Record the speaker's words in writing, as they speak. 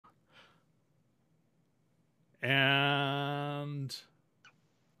And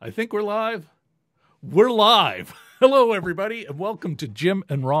I think we're live. We're live. Hello, everybody, and welcome to Jim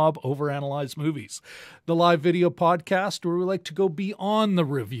and Rob Overanalyze Movies, the live video podcast where we like to go beyond the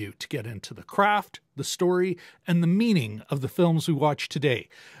review to get into the craft, the story, and the meaning of the films we watch today.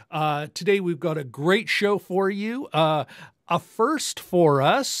 Today, we've got a great show for you. A first for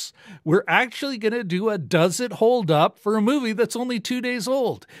us. We're actually going to do a Does It Hold Up for a movie that's only 2 days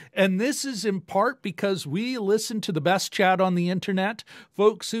old. And this is in part because we listened to the best chat on the internet,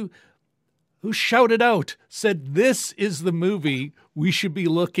 folks who shouted out, said this is the movie we should be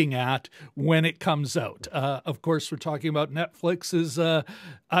looking at when it comes out. Of course, we're talking about Netflix's A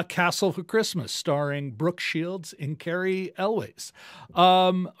Castle for Christmas, starring Brooke Shields and Cary Elwes.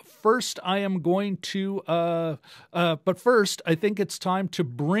 First, I am going to, but first, I think it's time to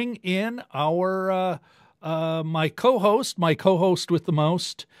bring in our my co-host with the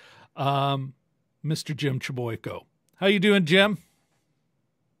most, Mr. Jim Cheboyko. How you doing, Jim?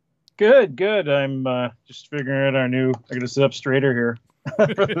 Good. I'm just figuring out our new. I got to sit up straighter here. How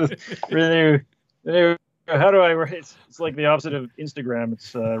do I write? It's like the opposite of Instagram.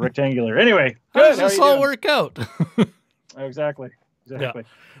 It's rectangular. Anyway, how does this all work out? Exactly. Yeah.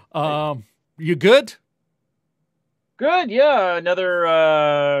 You good? Good. Yeah.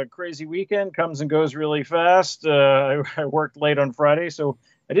 Another crazy weekend comes and goes really fast. I worked late on Friday, so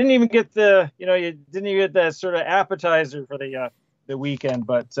I didn't even get you didn't even get that sort of appetizer for the weekend,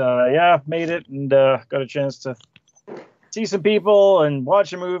 but made it and got a chance to see some people and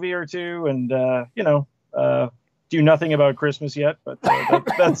watch a movie or two and do nothing about Christmas yet, but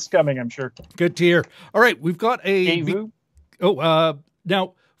that's coming, I'm sure. Good to hear. All right, we've got now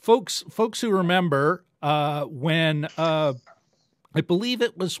folks who remember when I believe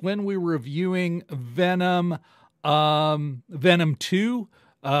it was when we were reviewing Venom 2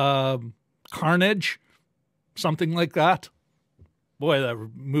 Carnage, something like that. Boy, that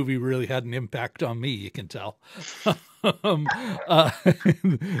movie really had an impact on me, you can tell.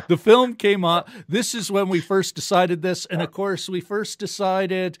 The film came out. This is when we first decided this. And, of course, we first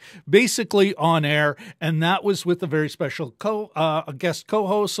decided basically on air. And that was with a very special guest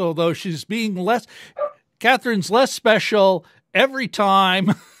co-host, although she's being Catherine's less special every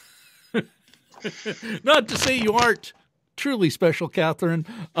time. Not to say you aren't truly special, Catherine.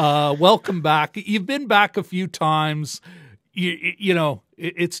 Welcome back. You've been back a few times. You know,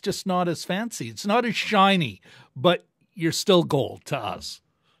 it's just not as fancy. It's not as shiny, but you're still gold to us.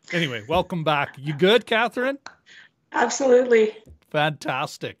 Anyway, welcome back. You good, Catherine? Absolutely.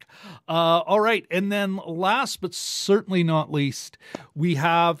 Fantastic. All right. And then last but certainly not least, we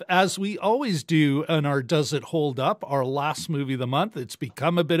have, as we always do in our Does It Hold Up, our last movie of the month, it's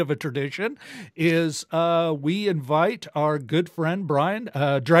become a bit of a tradition, is we invite our good friend Brian,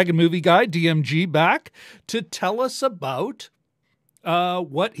 Dragon Movie Guy, DMG, back to tell us about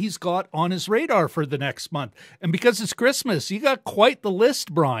what he's got on his radar for the next month. And because it's Christmas, you got quite the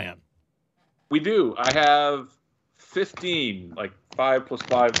list, Brian. We do. I have 15, like 5 plus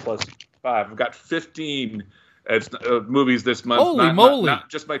 5 plus 5. I've got 15 movies this month. Holy moly. Not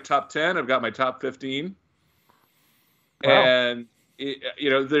just my top 10. I've got my top 15. Wow. And,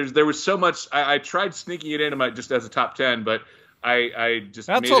 there was so much. I tried sneaking it into just as a top 10, but I just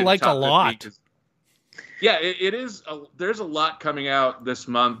That's made it like a lot. Yeah, it is. There's a lot coming out this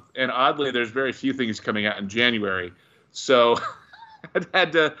month. And oddly, there's very few things coming out in January. So I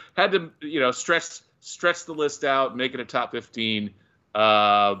had to stretch the list out, make it a top 15,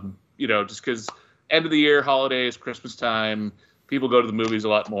 just because end of the year, holidays, Christmas time, people go to the movies a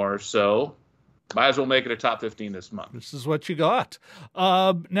lot more. So might as well make it a top 15 this month. This is what you got.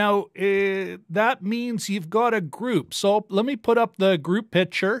 Now, that means you've got a group. So let me put up the group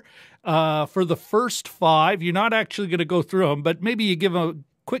picture for the first 5. You're not actually going to go through them, but maybe you give a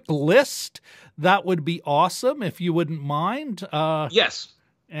quick list. That would be awesome if you wouldn't mind. Yes.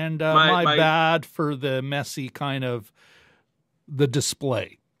 And my bad for the messy kind of the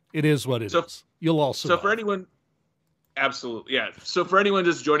display. It is what it is. You'll also. So for anyone, absolutely, yeah. So for anyone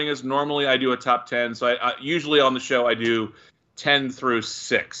just joining us, normally I do a top 10. So I usually on the show I do 10 through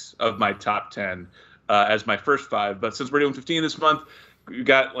 6 of my top 10 as my first 5. But since we're doing 15 this month, we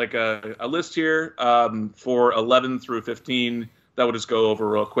got like a list here for 11 through 15 that we'll just go over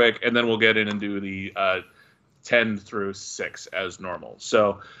real quick, and then we'll get in and do the 10 through 6 as normal.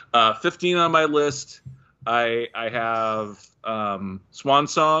 So 15 on my list, I have Swan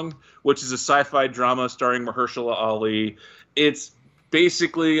Song, which is a sci-fi drama starring Mahershala Ali. It's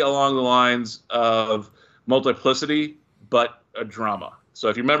basically along the lines of Multiplicity, but a drama. So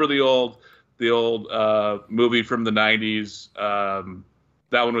if you remember the old movie from the 90s,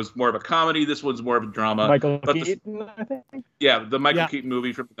 That one was more of a comedy. This one's more of a drama. Michael Keaton, I think. Yeah, the Michael Keaton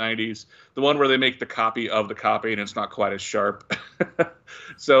movie from the 90s. The one where they make the copy of the copy and it's not quite as sharp.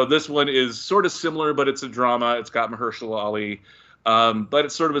 So this one is sort of similar, but it's a drama. It's got Mahershala Ali. But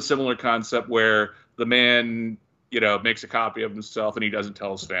it's sort of a similar concept where the man, makes a copy of himself and he doesn't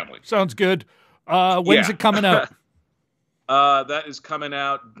tell his family. Sounds good. When's it coming out? That is coming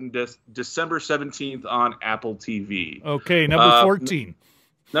out December 17th on Apple TV. Okay, number 14.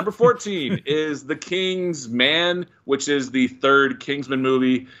 Number 14 is The King's Man, which is the third Kingsman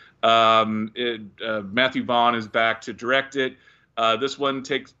movie. Matthew Vaughn is back to direct it. This one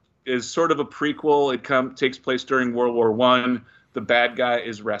is sort of a prequel. It takes place during World War I. The bad guy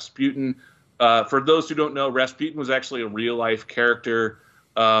is Rasputin. For those who don't know, Rasputin was actually a real-life character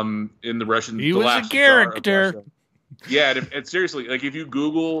in the Russian. He was a character. Yeah, and seriously, like if you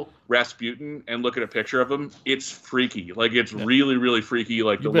Google Rasputin and look at a picture of him, it's freaky. Like it's really, really freaky.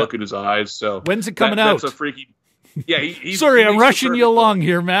 Like the look in his eyes. So when's it coming out? That's a freaky. Yeah, he's sorry, I'm rushing you along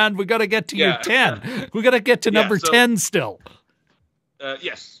here, man. We got to get to your 10. We got to get to number 10 still.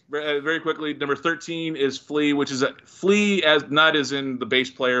 Yes, very quickly. Number 13 is Flea, which is Flea as not as in the bass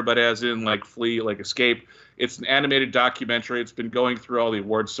player, but as in like Flee, like Escape. It's an animated documentary. It's been going through all the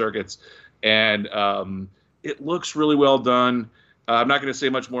award circuits, and it looks really well done. I'm not going to say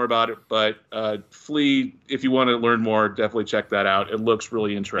much more about it, but Flea, if you want to learn more, definitely check that out. It looks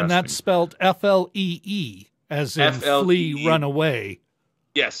really interesting. And that's spelled Flee, as in Flee, run away.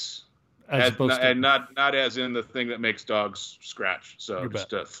 Yes. And not as in the thing that makes dogs scratch. So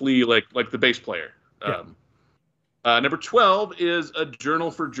just Flea, like the bass player. Yeah. Number 12 is A Journal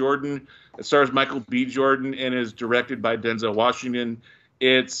for Jordan. It stars Michael B. Jordan and is directed by Denzel Washington.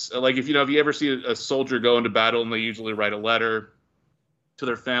 It's like if you ever see a soldier go into battle and they usually write a letter to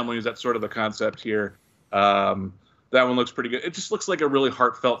their families. That's sort of the concept here. That one looks pretty good. It just looks like a really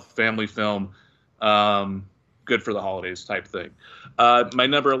heartfelt family film. Good for the holidays type thing. My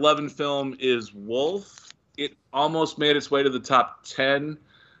number 11 film is Wolf. It almost made its way to the top 10.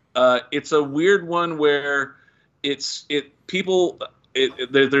 It's a weird one where there's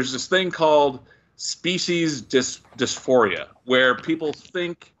this thing called species dysphoria, where people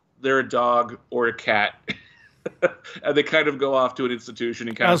think they're a dog or a cat, and they kind of go off to an institution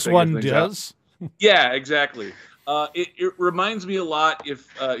and kind of figure things does. Out. Yeah, exactly. It reminds me a lot if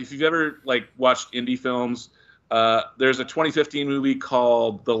you've ever watched indie films. There's a 2015 movie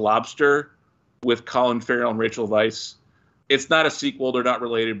called The Lobster with Colin Farrell and Rachel Weisz. It's not a sequel; they're not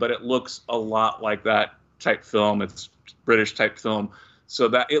related, but it looks a lot like that type film. It's British type film. So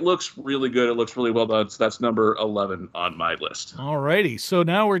that it looks really good. It looks really well done. So that's number 11 on my list. All righty. So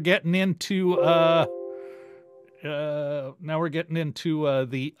now we're getting into the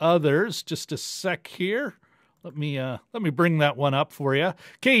others. Just a sec here. Let me bring that one up for you.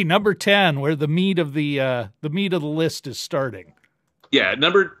 Okay, number 10, where the meat of the list is starting. Yeah,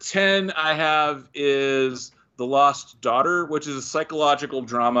 number 10 I have is The Lost Daughter, which is a psychological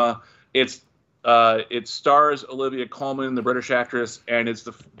drama. It stars Olivia Colman, the British actress, and it's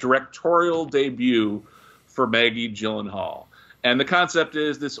the directorial debut for Maggie Gyllenhaal. And the concept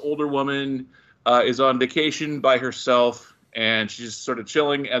is this older woman is on vacation by herself, and she's just sort of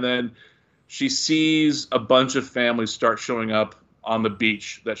chilling, and then she sees a bunch of families start showing up on the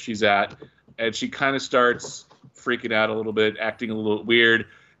beach that she's at, and she kind of starts freaking out a little bit, acting a little weird.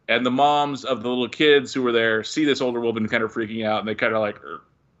 And the moms of the little kids who were there see this older woman kind of freaking out, and they kind of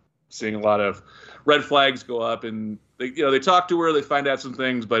seeing a lot of red flags go up, and they talk to her, they find out some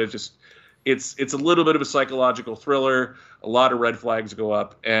things, but it's a little bit of a psychological thriller. A lot of red flags go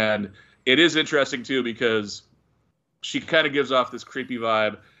up, and it is interesting too because she kind of gives off this creepy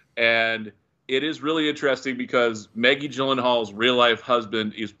vibe, and it is really interesting because Maggie Gyllenhaal's real life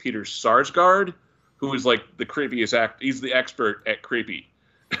husband is Peter Sarsgaard, who is like the creepiest he's the expert at creepy.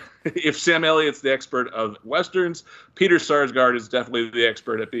 If Sam Elliott's the expert of Westerns, Peter Sarsgaard is definitely the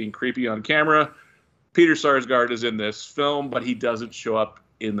expert at being creepy on camera. Peter Sarsgaard is in this film, but he doesn't show up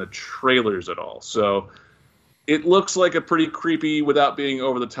in the trailers at all. So it looks like a pretty creepy without being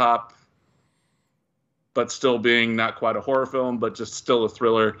over the top, but still being not quite a horror film, but just still a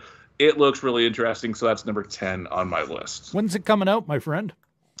thriller. It looks really interesting, so that's number 10 on my list. When's it coming out, my friend?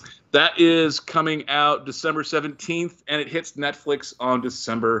 That is coming out December 17th, and it hits Netflix on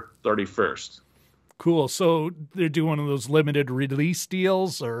December 31st. Cool. So they're doing one of those limited release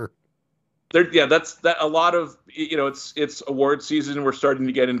deals, or? That's a lot of, it's award season. We're starting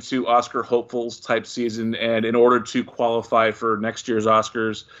to get into Oscar hopefuls type season, and in order to qualify for next year's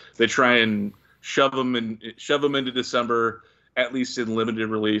Oscars, they try and shove them into December, at least in limited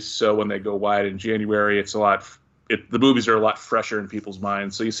release. So when they go wide in January, it's the movies are a lot fresher in people's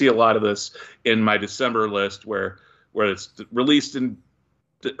minds. So you see a lot of this in my December list where it's released in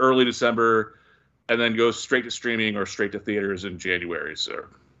early December and then goes straight to streaming or straight to theaters in January. So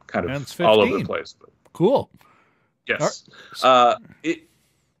kind of all over the place. But, cool. Yes. So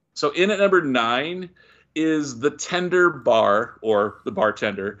in at number 9 is The Tender Bar, or The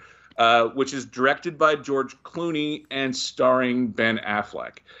Bartender, which is directed by George Clooney and starring Ben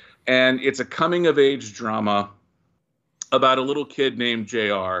Affleck. And it's a coming-of-age drama about a little kid named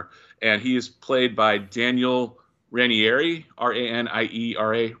JR, and he is played by Daniel Ranieri,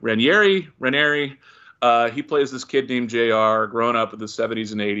 Raniera, Ranieri. He plays this kid named JR, grown up in the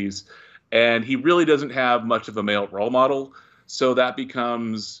 70s and 80s, and he really doesn't have much of a male role model, so that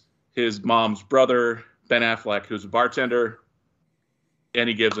becomes his mom's brother, Ben Affleck, who's a bartender, and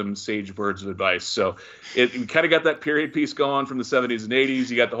he gives him sage words of advice. So it kind of got that period piece going from the 70s and 80s.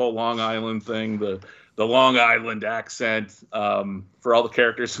 You got the whole Long Island thing, the Long Island accent for all the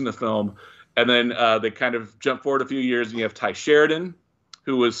characters in the film. And then they kind of jump forward a few years, and you have Ty Sheridan,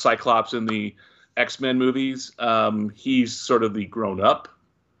 who was Cyclops in the X-Men movies. He's sort of the grown-up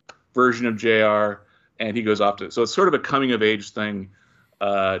version of JR, and he goes off to... So it's sort of a coming-of-age thing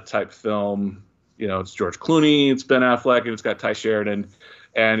type film. You know, it's George Clooney, it's Ben Affleck, and it's got Ty Sheridan.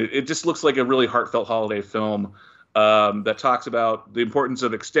 And it just looks like a really heartfelt holiday film that talks about the importance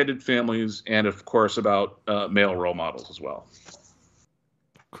of extended families and, of course, about male role models as well.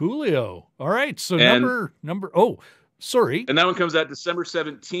 Coolio. All right. So number. Oh, sorry. And that one comes out December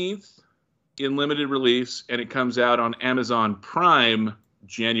 17th in limited release, and it comes out on Amazon Prime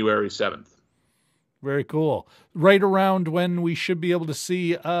January 7th. Very cool. Right around when we should be able to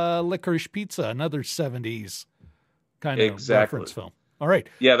see Licorice Pizza, another 70s kind of reference film. All right.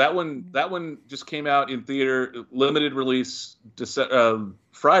 Yeah, that one just came out in theater, limited release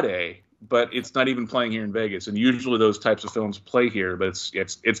Friday, but it's not even playing here in Vegas. And usually those types of films play here, but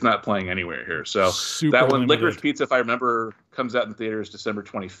it's not playing anywhere here. So super that one, limited. Licorice Pizza, if I remember, comes out in theaters December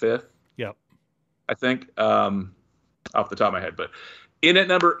 25th. Yep. I think, off the top of my head. But in at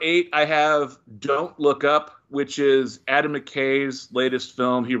number 8, I have Don't Look Up, which is Adam McKay's latest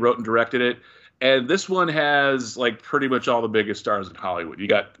film. He wrote and directed it. And this one has like pretty much all the biggest stars in Hollywood. You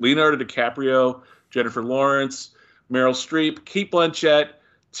got Leonardo DiCaprio, Jennifer Lawrence, Meryl Streep, Cate Blanchett,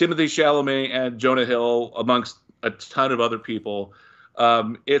 Timothée Chalamet, and Jonah Hill, amongst a ton of other people.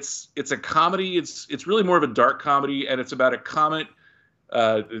 It's a comedy. It's really more of a dark comedy, and it's about a comet.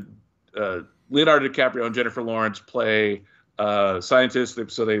 Leonardo DiCaprio and Jennifer Lawrence play scientists.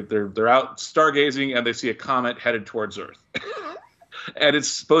 So they're out stargazing, and they see a comet headed towards Earth. And it's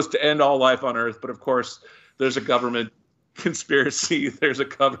supposed to end all life on Earth, but of course, there's a government conspiracy, there's a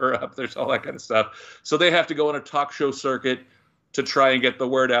cover-up, there's all that kind of stuff. So they have to go on a talk show circuit to try and get the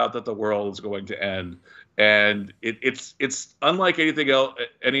word out that the world is going to end. And it's unlike anything else,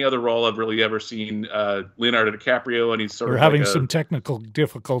 any other role I've really ever seen. Leonardo DiCaprio, and he's sort We're of having some technical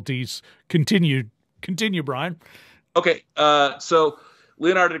difficulties. Continue, Brian. Okay, so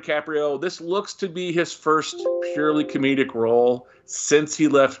Leonardo DiCaprio, this looks to be his first purely comedic role since he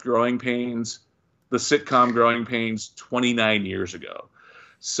left Growing Pains, the sitcom Growing Pains, 29 years ago.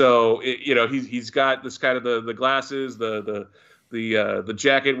 So he's got this kind of the glasses, the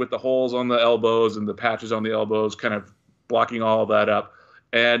jacket with the holes on the elbows and the patches on the elbows, kind of blocking all of that up.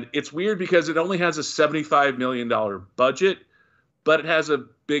 And it's weird because it only has a $75 million budget, but it has a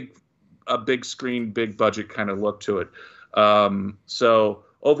big screen, big budget kind of look to it. So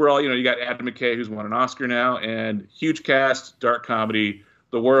overall, you got Adam McKay, who's won an Oscar now, and huge cast, dark comedy,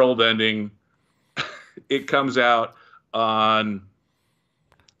 the world ending. It comes out in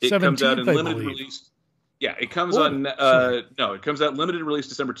limited release. Yeah, it comes it comes out limited release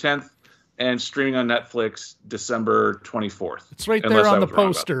December 10th and streaming on Netflix December 24th. It's right there on the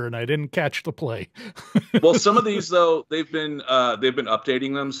poster, and I didn't catch the play. Well, some of these though, they've been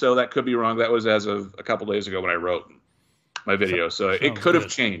updating them, so that could be wrong. That was as of a couple days ago when I wrote my video, so it could have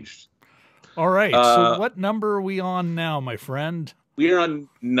changed. All right, so what number are we on now, my friend? We are on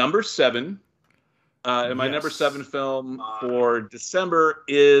number 7. And my number 7 film for December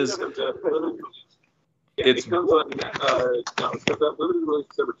is it comes on limited release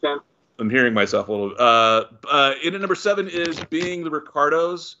December 10th. I'm hearing myself a little. In at number 7 is Being the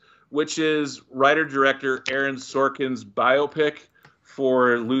Ricardos, which is writer-director Aaron Sorkin's biopic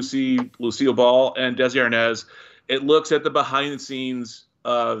for Lucille Ball and Desi Arnaz. It looks at the behind-the-scenes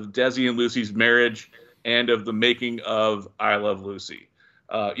of Desi and Lucy's marriage and of the making of I Love Lucy.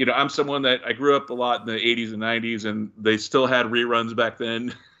 I'm someone that I grew up a lot in the 80s and 90s, and they still had reruns back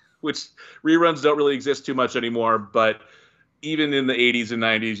then, which reruns don't really exist too much anymore. But even in the 80s and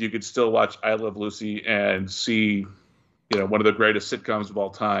 90s, you could still watch I Love Lucy and see, one of the greatest sitcoms of all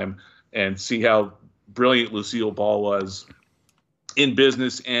time, and see how brilliant Lucille Ball was in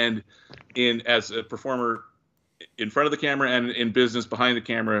business and as a performer in front of the camera and in business behind the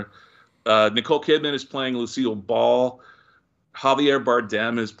camera. Nicole Kidman is playing Lucille Ball. Javier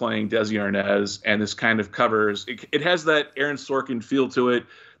Bardem is playing Desi Arnaz, and this kind of covers. It has that Aaron Sorkin feel to it.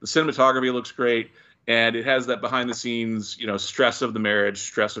 The cinematography looks great, and it has that behind the scenes, stress of the marriage,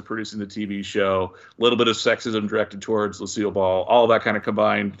 stress of producing the TV show, a little bit of sexism directed towards Lucille Ball, all that kind of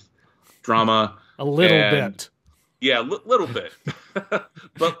combined drama. A little bit. Yeah, little bit.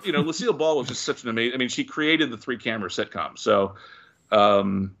 But, Lucille Ball was just such an amazing... I mean, she created the 3-camera sitcom. So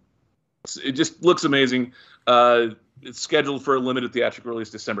it just looks amazing. It's scheduled for a limited theatrical release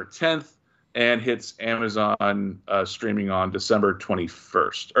December 10th and hits Amazon streaming on December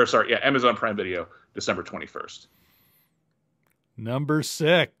 21st. Or sorry, Amazon Prime Video, December 21st. Number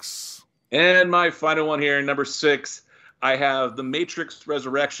 6. And my final one here, number 6, I have The Matrix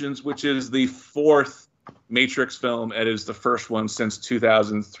Resurrections, which is the 4th Matrix film. It is the first one since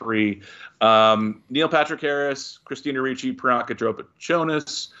 2003. Neil Patrick Harris, Christina Ricci, Priyanka Chopra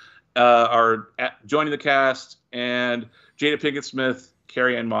Jonas are joining the cast, and Jada Pinkett Smith,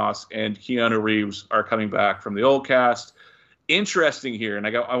 Carrie-Anne Moss, and Keanu Reeves are coming back from the old cast. Interesting here, and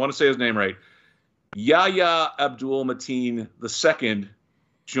I want to say his name right. Yahya Abdul Mateen II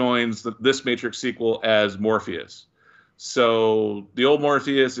joins this Matrix sequel as Morpheus. So the old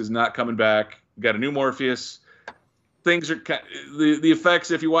Morpheus is not coming back. We got a new Morpheus. Things are the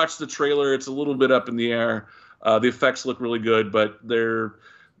effects. If you watch the trailer, it's a little bit up in the air. The effects look really good, but they're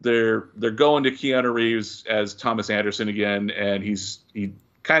going to Keanu Reeves as Thomas Anderson again, and he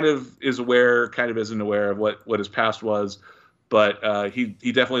kind of is aware, kind of isn't aware of what his past was, but he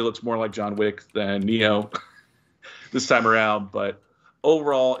definitely looks more like John Wick than Neo this time around. But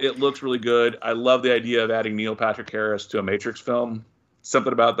overall, it looks really good. I love the idea of adding Neil Patrick Harris to a Matrix film.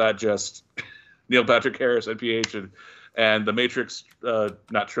 Something about that, just Neil Patrick Harris, NPH, and the Matrix,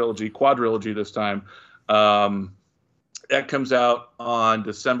 not trilogy, quadrilogy this time. That comes out on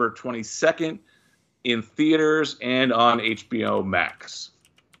December 22nd in theaters and on HBO Max.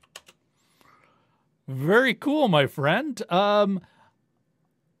 Very cool, my friend. Of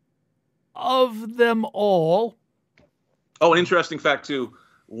them all... Oh, an interesting fact, too.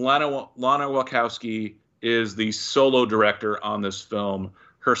 Lana Wachowski is the solo director on this film.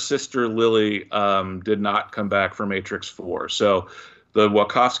 Her sister, Lily, did not come back for Matrix 4. So the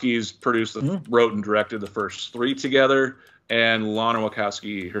Wachowskis produced, wrote, and directed the first 3 together, and Lana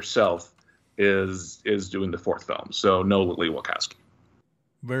Wachowski herself is doing the 4th film. So no Lily Wachowski.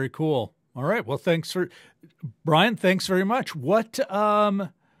 Very cool. All right. Well, Brian, thanks very much. What's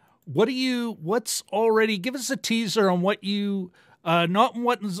already, give us a teaser on what you, not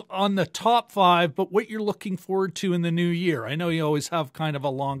what's on the top 5, but what you're looking forward to in the new year. I know you always have kind of a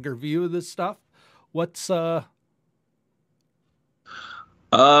longer view of this stuff. What's, New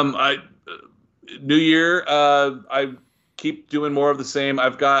Year, I keep doing more of the same.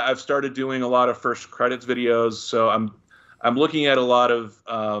 I've started doing a lot of first credits videos. So I'm looking at a lot of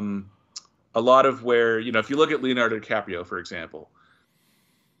where, if you look at Leonardo DiCaprio, for example,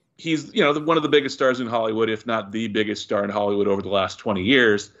 he's, one of the biggest stars in Hollywood, if not the biggest star in Hollywood over the last 20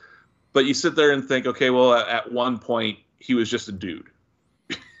 years. But you sit there and think, okay, well, at one point he was just a dude.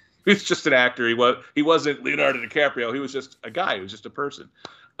 He was just an actor. He wasn't Leonardo DiCaprio. He was just a guy. He was just a person.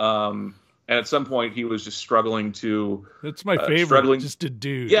 And at some point he was just struggling to. That's my favorite. Just a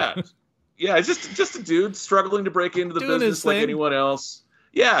dude. Yeah. Yeah. It's just a dude struggling to break into the business like anyone else.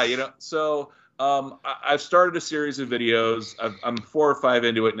 Yeah. So I've started a series of videos. I'm 4 or 5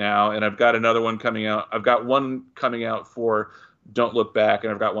 into it now, and I've got another one coming out. I've got one coming out for Don't Look Back,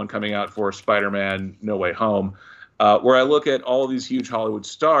 and I've got one coming out for Spider-Man No Way Home, where I look at all of these huge Hollywood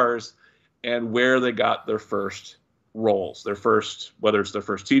stars and where they got their first roles, whether it's their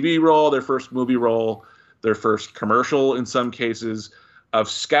first TV role, their first movie role, their first commercial in some cases. I've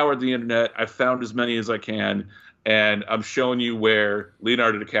scoured the internet. I've found as many as I can, and I'm showing you where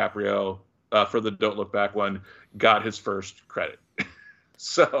Leonardo DiCaprio, for the Don't Look Back one, got his first credit.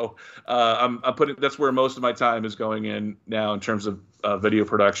 So I'm putting, that's where most of my time is going in now in terms of video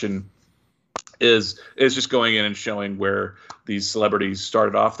production, is just going in and showing where these celebrities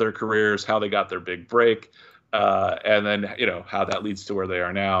started off their careers, how they got their big break, and then how that leads to where they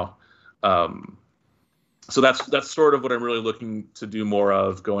are now. So that's sort of what I'm really looking to do more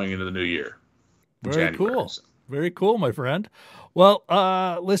of going into the new year. Very cool. Very cool, my friend. Well,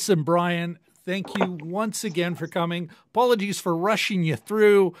 listen, Brian, thank you once again for coming. Apologies for rushing you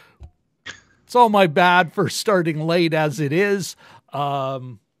through it's all my bad for starting late as it is.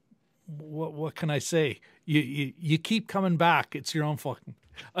 What can I say? You keep coming back. It's your own fucking.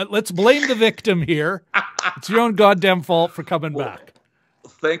 Let's blame the victim here. It's your own goddamn fault for coming back.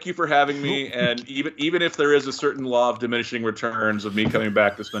 Thank you for having me. And even if there is a certain law of diminishing returns of me coming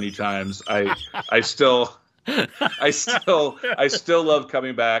back this many times, I still love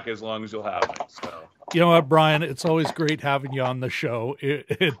coming back as long as you'll have me. So. You know what, Brian? It's always great having you on the show.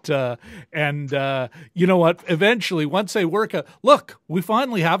 And you know what? Eventually, once I work out, look, we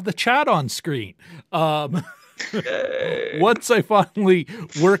finally have the chat on screen. Once I finally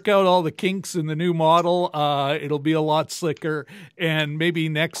work out all the kinks in the new model, it'll be a lot slicker. And maybe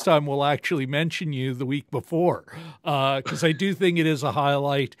next time we'll actually mention you the week before, because I do think it is a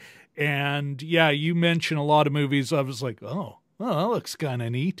highlight. And yeah, you mentioned a lot of movies. I was like, oh, that looks kind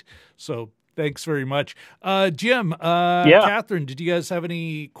of neat. So thanks very much. Jim, Catherine, did you guys have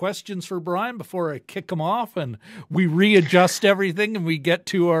any questions for Brian before I kick him off and we readjust everything and we get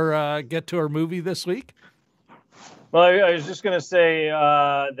to our movie this week? Well, I was just going to say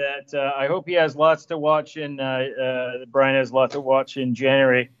that I hope he has lots to watch Brian has lots to watch in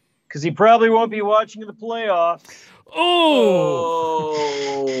January, because he probably won't be watching the playoffs. Oh!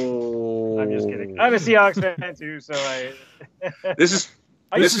 I'm just kidding. I'm a Seahawks fan too, so This is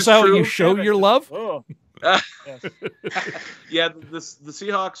how true. you show your love? Oh. Yes. Yeah, the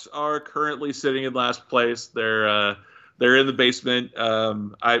Seahawks are currently sitting in last place. They're in the basement.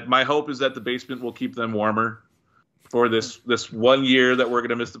 My hope is that the basement will keep them warmer for this 1 year that we're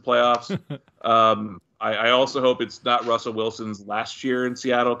going to miss the playoffs. I also hope it's not Russell Wilson's last year in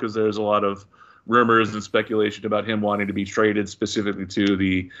Seattle, because there's a lot of rumors and speculation about him wanting to be traded specifically to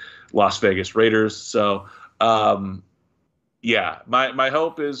the Las Vegas Raiders. So, yeah, my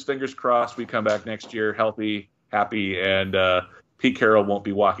hope is, fingers crossed, we come back next year healthy, happy, and Pete Carroll won't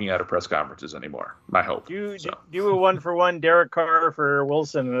be walking out of press conferences anymore. My hope. Do a 1-for-1 Derek Carr for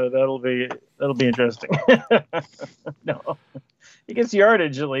Wilson. That'll be interesting. No, he gets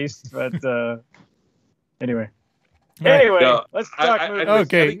yardage at least, but anyway. Anyway, no, let's talk. I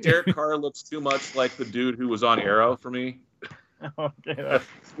think Derek Carr looks too much like the dude who was on Arrow for me. Okay.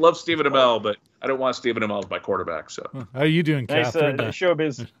 Love Stephen Amell, but I don't want Stephen Amell as my quarterback. So how are you doing, nice Catherine?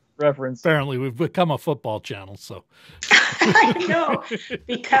 showbiz reference. Apparently, we've become a football channel. So I know,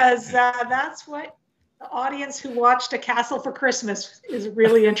 because that's what the audience who watched A Castle for Christmas is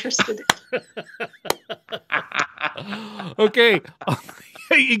really interested in. Okay.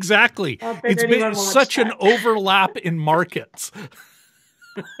 Exactly. It's been such an overlap in markets.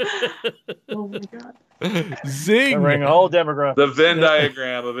 Oh my God. Zing. Covering a whole demographic. the Venn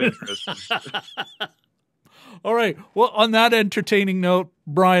diagram of interest. All right. Well, on that entertaining note,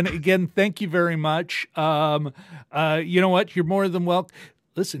 Brian, again, thank you very much. You know what? You're more than welcome.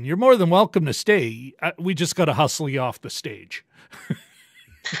 Listen, you're more than welcome to stay. We just got to hustle you off the stage.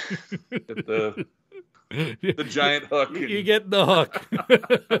 the giant hook. You get the hook.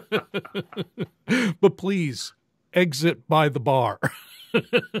 But please, exit by the bar.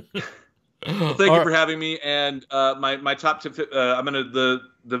 Well, thank you for having me. And my top tip.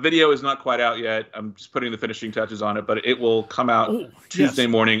 The video is not quite out yet. I'm just putting the finishing touches on it, but it will come out Tuesday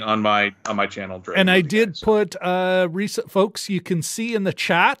morning on my channel. And I did put recent folks. You can see in the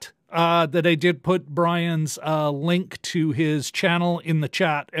chat that I did put Brian's link to his channel in the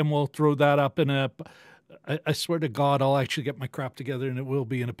chat, and we'll throw that up in a. I swear to God, I'll actually get my crap together, and it will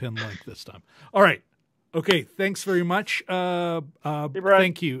be in a pin link this time. All right. Okay, thanks very much.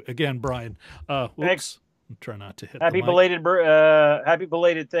 Thank you again, Brian. Thanks. I'm trying not to hit. Happy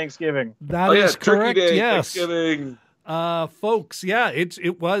belated Thanksgiving. That is correct. Turkey Day, yes, Thanksgiving. Folks. Yeah,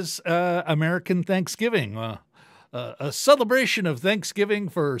 it was American Thanksgiving, a celebration of Thanksgiving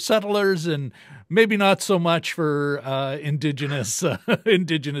for settlers, and maybe not so much for indigenous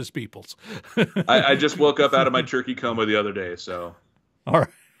peoples. I just woke up out of my turkey coma the other day, so. All right.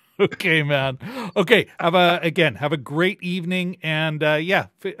 Okay, man. Okay, have a great evening, and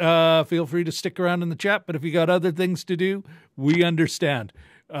feel free to stick around in the chat. But if you got other things to do, we understand.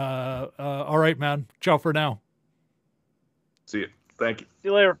 All right, man. Ciao for now. See you. Thank you. See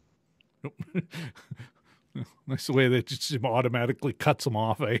you later. That's the way that just automatically cuts them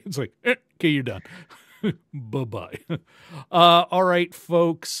off. Eh? It's like, okay, you're done. Bye-bye. All right,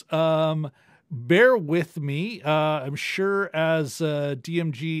 folks. Bear with me. I'm sure as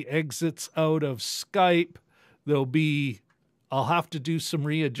DMG exits out of Skype, I'll have to do some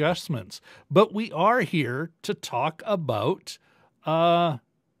readjustments. But we are here to talk about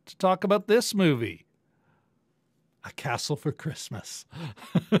this movie, A Castle for Christmas.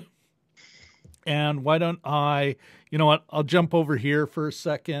 And why don't you know what? I'll jump over here for a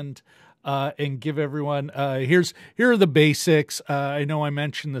second. and give everyone, here are the basics. I know I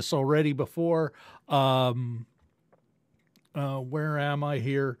mentioned this already before. Where am I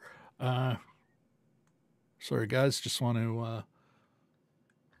here? Sorry, guys, just want to,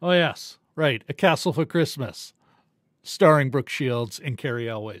 oh yes, right. A Castle for Christmas, starring Brooke Shields and Cary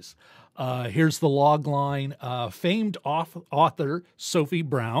Elwes. Here's the log line. Famed author Sophie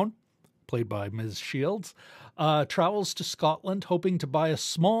Brown, played by Ms. Shields, travels to Scotland hoping to buy a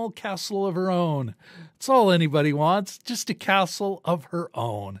small castle of her own. It's all anybody wants, just a castle of her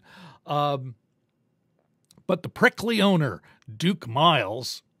own. But the prickly owner, Duke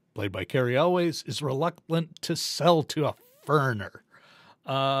Myles, played by Cary Elwes, is reluctant to sell to a foreigner.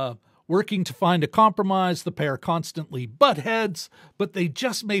 Working to find a compromise, the pair constantly butt heads, but they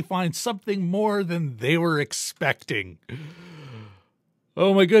just may find something more than they were expecting.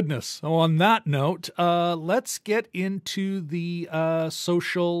 Oh my goodness. So on that note, let's get into the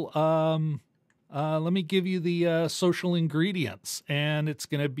social, let me give you the social ingredients, and it's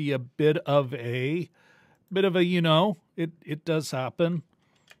going to be a bit of a, you know, it does happen.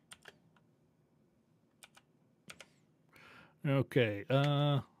 Okay,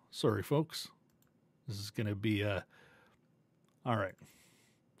 sorry, folks. This is going to be all right.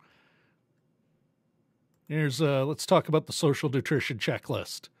 Here's let's talk about the social nutrition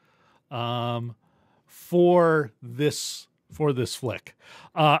checklist for this flick,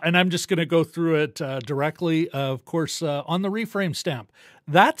 and I'm just going to go through it directly. Of course, on the reframe stamp,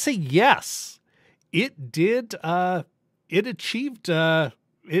 that's a yes. It did. It achieved.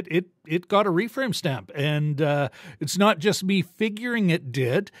 It got a reframe stamp, and it's not just me figuring it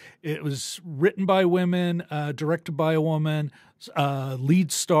did. It was written by women, directed by a woman,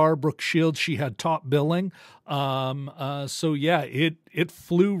 lead star Brooke Shields. She had top billing. So yeah, it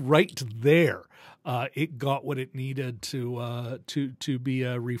flew right there. It got what it needed to be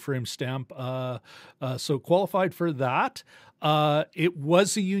a reframe stamp. So qualified for that. It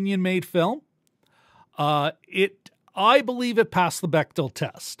was a union made film. I believe it passed the Bechdel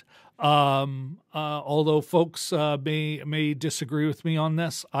test. Although folks may disagree with me on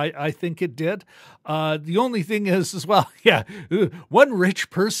this, I think it did. The only thing is, well, yeah, one rich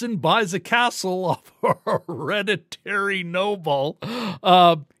person buys a castle of a hereditary noble.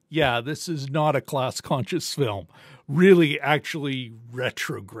 Yeah, this is not a class-conscious film. Really, actually,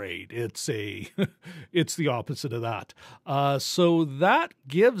 retrograde. It's it's the opposite of that. So that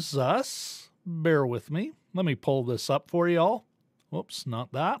gives us, bear with me. Let me pull this up for y'all. Whoops,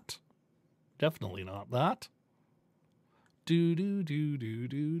 not that. Definitely not that. Do.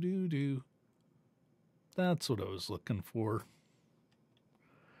 That's what I was looking for.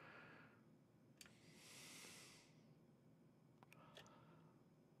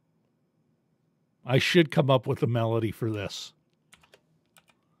 I should come up with a melody for this.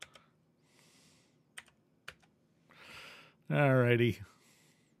 Alrighty.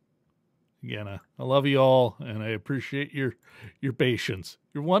 Again, I love you all, and I appreciate your patience,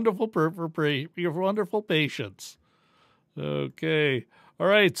 your wonderful patience. Okay, all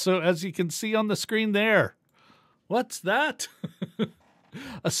right. So as you can see on the screen there, what's that?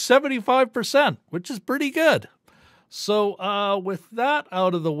 A 75%, which is pretty good. So with that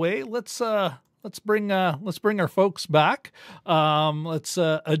out of the way, let's bring our folks back. Let's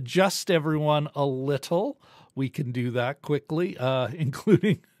adjust everyone a little. We can do that quickly,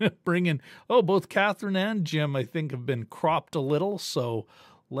 including bringing, both Catharine and Jim, I think, have been cropped a little. So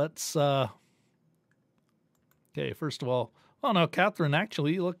let's, okay, first of all, oh no, Catharine,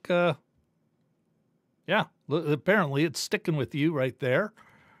 actually, look, yeah, apparently it's sticking with you right there.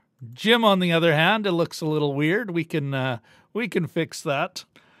 Jim, on the other hand, it looks a little weird. We can fix that.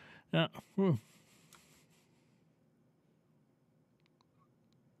 Yeah.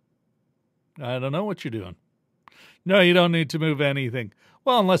 I don't know what you're doing. No, you don't need to move anything.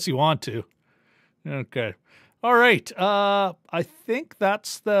 Well, unless you want to. Okay. All right. I think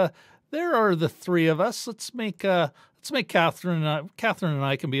there are the three of us. Let's make Catharine and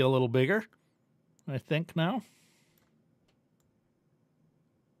I can be a little bigger. I think now.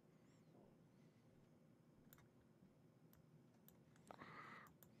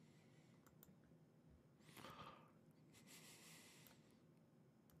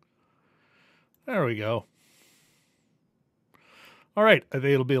 There we go. All right, I think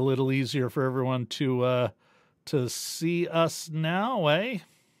it'll be a little easier for everyone to see us now, eh?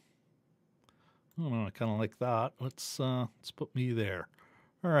 I don't know, I kind of like that. Let's put me there.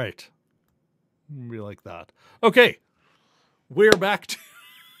 All right, be like that. Okay, we're back to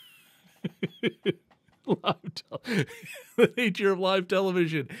the nature of live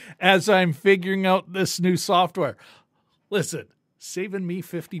television as I'm figuring out this new software. Listen, saving me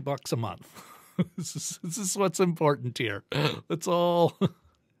 $50 a month. This is what's important here. That's all.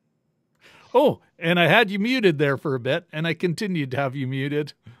 Oh, and I had you muted there for a bit, and I continued to have you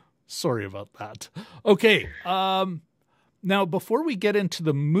muted. Sorry about that. Okay. Now, before we get into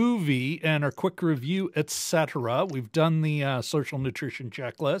the movie and our quick review, etc., we've done the social nutrition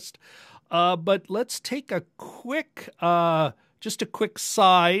checklist. But let's take a quick, just a quick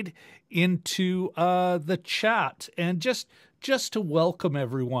side into the chat, and just to welcome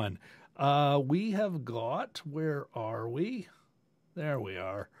everyone. We have got, where are we? There we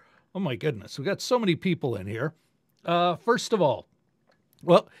are. Oh my goodness, we got so many people in here. First of all,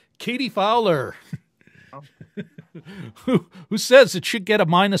 well, Katie Fowler, who says it should get a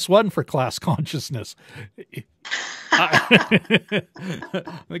 -1 for class consciousness. I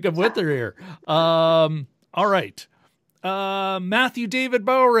think I'm with her here. All right. Matthew David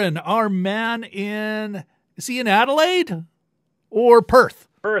Bowen, our man is he in Adelaide or Perth?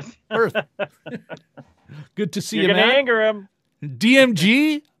 Perth. Good to see You're you, man. gonna anger him.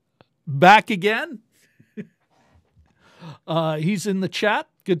 DMG, back again. He's in the chat.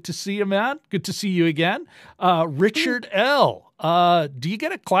 Good to see you, man. Good to see you again. Richard L. Do you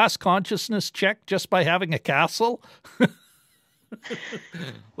get a class consciousness check just by having a castle?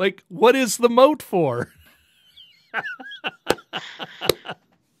 Like, what is the moat for?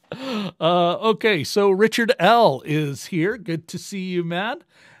 Okay, so Richard L. is here. Good to see you, man.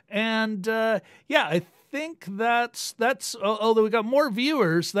 And yeah, I think that's although we got more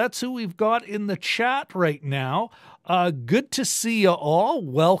viewers, that's who we've got in the chat right now. Good to see you all.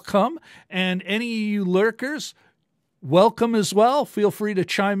 Welcome. And any of you lurkers, welcome as well. Feel free to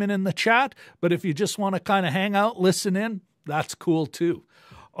chime in the chat. But if you just want to kind of hang out, listen in, that's cool too.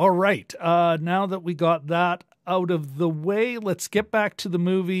 All right. Now that we got that out of the way, let's get back to the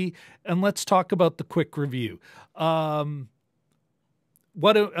movie and let's talk about the quick review. Catherine,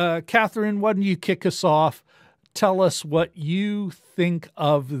 why don't you kick us off? Tell us what you think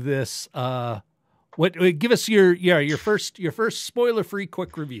of this. Give us your first spoiler-free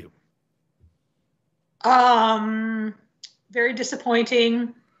quick review. Very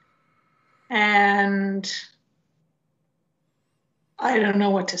disappointing, and I don't know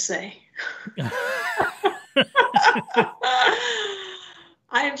what to say.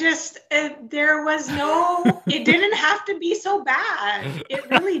 It didn't have to be so bad. It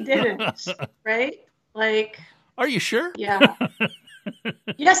really didn't, right? Like, are you sure? Yeah.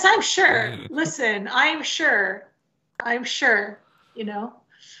 Yes, I'm sure. Listen, I'm sure, you know,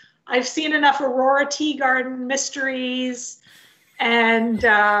 I've seen enough Aurora Tea Garden mysteries and,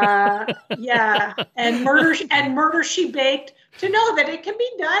 yeah, and Murder, She Baked to know that it can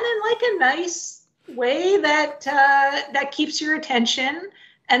be done in like a nice way that keeps your attention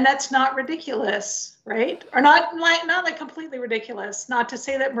and that's not ridiculous, right? Or not like completely ridiculous. Not to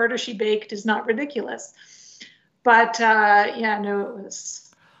say that Murder, She Baked is not ridiculous. But, yeah, no, it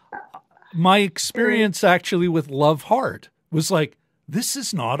was... My experience actually with Love Hard was like, this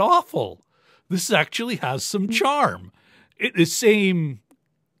is not awful. This actually has some charm. The same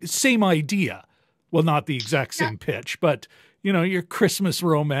idea. Well, not the exact same pitch, but, you know, your Christmas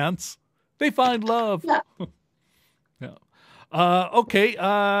romance. They find love. Yeah. Yeah. Okay,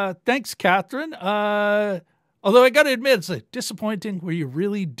 thanks, Catherine. Although I got to admit, it's like disappointing. Were you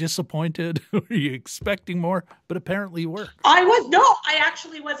really disappointed? Were you expecting more? But apparently you were. I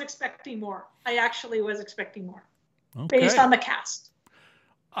actually was expecting more. Okay. Based on the cast.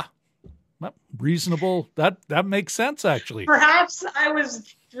 Well, reasonable. That makes sense, actually. Perhaps I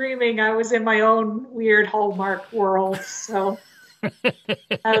was dreaming. I was in my own weird Hallmark world. So,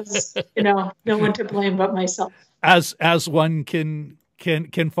 as you know, no one to blame but myself. As one can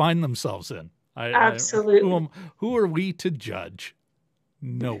find themselves in. Absolutely. Who are we to judge?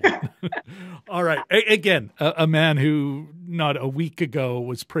 No one. All right. Again, a man who not a week ago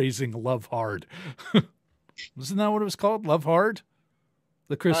was praising Love Hard. Wasn't that what it was called? Love Hard?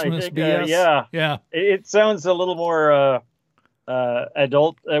 The Christmas BS? Yeah. It sounds a little more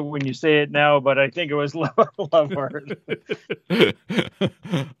adult when you say it now, but I think it was Love Hard.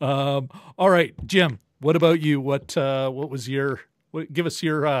 All right, Jim, what about you? What was your... Give us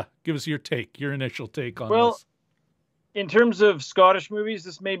your take, your initial take on this. Well, in terms of Scottish movies,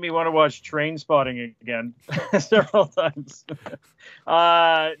 this made me want to watch Train Spotting again several times. No,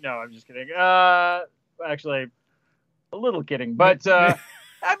 I'm just kidding. Actually, a little kidding, but I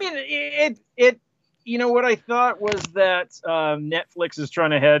mean, it. You know what I thought was that Netflix is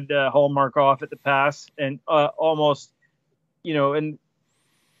trying to head Hallmark off at the pass, and almost, you know, and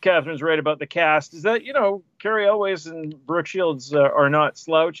Catherine's right about the cast, is that, you know, Cary Elwes and Brooke Shields are not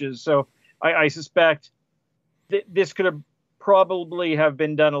slouches. So I suspect this could have probably have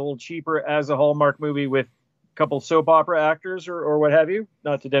been done a little cheaper as a Hallmark movie with a couple soap opera actors or what have you.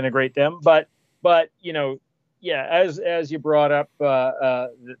 Not to denigrate them, but you know, yeah, as you brought up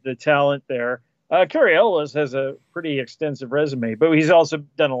the talent there. Cary Elwes has a pretty extensive resume, but he's also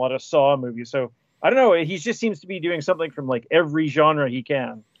done a lot of Saw movies. So I don't know. He just seems to be doing something from like every genre he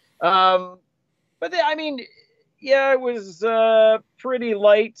can. I mean, yeah, it was pretty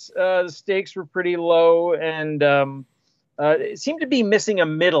light. The stakes were pretty low, and it seemed to be missing a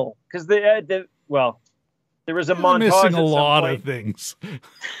middle because there was a montage. Missing a lot of things.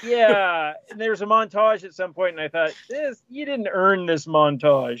 Yeah, and there was a montage at some point, and I thought, you didn't earn this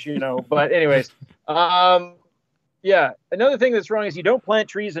montage, you know. But anyways, yeah. Another thing that's wrong is you don't plant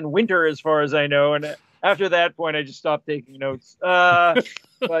trees in winter, as far as I know. And after that point, I just stopped taking notes. I'm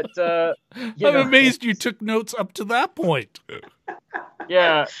amazed you took notes up to that point.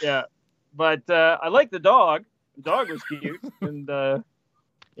 Yeah. But I like the dog. The dog was cute, and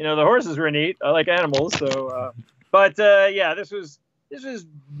you know, the horses were neat. I like animals, so. Yeah, this was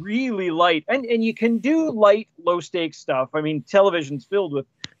really light, and you can do light, low stakes stuff. I mean, television's filled with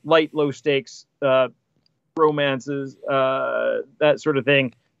light, low stakes romances, that sort of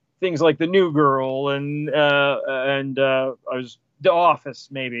thing. Things like The New Girl and The Office,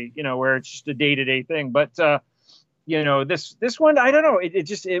 maybe, you know, where it's just a day-to-day thing. But you know, this one, I don't know.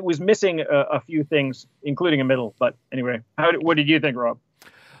 It was missing a few things, including a middle. But anyway, what did you think, Rob?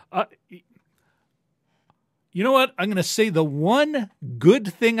 You know what? I'm going to say the one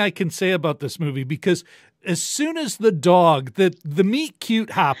good thing I can say about this movie, because as soon as the dog, the meet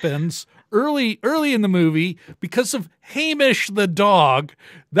cute happens early in the movie, because of Hamish the dog,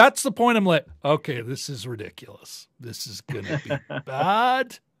 that's the point I'm like, okay, this is ridiculous. This is going to be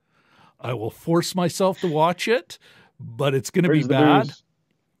bad. I will force myself to watch it, but it's going to be bad.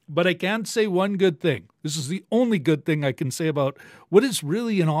 But I can say one good thing. This is the only good thing I can say about what is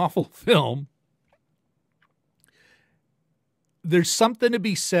really an awful film. There's something to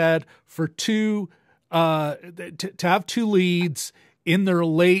be said for to have two leads in their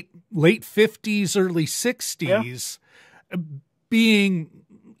late 50s, early 60s, being,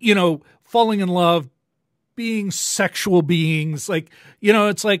 you know, falling in love, being sexual beings. Like, you know,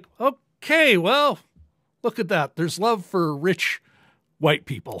 it's like, okay, well, look at that. There's love for rich white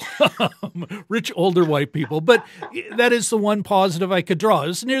people, rich older white people. But that is the one positive I could draw. It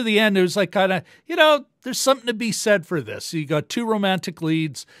was near the end. It was like kind of, you know, there's something to be said for this. So you got two romantic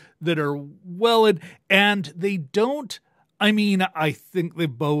leads that are and they don't, I mean, I think they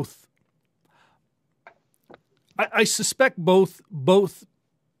both, I suspect both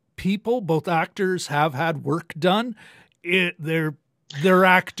people, both actors have had work done. They're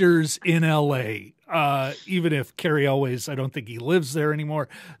actors in LA. Even if Cary Elwes, I don't think he lives there anymore.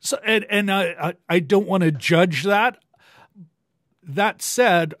 So, and I don't want to judge that. That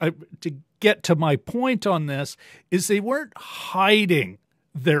said, to get to my point on this, is they weren't hiding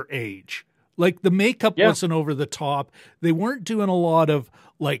their age. Like the makeup wasn't over the top. They weren't doing a lot of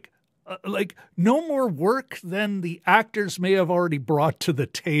like no more work than the actors may have already brought to the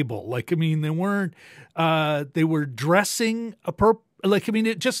table. Like, I mean, they weren't, they were dressing appropriately. Like, I mean,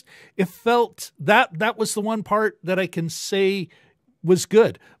 it felt that was the one part that I can say was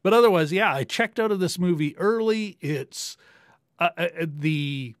good. But otherwise, yeah, I checked out of this movie early. It's at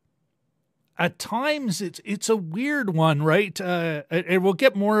times it's a weird one, right? And we'll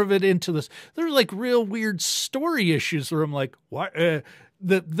get more of it into this. There are like real weird story issues where I'm like, what? The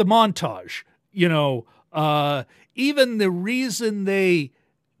montage, you know, even the reason they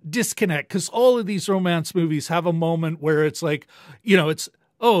disconnect, because all of these romance movies have a moment where it's like, you know, it's,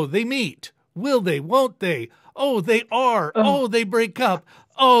 oh, they meet, will they, won't they, oh, they are, oh, they break up,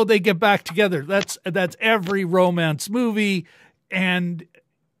 oh, they get back together. That's every romance movie. And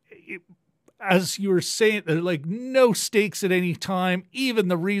as you were saying, there's like no stakes at any time. Even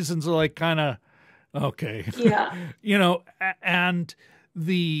the reasons are like kind of okay, yeah, you know. And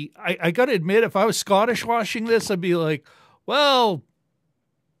I got to admit, if I was Scottish watching this, I'd be like, well,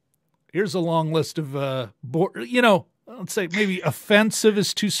 here's a long list of, you know, let's say maybe offensive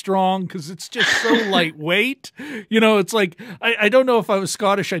is too strong because it's just so lightweight. You know, it's like, I don't know if I was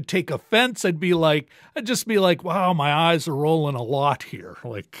Scottish, I'd take offense. I'd just be like, wow, my eyes are rolling a lot here.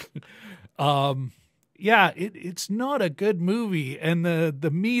 Like, yeah, it's not a good movie. And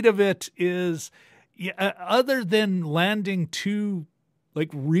the meat of it is, other than landing two like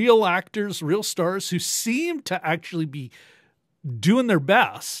real actors, real stars who seem to actually be doing their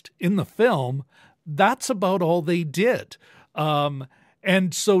best in the film, that's about all they did.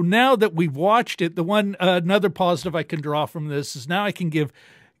 And so now that we've watched it, the one another positive I can draw from this is now I can give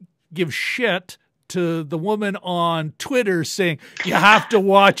shit to the woman on Twitter saying, you have to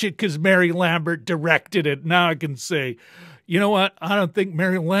watch it because Mary Lambert directed it. Now I can say, you know what? I don't think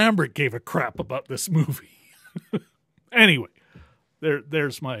Mary Lambert gave a crap about this movie. Anyway,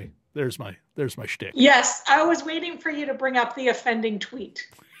 there's my shtick. Yes, I was waiting for you to bring up the offending tweet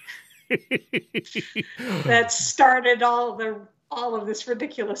that started all of this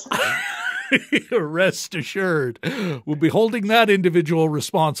ridiculousness. Rest assured, we'll be holding that individual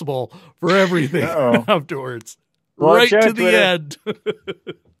responsible for everything afterwards. Watch right out, to the Twitter. end.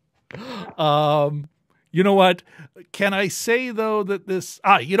 You know what? Can I say though that this?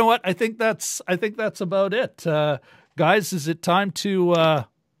 You know what? I think that's about it, guys. Is it time to?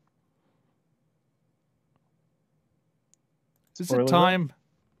 Is it time?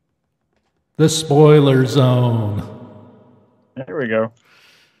 The spoiler zone. There we go.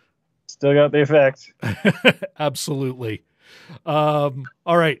 Still got the effect. Absolutely. All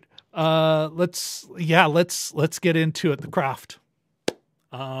right. Let's get into it. The craft.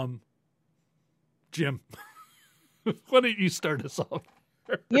 Jim, why don't you start us off?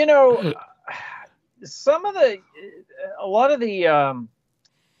 You know, a lot of the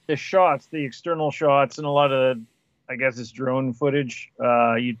shots, the external shots, and a lot of, I guess it's drone footage.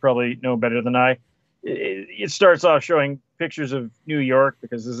 You'd probably know better than I. It starts off showing pictures of New York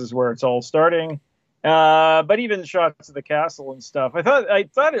because this is where it's all starting. But even shots of the castle and stuff. I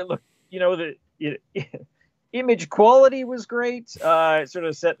thought it looked, image quality was great. It sort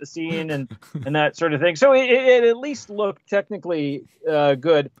of set the scene and that sort of thing. So it at least looked technically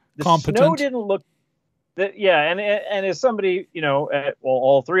good. The competent. Snow didn't look. And as somebody,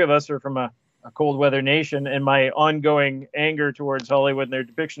 all three of us are from a cold weather nation, and my ongoing anger towards Hollywood and their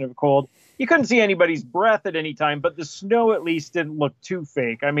depiction of cold, you couldn't see anybody's breath at any time, but the snow at least didn't look too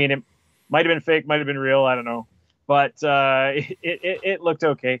fake. I mean, it might have been fake, might have been real, I don't know, but it looked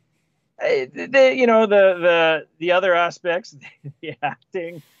okay. The other aspects, the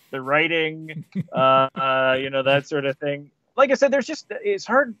acting, the writing, that sort of thing. Like I said, it's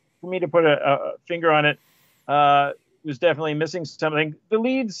hard for me to put a finger on it. Was definitely missing something. The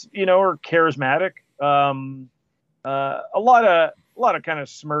leads, are charismatic. A lot of kind of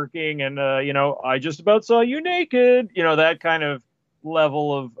smirking and, I just about saw you naked, that kind of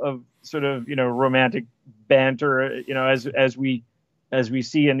level of sort of, romantic banter, as we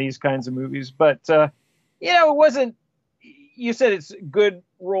see in these kinds of movies. But, it wasn't, you said it's good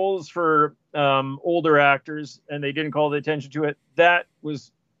roles for older actors and they didn't call the attention to it.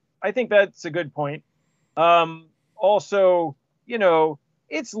 I think that's a good point. Also,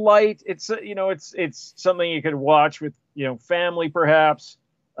 it's light. It's, it's something you could watch with, family, perhaps.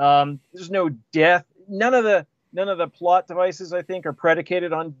 There's no death. None of the plot devices, I think, are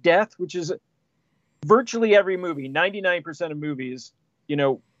predicated on death, which is virtually every movie. 99% of movies,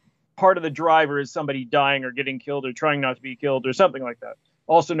 part of the driver is somebody dying or getting killed or trying not to be killed or something like that.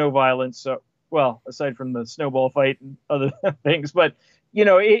 Also, no violence. So, well, aside from the snowball fight and other things, but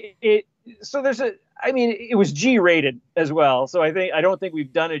so it was G-rated as well. So I don't think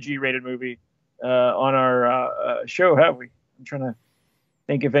we've done a G-rated movie on our show, have we? I'm trying to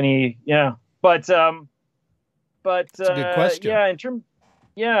think if any. Yeah, but that's a good question.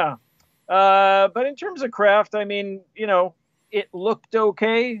 But in terms of craft, it looked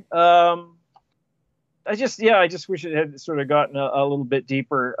okay. I just wish it had sort of gotten a little bit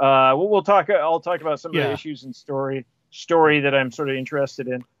deeper. I'll talk about some of the issues and story that I'm sort of interested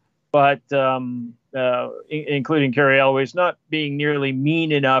in, but including Cary Elwes not being nearly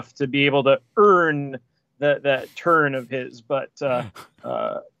mean enough to be able to earn that turn of his. But the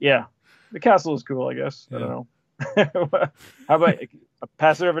castle is cool, I guess. Yeah. I don't know. How about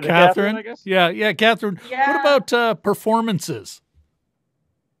pass it over to Catherine, I guess? Yeah, Catherine. Yeah. What about performances?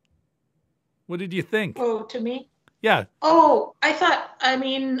 What did you think? Oh, to me? Yeah. Oh, I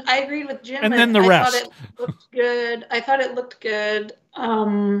agreed with Jim. And then the rest. I thought it looked good.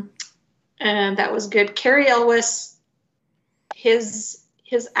 And that was good. Cary Elwes, his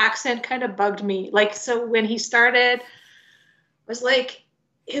accent kind of bugged me. Like, so when he started, I was like,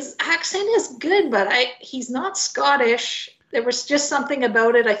 his accent is good, but he's not Scottish. There was just something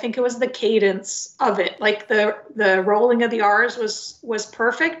about it. I think it was the cadence of it. Like the rolling of the R's was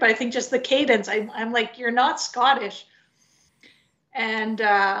perfect, but I think just the cadence. I'm like, you're not Scottish. And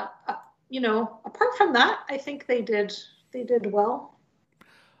apart from that, I think they did well.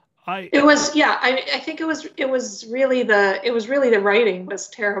 I think it was really the writing was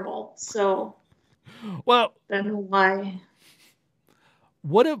terrible. So, well, then why?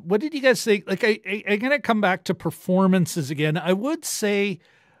 What did you guys think? Like, I'm going to come back to performances again. I would say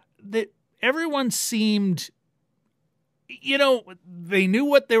that everyone seemed, they knew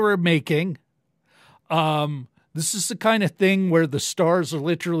what they were making. This is the kind of thing where the stars are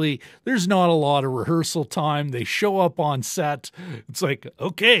literally, there's not a lot of rehearsal time. They show up on set. It's like,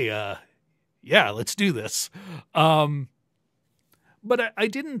 okay, yeah, let's do this. But I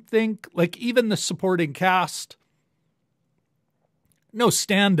didn't think, like, even the supporting cast, no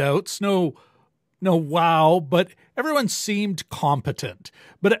standouts, no wow, but everyone seemed competent.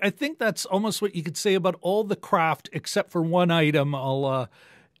 But I think that's almost what you could say about all the craft, except for one item.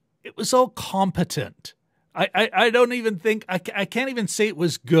 It was all competent. I don't even think, I can't even say it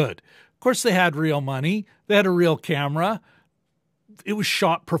was good. Of course, they had real money. They had a real camera. It was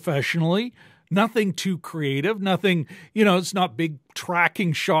shot professionally. Nothing too creative. Nothing, it's not big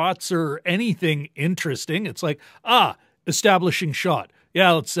tracking shots or anything interesting. It's like, establishing shot.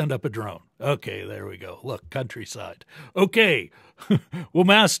 Yeah, let's send up a drone. Okay, there we go. Look, countryside. Okay, we'll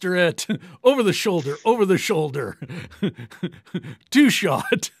master it. Over the shoulder. Two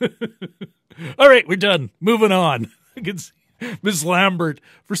shot. All right, we're done. Moving on. I can see Ms. Lambert.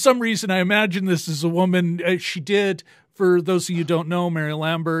 For some reason, I imagine this is a woman. She did, for those of you who don't know, Mary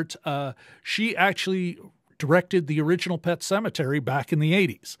Lambert, she actually directed the original Pet Sematary back in the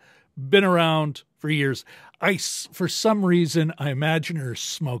 80s. Been around for years. For some reason, I imagine her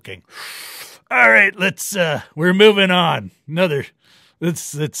smoking. All right, we're moving on.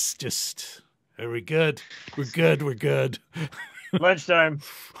 Let's just, are we good? We're good. Lunchtime.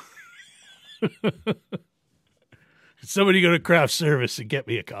 Somebody go to craft service and get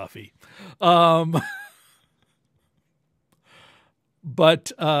me a coffee. But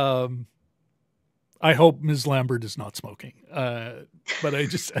I hope Ms. Lambert is not smoking. But I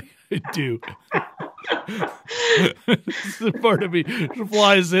do. The part of me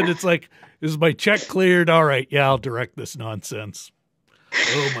flies in. It's like, is my check cleared? All right. Yeah, I'll direct this nonsense.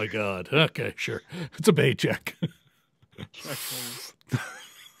 Oh my God. Okay, sure. It's a paycheck.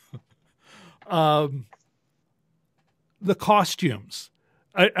 The costumes.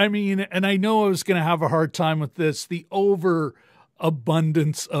 I mean, and I know I was going to have a hard time with this. The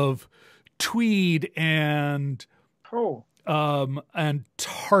overabundance of tweed and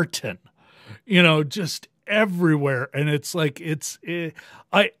tartan, just everywhere. And it's like,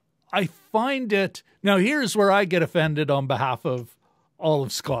 I find it, now here's where I get offended on behalf of all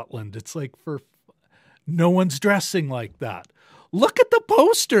of Scotland. It's like, no one's dressing like that. Look at the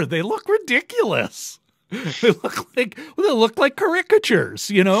poster. They look ridiculous. They look like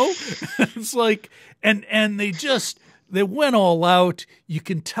caricatures, It's like, and they went all out. You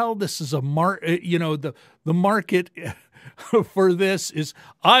can tell this is a the market for this is,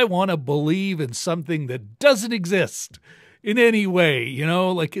 I want to believe in something that doesn't exist in any way,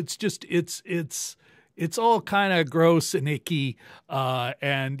 like it's just, it's all kind of gross and icky.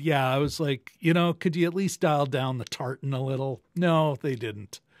 And yeah, I was like, could you at least dial down the tartan a little? No, they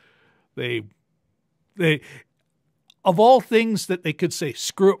didn't. They, of all things that they could say,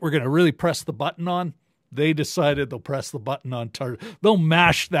 screw it, we're going to really press the button on, they decided they'll press the button on tartan. They'll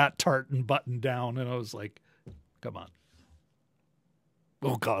mash that tartan button down. And I was like, come on.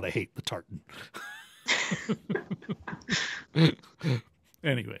 Oh God, I hate the tartan.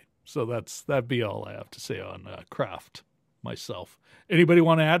 Anyway, so that'd be all I have to say on craft myself. Anybody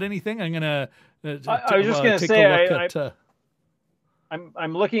want to add anything? I'm going to I was just going to say,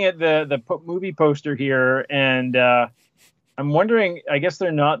 I'm looking at the movie poster here, and I'm wondering, I guess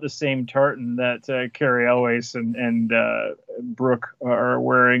they're not the same tartan that Cary Elwes and Brooke are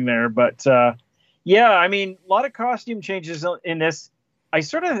wearing there. But yeah, I mean, a lot of costume changes in this. I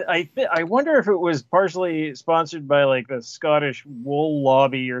wonder if it was partially sponsored by like the Scottish wool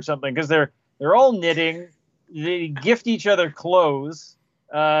lobby or something, because they're all knitting. They gift each other clothes.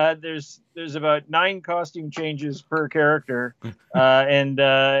 There's about 9 costume changes per character,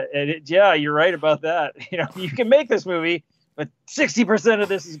 yeah, you're right about that. You can make this movie, but 60% of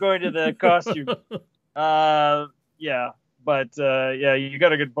this is going to the costume. Yeah, but yeah, you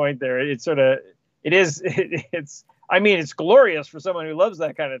got a good point there. It's glorious for someone who loves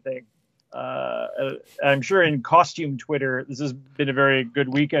that kind of thing. I'm sure in costume Twitter, this has been a very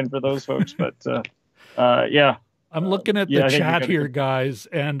good weekend for those folks. But yeah. I'm looking at the chat here, guys.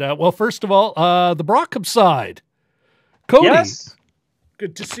 And, well, first of all, the Brockham side. Cody, yes.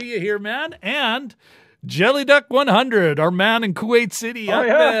 Good to see you here, man. And Jelly Duck 100, our man in Kuwait City. Oh,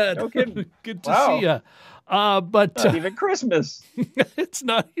 yeah. No kidding. Good to see you. But not even Christmas. It's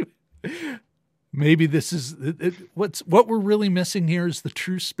not even. Maybe this is what we're really missing here is the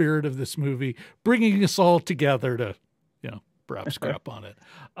true spirit of this movie, bringing us all together to, perhaps crap on it.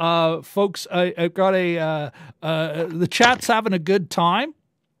 Folks, I've got the chat's having a good time.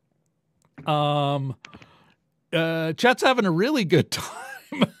 Chat's having a really good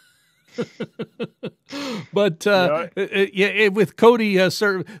time. But with Cody,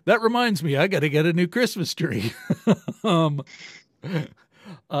 sir, that reminds me, I got to get a new Christmas tree.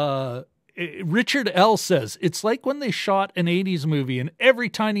 Richard L. says, it's like when they shot an 80s movie and every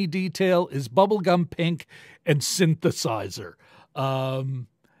tiny detail is bubblegum pink and synthesizer.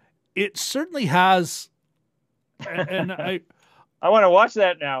 It certainly has, and I want to watch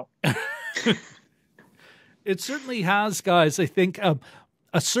that now. It certainly has, guys, I think, a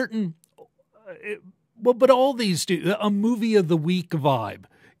certain... but all these do a movie of the week vibe.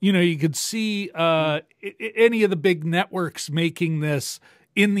 You know, you could see any of the big networks making this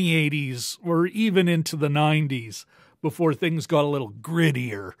in the 80s or even into the 90s before things got a little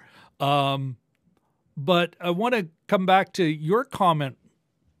grittier. But I want to come back to your comment,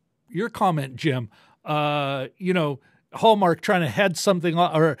 Jim. You know, Hallmark trying to head something,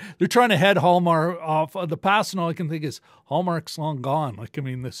 or they're trying to head Hallmark off of the past, and all I can think is Hallmark's long gone. Like, I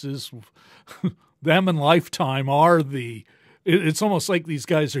mean, this is them and Lifetime are it's almost like these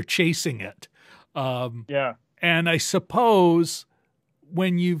guys are chasing it. Yeah. And I suppose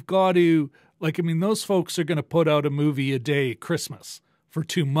when you've got to, like, I mean, those folks are going to put out a movie a day at Christmas for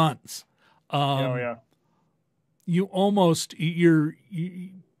 2 months. Yeah. You almost, you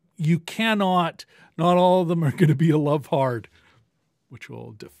cannot, not all of them are going to be a love hard, which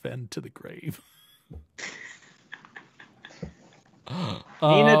will defend to the grave.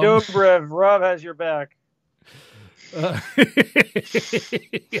 Nina Dobrev, Rob has your back.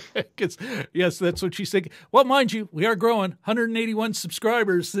 Yes, that's what she's thinking. Well, mind you, we are growing 181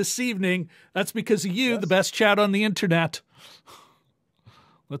 subscribers this evening. That's because of you, the best chat on the internet.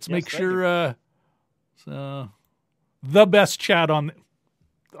 Let's make sure the best chat on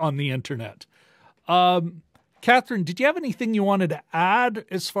the internet. Catherine, did you have anything you wanted to add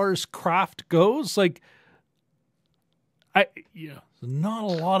as far as craft goes? Like, not a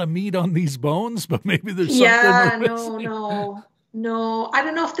lot of meat on these bones, but maybe there's something. Yeah, no. I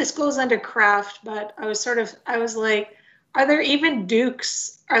don't know if this goes under craft, but I was like, are there even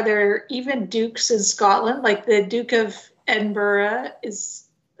dukes? Are there even dukes in Scotland? Like the Duke of Edinburgh is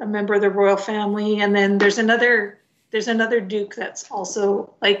a member of the royal family, and then there's another duke that's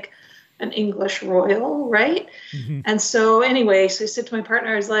also like an English royal, right? Mm-hmm. And so anyway, so I said to my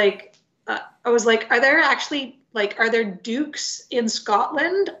partner, I was like, are there actually, like, are there dukes in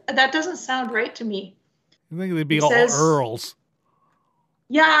Scotland? That doesn't sound right to me. I think they'd be all earls.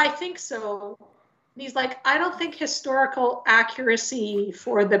 Yeah, I think so. And he's like, I don't think historical accuracy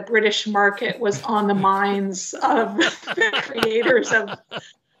for the British market was on the minds of the creators of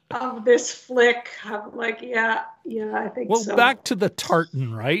this flick. I'm like, yeah, I think so. Well, back to the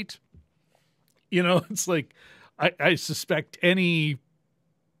tartan, right? You know, it's like, I suspect any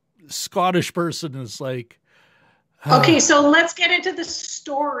Scottish person is like, okay, so let's get into the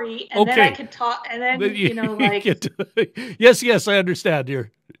story, and then I can talk, and then, like... Yes, I understand. You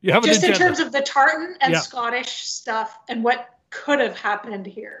have just in terms of the tartan and Scottish stuff and what could have happened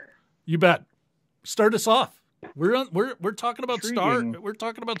here. You bet. Start us off. We're talking about story.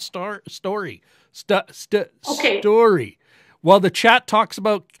 Story. While the chat talks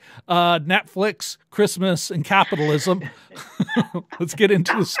about Netflix, Christmas, and capitalism, let's get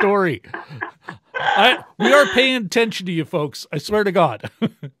into the story. We are paying attention to you folks. I swear to God.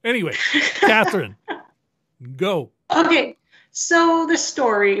 Anyway, Catherine, go. Okay. So the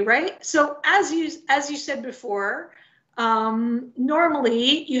story, right? So as you said before,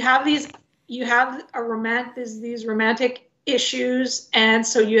 normally you have these romantic issues, and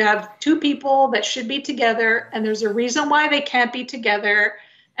so you have two people that should be together, and there's a reason why they can't be together,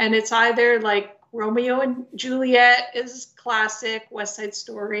 and it's either like Romeo and Juliet is classic, West Side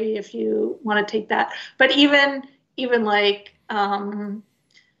Story, if you want to take that, but even like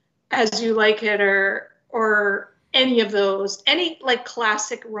As You Like It, or any of those, any like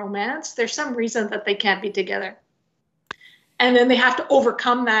classic romance, there's some reason that they can't be together. And then they have to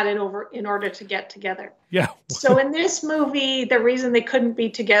overcome that in order to get together. Yeah. So in this movie, the reason they couldn't be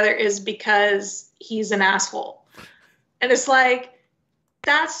together is because he's an asshole. And it's like,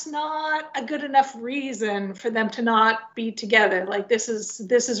 that's not a good enough reason for them to not be together. Like, this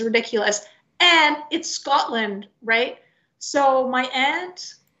is ridiculous. And it's Scotland, right? So my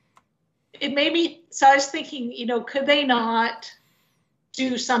aunt, so I was thinking, could they not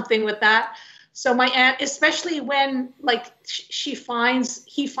do something with that? So my aunt, especially when like he finds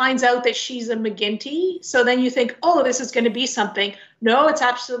out that she's a McGinty, so then you think, oh, this is going to be something. No, it's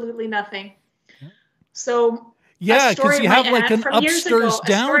absolutely nothing. So yeah, because you have like an upstairs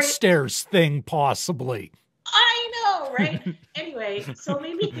downstairs thing possibly. I know, right? Anyway, so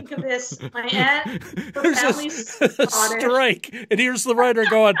maybe think of this: my aunt, her There's family's a strike, and here's the writer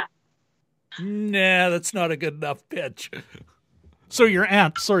going, Nah, that's not a good enough pitch. So your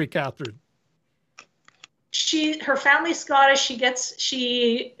aunt, sorry, Catherine. Her family's Scottish.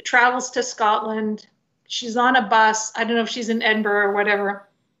 She travels to Scotland. She's on a bus. I don't know if she's in Edinburgh or whatever.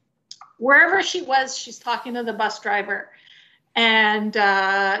 Wherever she was, she's talking to the bus driver and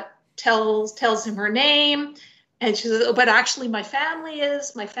tells him her name. And she says, oh, but actually my family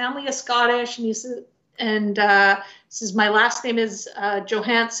is Scottish. And he says, says, my last name is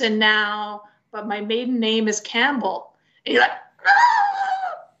Johansson now, but my maiden name is Campbell. And you're like,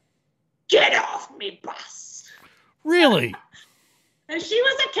 ah, get off me, bus. Really? And she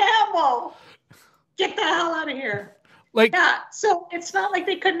was a Campbell. Get the hell out of here. Like, yeah, so it's not like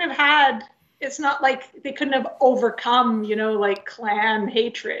they couldn't have overcome, like clan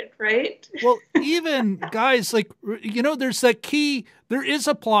hatred, right? Well, even guys, like, there's there is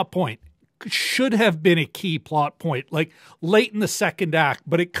a plot point, should have been a key plot point, like late in the second act,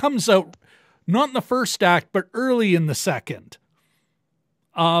 but it comes out not in the first act, but early in the second.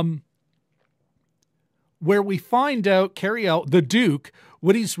 Where we find out Cary Elwes, the Duke,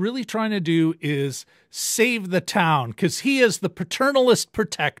 what he's really trying to do is save the town because he is the paternalist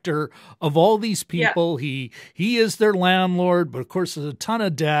protector of all these people. Yeah. He is their landlord, but of course there's a ton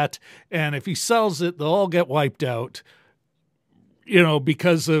of debt. And if he sells it, they'll all get wiped out,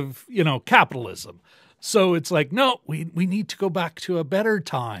 because of, capitalism. So it's like, no, we need to go back to a better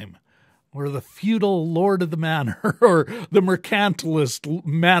time where the feudal lord of the manor or the mercantilist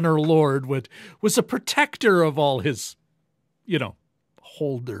manor lord was a protector of all his,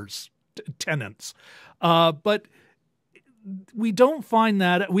 holders, tenants. But we don't find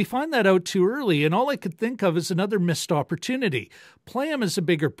that. We find that out too early. And all I could think of is another missed opportunity. Play him as a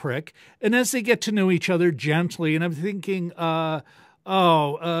bigger prick. And as they get to know each other gently, and I'm thinking, Pride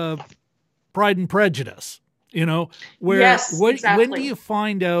and Prejudice, where yes, exactly. When do you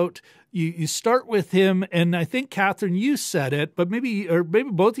find out? You start with him, and I think, Catherine, you said it, but maybe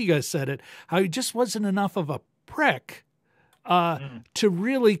both of you guys said it, how he just wasn't enough of a prick to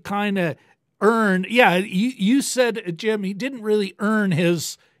really kind of earn. Yeah, you said, Jim, he didn't really earn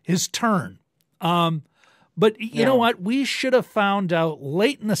his turn. But you know what? We should have found out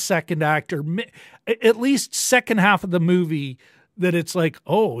late in the second act, or at least second half of the movie, that it's like,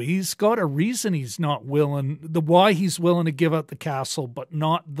 oh, he's got a reason he's not willing, why he's willing to give up the castle, but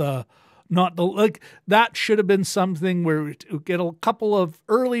not the like, that should have been something where we get a couple of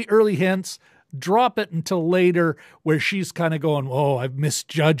early hints, drop it until later where she's kind of going, oh, I've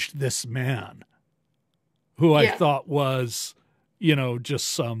misjudged this man who I thought was, just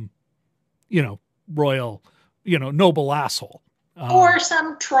some, royal, noble asshole. Or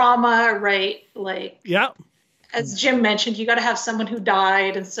some trauma, right? Like, yeah. As Jim mentioned, you got to have someone who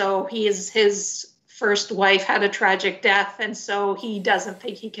died. And so his first wife had a tragic death. And so he doesn't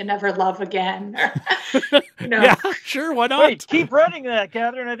think he can ever love again. Yeah, sure. Why not? Wait, keep running that,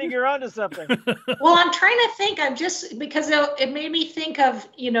 Catherine. I think you're onto something. Well, I'm trying to think. Because it made me think of,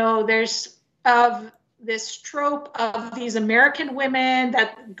 there's this trope of these American women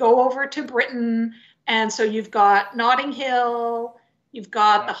that go over to Britain. And so you've got Notting Hill, you've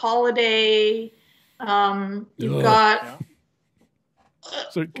got The Holiday, you've got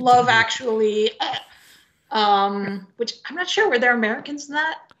Love Actually, which I'm not sure, were there Americans in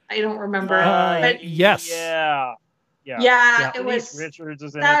that? I don't remember. But yes. Yeah. It was. Richards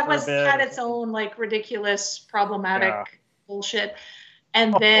was in that it for was a bit. had its own like ridiculous, problematic bullshit,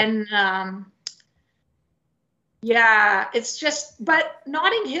 and then it's just. But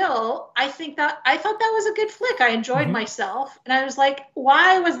Notting Hill, I thought that was a good flick. I enjoyed myself, and I was like,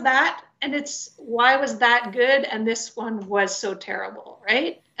 why was that? And why was that good? And this one was so terrible,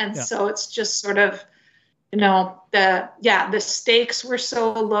 right? And so it's just sort of, the stakes were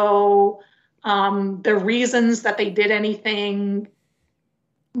so low. The reasons that they did anything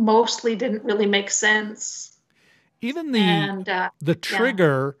mostly didn't really make sense. Even the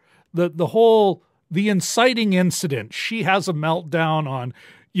trigger, the inciting incident, she has a meltdown on,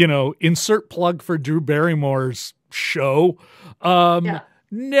 insert plug for Drew Barrymore's show.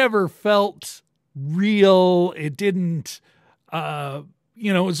 Never felt real. It didn't, it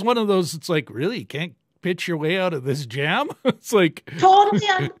was one of those, it's like, really, you can't pitch your way out of this jam? It's like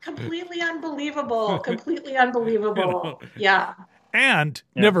totally completely unbelievable. Completely unbelievable. Yeah. And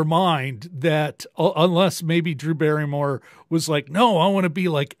never mind that, unless maybe Drew Barrymore was like, no, I want to be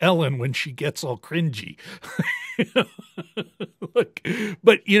like Ellen when she gets all cringy.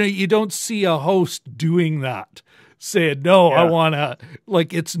 But you don't see a host doing that. Saying, no, I want to,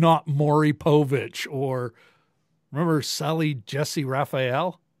 like, it's not Maury Povich or, remember Sally Jesse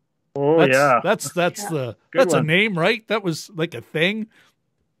Raphael? Oh, That's a name, right? That was like a thing.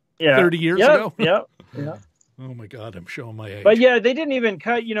 30 years ago. Yeah. Oh my God, I'm showing my age. But yeah, they didn't even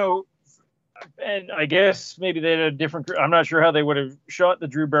cut, and I guess maybe they had a different. I'm not sure how they would have shot the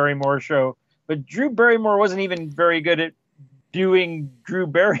Drew Barrymore show, but Drew Barrymore wasn't even very good at doing Drew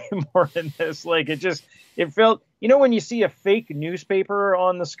Barrymore in this. Like it felt, when you see a fake newspaper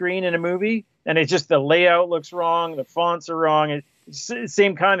on the screen in a movie, and it's just the layout looks wrong, the fonts are wrong. It's the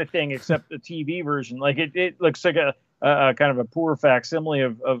same kind of thing, except the TV version. Like it looks like a kind of a poor facsimile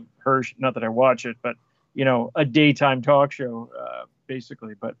of her. Not that I watch it, but a daytime talk show,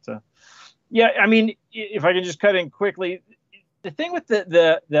 basically. But yeah, I mean, if I can just cut in quickly, the thing with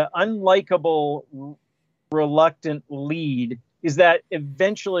the unlikable, reluctant lead is that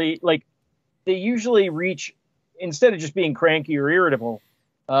eventually, like, they usually reach, instead of just being cranky or irritable,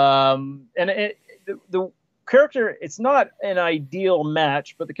 and the character, it's not an ideal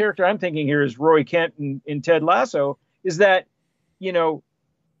match, but the character I'm thinking here is Roy Kent in Ted Lasso, is that,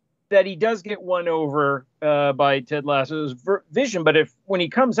 that he does get won over by Ted Lasso's vision. But when he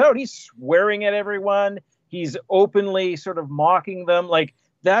comes out, he's swearing at everyone. He's openly sort of mocking them. Like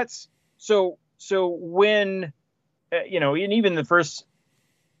that's so when, and even the first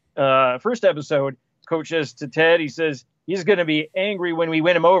episode, Coach says to Ted, he says, he's going to be angry when we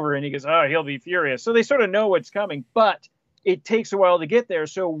win him over. And he goes, oh, he'll be furious. So they sort of know what's coming, but it takes a while to get there.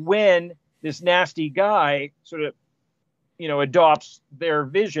 So when this nasty guy sort of, adopts their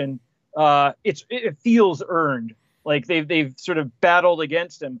vision, it feels earned. Like they've sort of battled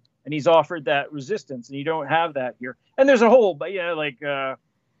against him, and he's offered that resistance, and you don't have that here. And there's a whole, but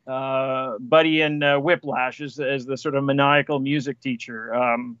Buddy and Whiplash as the sort of maniacal music teacher.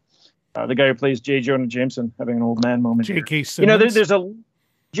 The guy who plays J. Jonah Jameson having an old man moment. J.K. Simmons. There's a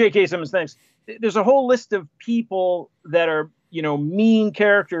J.K. Simmons. Thanks. There's a whole list of people that are mean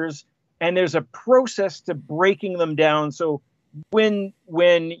characters, and there's a process to breaking them down. So when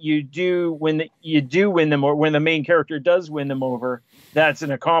you do win them, or when the main character does win them over, that's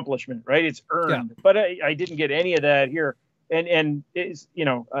an accomplishment, right? It's earned. Yeah. But I didn't get any of that here, and it's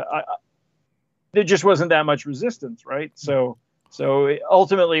there just wasn't that much resistance, right? So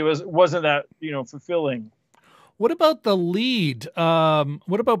ultimately it wasn't that fulfilling. What about the lead?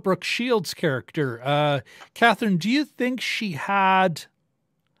 What about Brooke Shields' character? Catharine, do you think she had...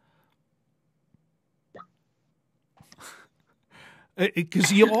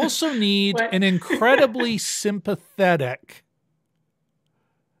 Because you also need an incredibly sympathetic...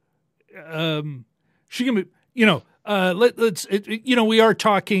 she can be, we are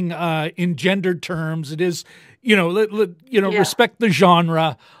talking in gendered terms. It is, respect the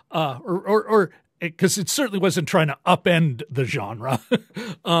genre, or because it certainly wasn't trying to upend the genre.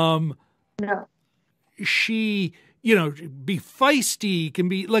 No. She, be feisty, can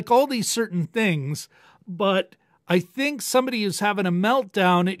be like all these certain things, but I think somebody who's having a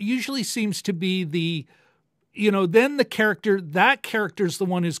meltdown, it usually seems to be then that character's the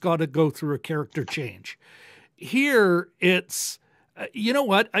one who's got to go through a character change. Here, it's,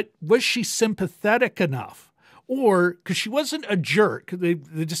 was she sympathetic enough? Or, because she wasn't a jerk, they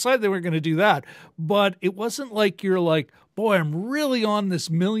decided they weren't going to do that, but it wasn't like you're like, boy, I'm really on this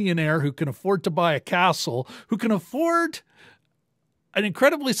millionaire who can afford to buy a castle, who can afford an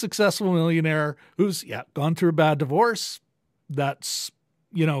incredibly successful millionaire who's, gone through a bad divorce. That's,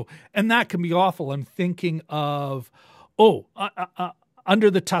 and that can be awful. I'm thinking of, Under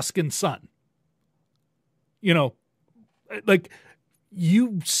the Tuscan Sun. Like,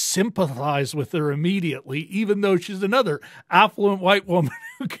 you sympathize with her immediately, even though she's another affluent white woman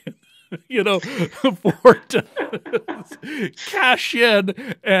who can, afford to cash in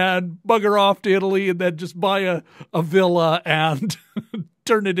and bugger off to Italy and then just buy a villa and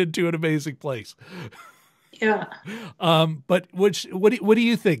turn it into an amazing place. Yeah. But what do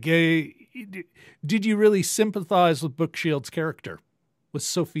you think? Did you really sympathize with Brooke Shields' character, with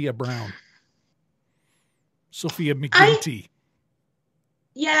Sophia Brown? Sophia McGinty.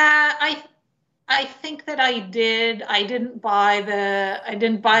 I think that I did. I didn't buy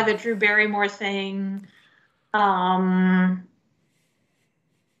the Drew Barrymore thing. I'm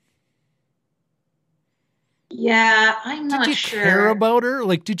not sure. Did you care about her?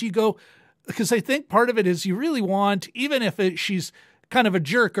 Like, did you go? Because I think part of it is you really want, even if she's kind of a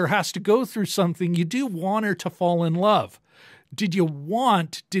jerk or has to go through something, you do want her to fall in love. Did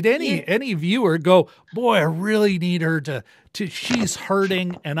any viewer go, boy, I really need her to she's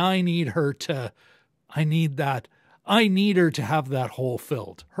hurting and I need her to have that hole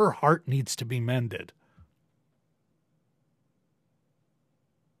filled. Her heart needs to be mended.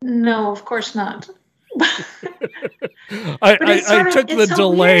 No, of course not. I took the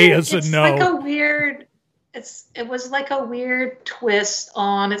delay as a no. Like a weird, it was like a weird twist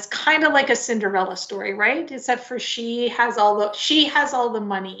on, it's kind of like a Cinderella story, right? Except for she has all the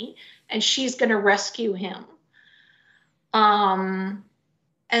money and she's going to rescue him. And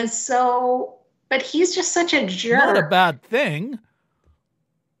so, but he's just such a jerk. Not a bad thing.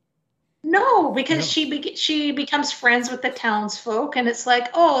 No, because she becomes friends with the townsfolk, and it's like,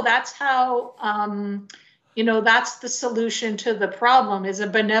 oh, that's how, that's the solution to the problem, is a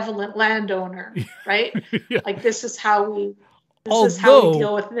benevolent landowner, right? Yeah. Like, this is how we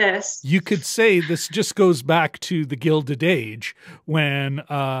deal with this. You could say this just goes back to the Gilded Age, when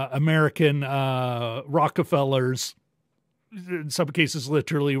American Rockefellers, in some cases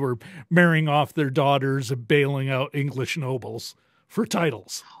literally, were marrying off their daughters and bailing out English nobles for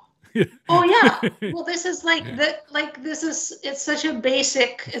titles. Oh yeah. Well, this is it's such a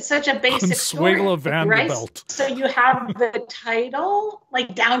basic story, Vanderbilt. Right? So you have the title,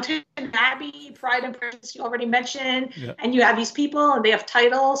 like Downton Abbey, Pride and Prejudice, you already mentioned, and you have these people and they have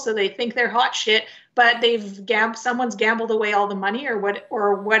titles, so they think they're hot shit, but someone's gambled away all the money or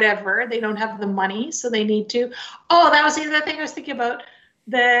whatever. They don't have the money, so they need to. Oh, that was the other thing I was thinking about,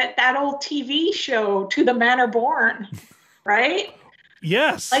 that old TV show, To the Manor Born, right?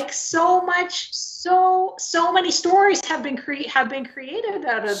 Yes. Like so many stories have been created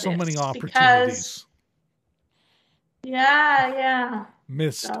out of this. So many opportunities. Yeah.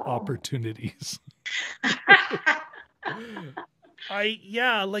 Missed opportunities.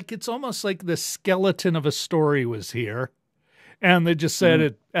 It's almost like the skeleton of a story was here, and they just said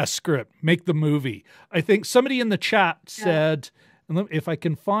it as script, make the movie. I think somebody in the chat said, and if I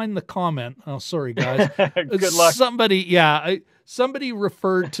can find the comment, oh, sorry guys. Good luck. Somebody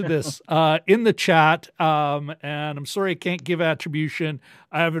referred to this in the chat, and I'm sorry I can't give attribution.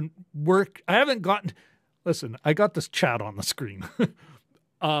 Listen, I got this chat on the screen.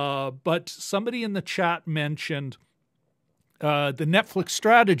 But somebody in the chat mentioned the Netflix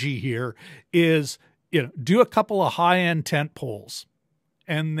strategy here is, do a couple of high-end tent poles,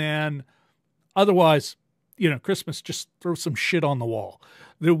 and then otherwise, Christmas, just throw some shit on the wall.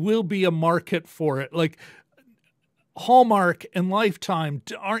 There will be a market for it. Like, Hallmark and Lifetime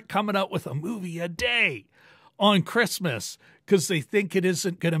aren't coming out with a movie a day on Christmas because they think it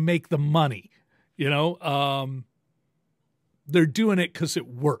isn't going to make the money. They're doing it because it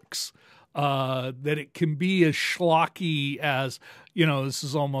works. That it can be as schlocky as, this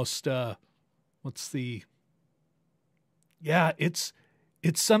is almost, it's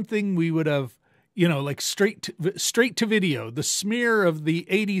something we would have, like straight to video, the smear of the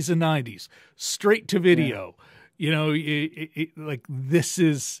 80s and 90s, straight to video. Yeah. Like this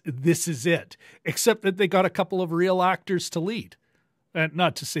is it, except that they got a couple of real actors to lead. And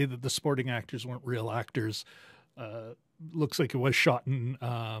not to say that the sporting actors weren't real actors. Looks like it was shot in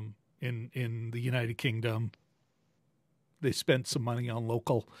the United Kingdom. They spent some money on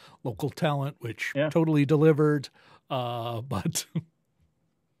local talent, which totally delivered. But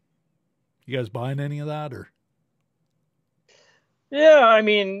you guys buying any of that, or? Yeah, I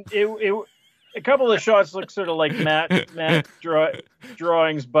mean, a couple of shots look sort of like matte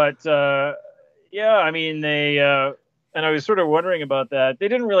drawings, but I mean, they and I was sort of wondering about that. They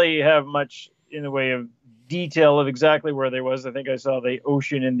didn't really have much in the way of detail of exactly where they was. I think I saw the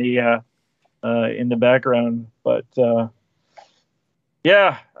ocean in the background, but I'm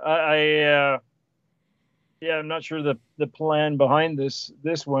not sure the plan behind this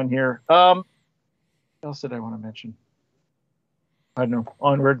one here. What else did I want to mention? I don't know.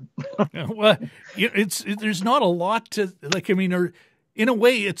 Onward. Well, there's not a lot to like. I mean, or in a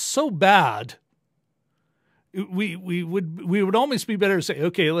way, it's so bad. We would almost be better to say,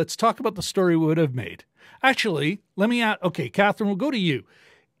 okay, let's talk about the story we would have made. Actually, let me ask. Okay, Catherine, we'll go to you.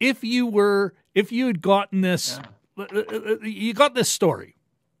 If you had gotten this, you got this story.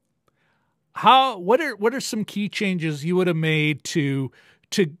 What are some key changes you would have made to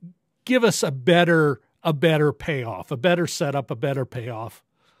give us a better payoff, a better setup, a better payoff?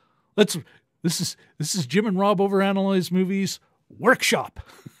 This is Jim and Rob Overanalyze Movies workshop.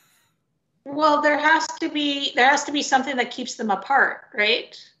 Well, there has to be something that keeps them apart,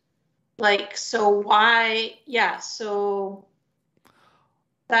 right? Like, so why? Yeah, so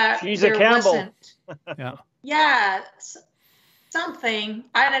that she's a Campbell. Yeah, something,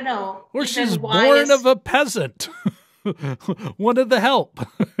 I don't know. Or she's born of a peasant. One of the help.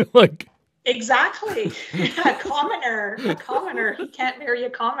 Like. Exactly. A commoner. He can't marry a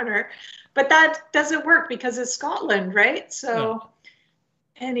commoner. But that doesn't work because it's Scotland, right? So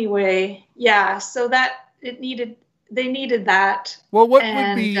anyway, so that they needed that. Well, what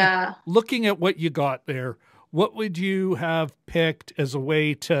would be, looking at what you got there, what would you have picked as a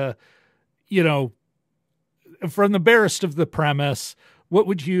way to, from the barest of the premise, what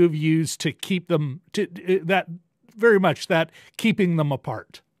would you have used to keep them that keeping them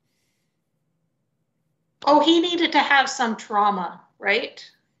apart? Oh, he needed to have some trauma, right?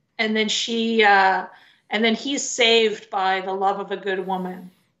 And then and then he's saved by the love of a good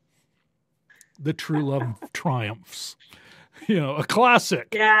woman. The true love triumphs. A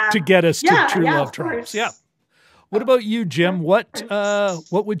classic to get us to true love triumphs. Yeah. What about you, Jim? What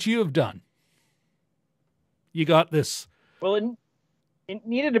would you have done? You got this. Well, it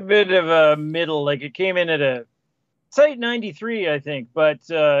needed a bit of a middle. Like it came in at a site 93, I think. But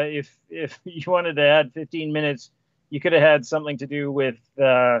if you wanted to add 15 minutes, you could have had something to do with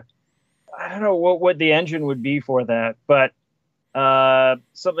I don't know what the engine would be for that, but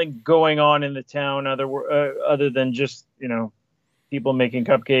something going on in the town other than just people making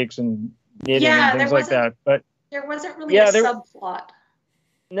cupcakes and knitting and things like that. But there wasn't really a subplot.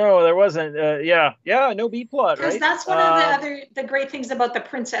 No, there wasn't. No B plot, right? Because that's one of the great things about The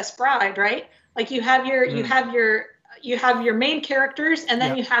Princess Bride, right? Like you have your main characters, and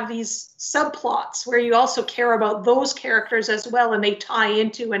then you have these subplots where you also care about those characters as well, and they tie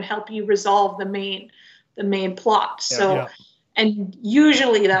into and help you resolve the main plot. And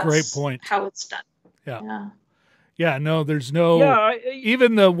usually that's great point. How it's done. Yeah, no, there's no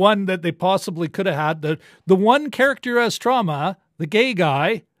even the one that they possibly could have had, the one character who has trauma, the gay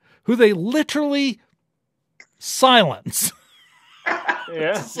guy, who they literally silence.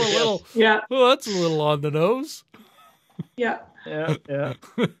 That's a little on the nose. Yeah.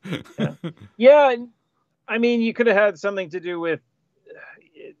 I mean, you could have had something to do with.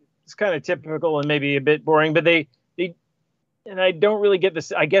 It's kind of typical and maybe a bit boring, but they and I don't really get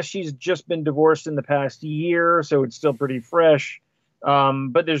this. I guess she's just been divorced in the past year, so it's still pretty fresh.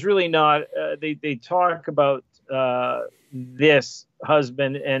 But there's really not. They talk about this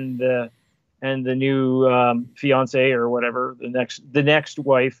husband and the new fiance or whatever, the next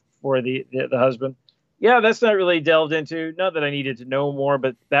wife for the husband. Yeah, that's not really delved into. Not that I needed to know more,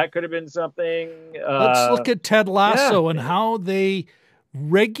 but that could have been something. Let's look at Ted Lasso and how they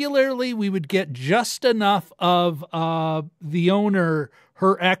regularly we would get just enough of the owner,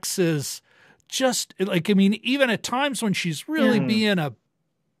 her ex's, just like, I mean, even at times when she's really being a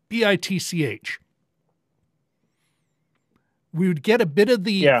bitch, we would get a bit of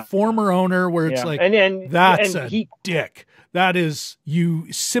the former owner where it's like, that's a dick. That is,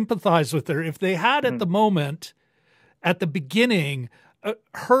 you sympathize with her. If they had at the moment, at the beginning,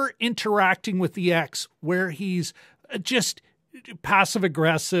 her interacting with the ex where he's just passive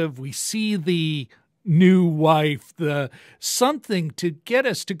aggressive. We see the new wife, something to get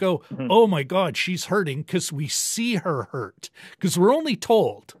us to go, oh my God, she's hurting, because we see her hurt, because we're only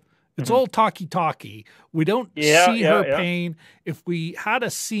told. It's all talky. We don't see her pain. If we had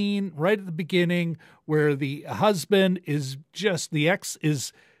a scene right at the beginning where the husband is the ex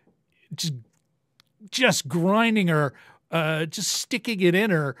is just grinding her, just sticking it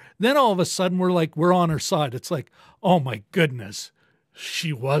in her, then all of a sudden we're on her side. It's like, oh my goodness,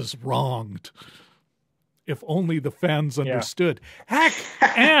 she was wronged. If only the fans understood. Heck,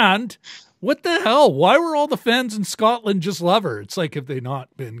 and what the hell? Why were all the fans in Scotland just love her? It's like, have they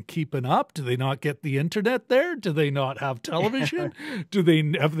not been keeping up? Do they not get the internet there? Do they not have television?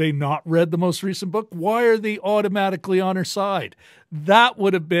 Have they not read the most recent book? Why are they automatically on her side? That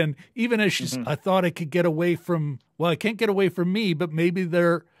would have been, even as she's, I thought I could get away from, well, I can't get away from me, but maybe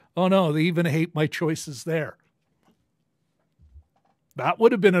they even hate my choices there. That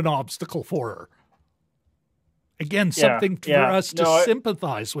would have been an obstacle for her. Again, something for us to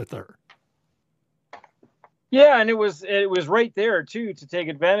sympathize with her. Yeah, and it was right there too to take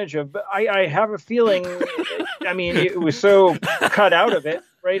advantage of. But I have a feeling, I mean, it was so cut out of it,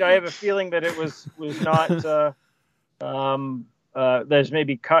 right? I have a feeling that it was not that's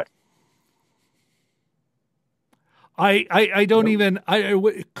maybe cut. I don't even.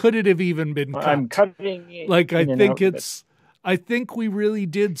 Could it have even been cut? I'm cutting. Like I think we really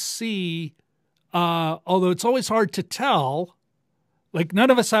did see. Although it's always hard to tell. Like, none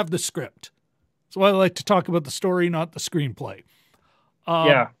of us have the script. So I like to talk about the story, not the screenplay.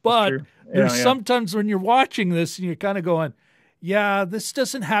 But there's sometimes when you're watching this and you're kind of going, this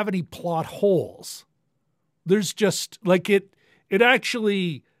doesn't have any plot holes. There's just like it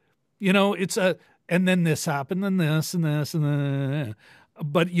actually, it's and then this happened and this and this and then,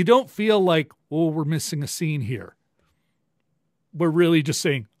 but you don't feel like, we're missing a scene here. We're really just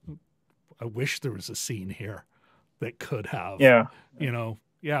saying, I wish there was a scene here that could have,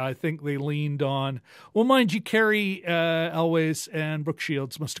 I think they leaned on, well, mind you, Cary Elwes and Brooke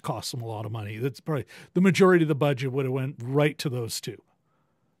Shields must have cost them a lot of money. That's probably the majority of the budget would have went right to those two.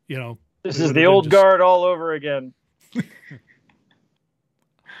 This is the old guard all over again.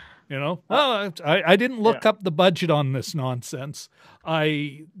 You know, well, I didn't look up the budget on this nonsense.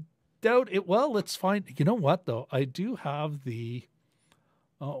 I doubt it. Well, let's find. You know what though? I do have the.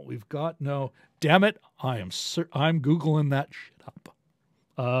 Oh, we've got no. Damn it! I'm googling that shit up.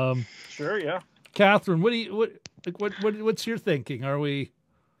 Sure, yeah. Catherine, what's your thinking? Are we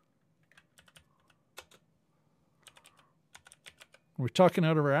talking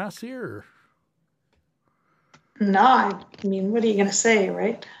out of our ass here? Or? No, I mean, what are you going to say,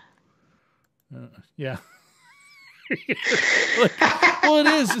 right? Yeah. Well, it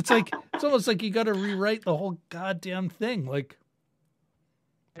is. It's almost like you got to rewrite the whole goddamn thing. Like,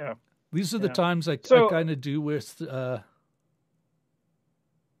 yeah, these are the times I kind of do with.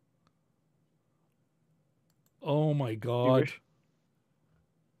 Oh my God!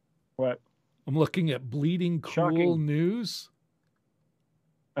 What? I'm looking at Bleeding Cool Shocking. News.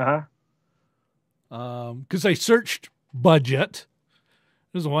 Because I searched budget.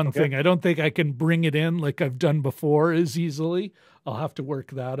 There's one thing. I don't think I can bring it in like I've done before as easily. I'll have to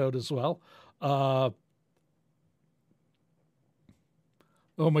work that out as well. Oh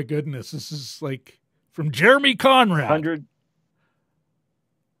my goodness. This is like from Jeremy Conrad. 100.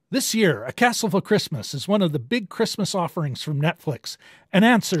 This year, A Castle for Christmas is one of the big Christmas offerings from Netflix, an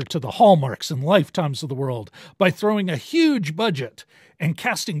answer to the Hallmarks and Lifetimes of the world by throwing a huge budget and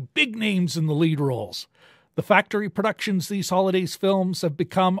casting big names in the lead roles. The factory productions these holidays films have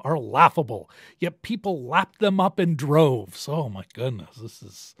become are laughable, yet people lap them up in droves. Oh my goodness,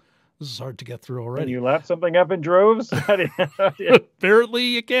 this is hard to get through already. Can you lap something up in droves? Apparently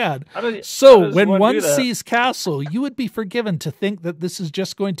you can. So when one sees Castle, you would be forgiven to think that this is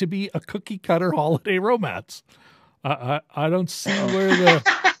just going to be a cookie cutter holiday romance. I don't see where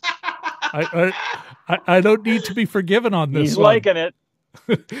the I don't need to be forgiven on this. He's one. liking it.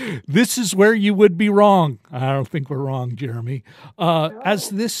 This is where you would be wrong. I don't think we're wrong, Jeremy. As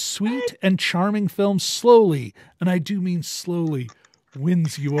this sweet and charming film slowly, and I do mean slowly,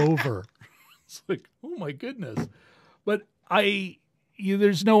 wins you over. It's like, oh my goodness. But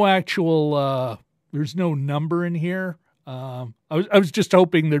there's no actual, there's no number in here. I was just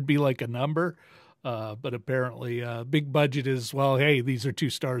hoping there'd be like a number. But apparently big budget is, well, hey, these are 2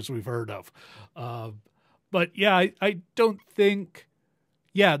 stars we've heard of. But yeah, I don't think,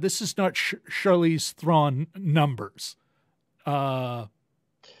 this is not Charlize Theron numbers.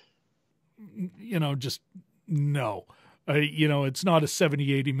 Just no. It's not a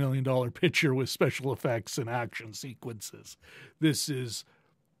 $70-80 million picture with special effects and action sequences. This is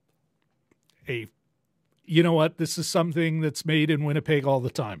this is something that's made in Winnipeg all the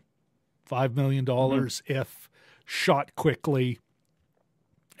time. $5 million if shot quickly.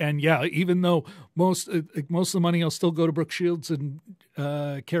 And even though most of the money will still go to Brooke Shields and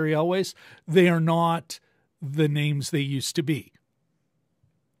Cary Elwes, they are not the names they used to be.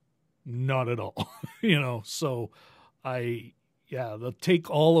 Not at all. So they'll take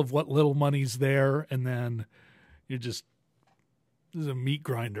all of what little money's there, and then this is a meat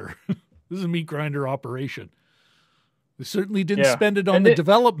grinder. This is a meat grinder operation. We certainly didn't spend it on the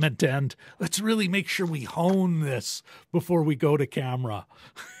development end. Let's really make sure we hone this before we go to camera.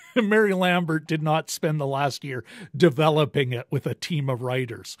 Mary Lambert did not spend the last year developing it with a team of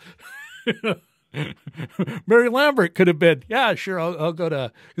writers. Mary Lambert could have been, sure, I'll go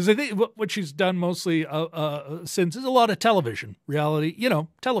to, because I think what she's done mostly since is a lot of television, reality,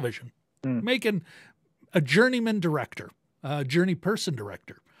 television, making a journeyman director, journey person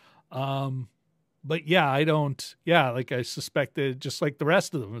director. But I don't, like I suspected, just like the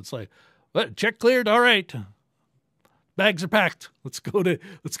rest of them, it's like, check cleared. All right. Bags are packed. Let's go to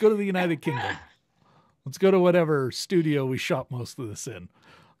the United Kingdom. Let's go to whatever studio we shot most of this in.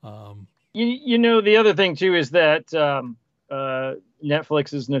 The other thing too is that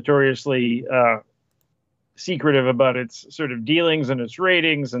Netflix is notoriously secretive about its sort of dealings and its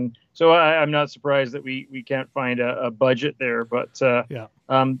ratings, and so I'm not surprised that we can't find a budget there. But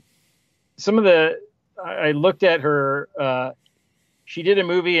some of I looked at her. She did a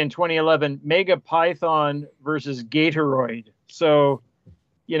movie in 2011, Mega Python versus Gatoroid. So,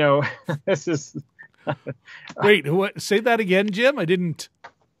 this is. Wait, what? Say that again, Jim. I didn't.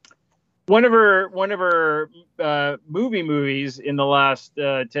 One of her movies in the last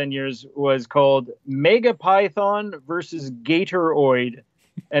 10 years was called Mega Python versus Gatoroid,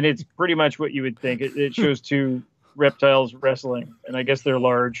 and it's pretty much what you would think. It shows 2 reptiles wrestling, and I guess they're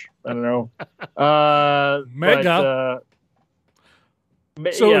large. I don't know. Mega.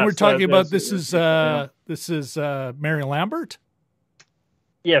 So we're talking about this is Mary Lambert.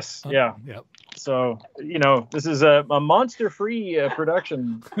 Yes. Yeah. So, you know, this is a monster-free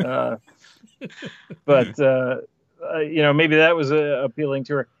production. But, you know, maybe that was appealing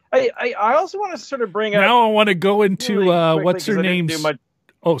to her. I also want to sort of bring up... Now I want to go into, really what's her name?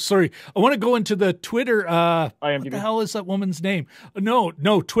 Oh, sorry. I want to go into the Twitter. What the hell is that woman's name? No,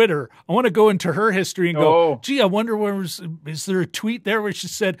 Twitter. I want to go into her history and go, gee, I wonder is there a tweet there where she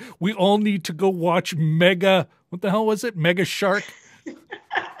said, we all need to go watch Mega, what the hell was it? Mega Shark?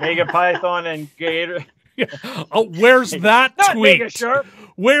 Mega Python and Gator. Yeah. Oh, where's that Not tweet? Mega Shark.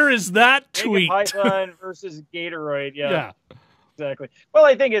 Where is that tweet? Mega Python versus Gatoroid. Yeah. Exactly. Well,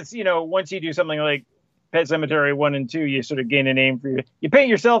 I think it's, you know, once you do something like Pet Sematary 1 and 2, you sort of gain a name for you. You paint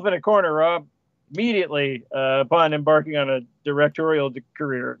yourself in a corner, Rob, immediately upon embarking on a directorial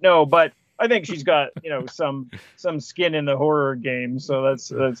career. No, but I think she's got, you know, some skin in the horror game, so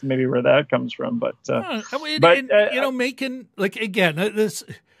that's maybe where that comes from. But you know, making, like, again,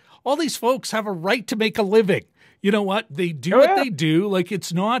 all these folks have a right to make a living. You know what? They do they do. Like,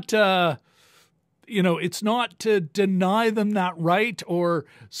 it's not. You know, it's not to deny them that right, or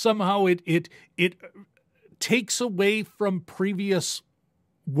somehow it takes away from previous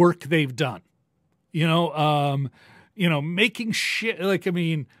work they've done. You know, making shit, like, I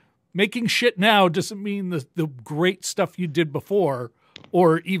mean, making shit now doesn't mean the great stuff you did before,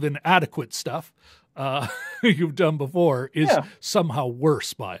 or even adequate stuff you've done before is somehow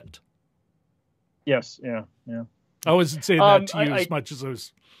worse by it. Yes. Yeah. Yeah. I wasn't saying that to you as much as I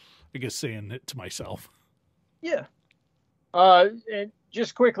was, I guess, saying it to myself. Yeah. And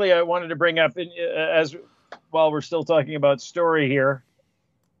just quickly, I wanted to bring up, while we're still talking about story here,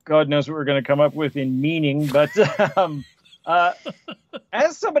 God knows what we're going to come up with in meaning, but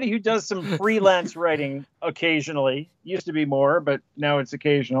as somebody who does some freelance writing occasionally, used to be more, but now it's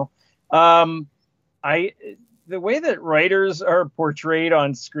occasional, the way that writers are portrayed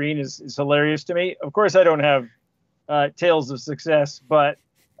on screen is hilarious to me. Of course, I don't have tales of success, but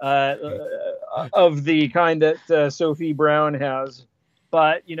of the kind that Sophie Brown has.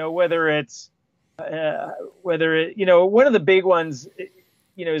 But, you know, whether it, you know, one of the big ones,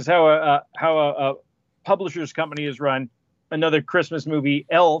 you know, is how a publisher's company is run. Another Christmas movie,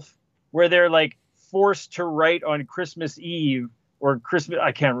 Elf, where they're like forced to write on Christmas Eve or Christmas.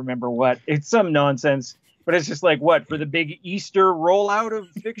 I can't remember what. It's some nonsense, but it's just like, what, for the big Easter rollout of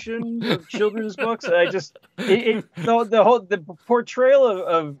fiction, of children's books. The portrayal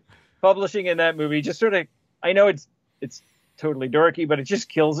of publishing in that movie just sort of, I know it's totally dorky, but it just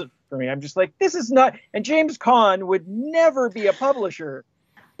kills it for me. I'm just like, this is not, and James Caan would never be a publisher.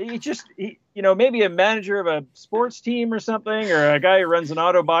 He, you know, maybe a manager of a sports team or something, or a guy who runs an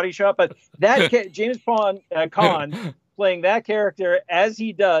auto body shop, but that James Caan playing that character as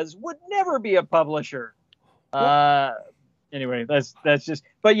he does would never be a publisher. Anyway, that's just,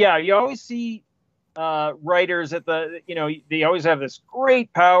 but yeah, you always see writers at the, you know, they always have this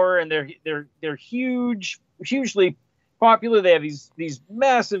great power, and they're hugely popular. They have these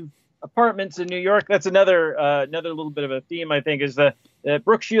massive apartments in New York. That's another little bit of a theme, I think, is that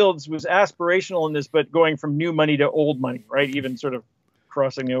Brooke Shields was aspirational in this, but going from new money to old money, right? Even sort of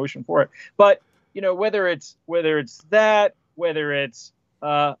crossing the ocean for it. But, you know, whether it's that, whether it's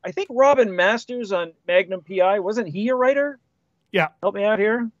I think Robin Masters on Magnum PI, wasn't he a writer? Yeah. Help me out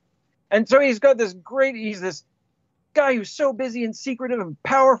here. And so he's got he's this guy who's so busy and secretive and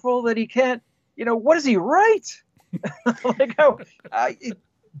powerful that he can't, you know, what does he write? Like how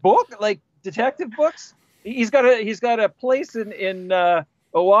like detective books. He's got a place in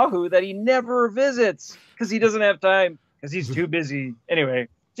Oahu that he never visits because he doesn't have time because he's too busy. Anyway,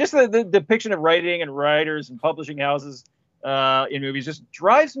 just the depiction of writing and writers and publishing houses in movies just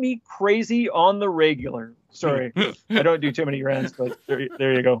drives me crazy on the regular. Sorry, I don't do too many rants, but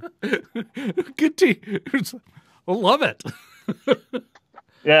there you go. Good tea. I love it.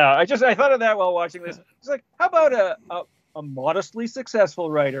 Yeah, I thought of that while watching this. It's like, how about a modestly successful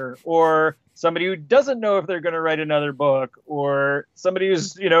writer, or somebody who doesn't know if they're going to write another book, or somebody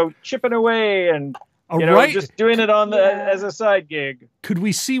who's, you know, chipping away and just doing it on as a side gig. Could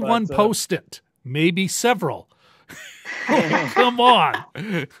we see one Post-it? Maybe several. Come on.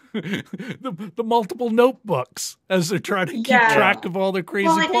 The multiple notebooks as they're trying to keep track of all their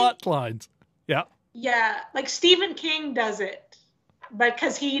crazy plot lines. Yeah. Yeah, like Stephen King does it, but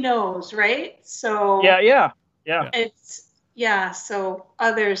because he knows, right? So yeah. It's so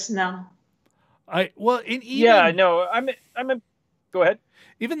others no. Go ahead.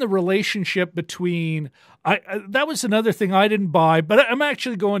 Even the relationship between that was another thing I didn't buy, but I'm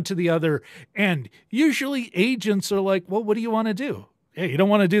actually going to the other end. Usually agents are like, well, what do you want to do? Hey, you don't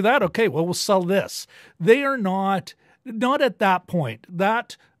want to do that? Okay, well, we'll sell this. They are not at that point.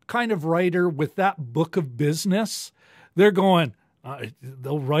 That kind of writer with that book of business, they're going,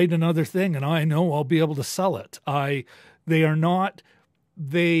 they'll write another thing and I know I'll be able to sell it. They are not,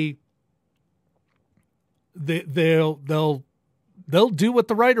 they'll do what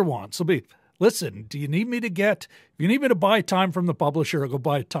the writer wants. They'll be, listen, do you need me to if you need me to buy time from the publisher, I'll go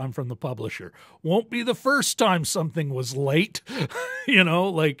buy time from the publisher. Won't be the first time something was late,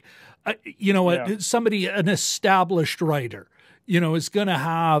 somebody, an established writer, is going to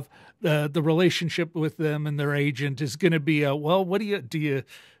have the relationship with them and their agent is going to be well, what do you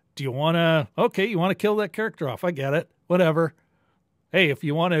want to, okay, you want to kill that character off. I get it. Whatever. Hey, if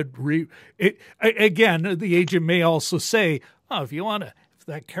you want to again, the agent may also say, oh, if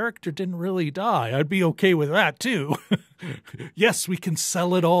that character didn't really die, I'd be okay with that too. Yes, we can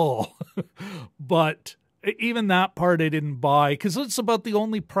sell it all. But even that part I didn't buy because it's about the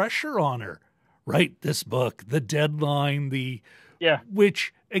only pressure on her. Write this book, the deadline,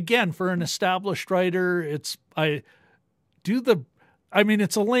 which again, for an established writer, it's a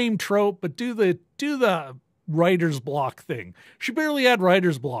lame trope, but do the writer's block thing. She barely had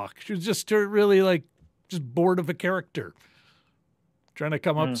writer's block. She was just really just bored of a character. Trying to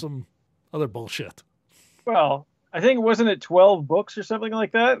come up some other bullshit. Well, I think wasn't it 12 books or something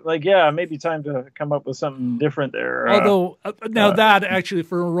like that? Maybe time to come up with something different there. Although that actually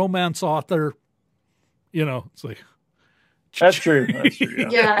for a romance author, it's like that's true. That's true.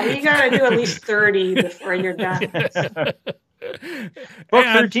 Yeah, you got to do at least 30 before you're done. Book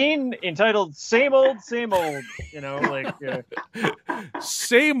 13 entitled "Same Old, Same Old."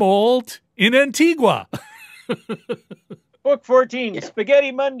 Same old in Antigua. Book 14,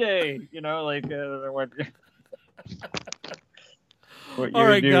 Spaghetti Monday. What all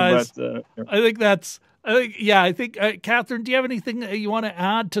right, guys. But, I think, Catherine, do you have anything you want to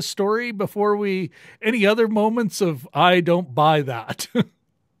add to story before any other moments of, I don't buy that?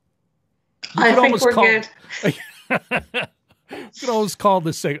 I think we're good. You can always call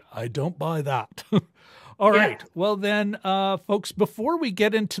this say, I don't buy that. All right. Well then, folks, before we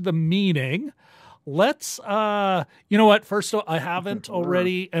get into the meaning, let's, you know what? First of all, I haven't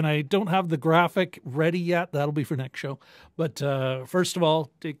already, and I don't have the graphic ready yet. That'll be for next show. But first of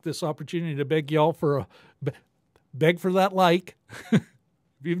all, take this opportunity to beg y'all beg for that like. If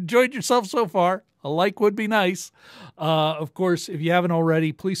you've enjoyed yourself so far, a like would be nice. Of course, if you haven't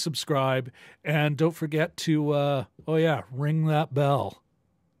already, please subscribe. And don't forget to, ring that bell.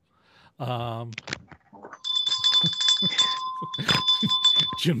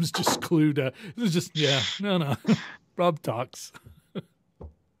 Jim's just clued. No. Rob talks.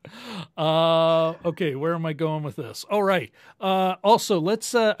 Okay, where am I going with this? All right. Also,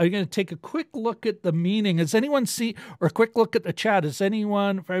 let's, I'm going to take a quick look at the meaning. Has anyone or a quick look at the chat?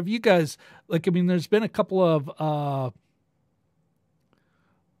 Have you guys, there's been a couple of, oh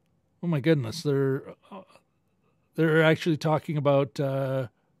my goodness, they're actually talking about,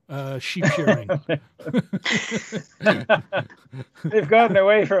 sheep shearing. They've gotten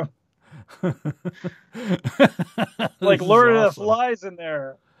away from Lord of the Flies in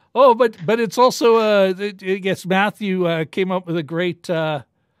there. Oh, but it's also I guess Matthew came up with a great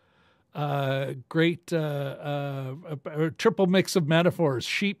triple mix of metaphors: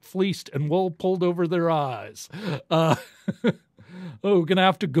 sheep fleeced and wool pulled over their eyes. We're gonna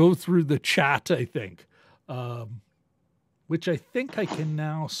have to go through the chat, I think. Which I think I can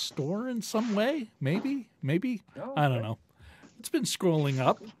now store in some way. Maybe. Oh, I don't know. It's been scrolling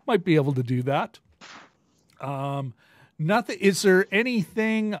up. Might be able to do that. Nothing. Is there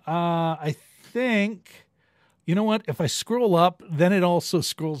anything? I think, you know what? If I scroll up, then it also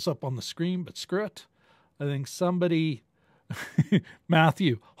scrolls up on the screen, but screw it. I think somebody,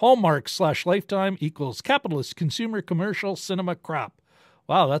 Matthew, Hallmark/Lifetime equals capitalist, consumer, commercial, cinema crap.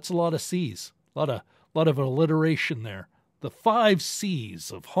 Wow, that's a lot of C's. A lot of alliteration there. The 5 C's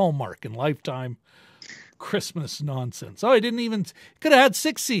of Hallmark and Lifetime Christmas nonsense. Oh, I didn't even, could have had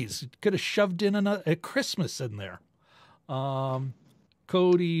 6 C's. Could have shoved in a Christmas in there.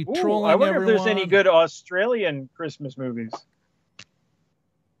 Cody trolling I wonder everyone. if there's any good Australian Christmas movies.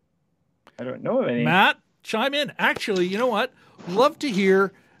 I don't know of any. Matt, chime in. Actually, you know what? Love to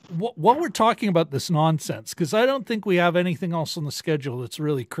hear while we're talking about this nonsense, because I don't think we have anything else on the schedule that's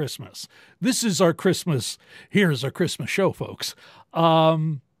really Christmas. This is our Christmas. Here's our Christmas show, folks.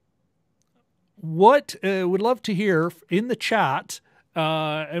 What would love to hear in the chat,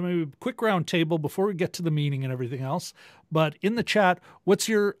 and maybe a quick round table before we get to the meaning and everything else. But in the chat, what's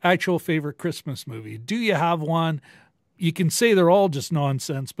your actual favorite Christmas movie? Do you have one? you can say they're all just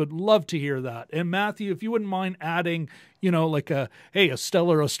nonsense, but love to hear that. And Matthew, if you wouldn't mind adding, like a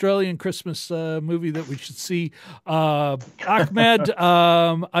stellar Australian Christmas movie that we should see. Ahmed,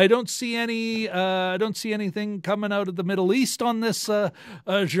 I don't see anything coming out of the Middle East on this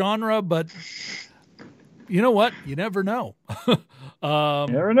genre, but you know what? You never know.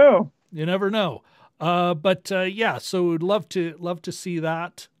 Never know. You never know. So we'd love to see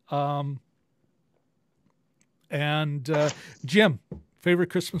that. And Jim, favorite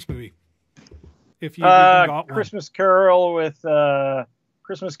Christmas movie? If you even got one. Christmas Carol with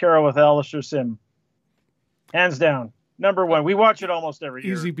Alistair Sim. Hands down. Number one. We watch it almost every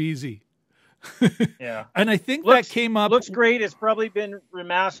year. Easy peasy. Yeah. And I think that came up. Looks great. It's probably been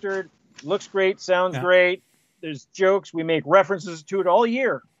remastered. Looks great. Sounds great. There's jokes. We make references to it all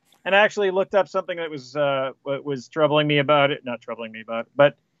year. And I actually looked up something that was troubling me about it. Not troubling me about it,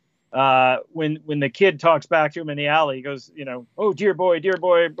 but when the kid talks back to him in the alley, he goes, oh, dear boy, give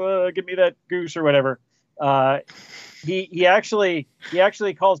me that goose or whatever. He actually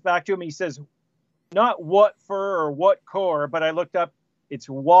calls back to him. He says, not what fur or what core, but I looked up, it's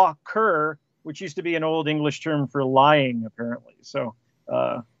walker, which used to be an old English term for lying, apparently. So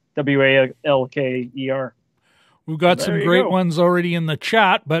Walker. We've got some great ones already in the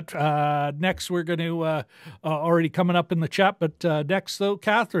chat, but next we're going to already coming up in the chat. But next, though,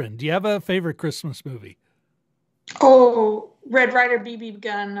 Catherine, do you have a favorite Christmas movie? Oh, Red Ryder BB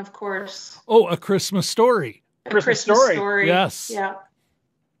Gun, of course. Oh, A Christmas Story. A Christmas Story. Yes. Yeah.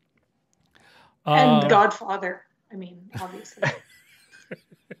 And Godfather. I mean, obviously.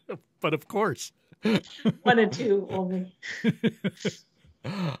 But of course. 1 and 2 only.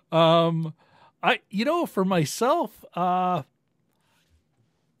 For myself, I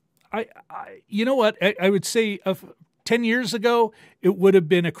would say 10 years ago, it would have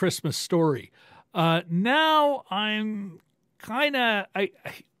been A Christmas Story. Now I'm kind of, I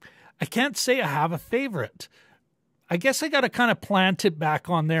can't say I have a favorite. I guess I got to kind of plant it back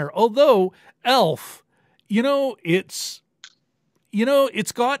on there. Although Elf, it's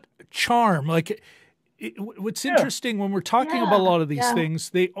got charm. Like what's interesting when we're talking about a lot of these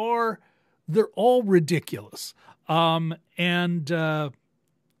things, they're all ridiculous. And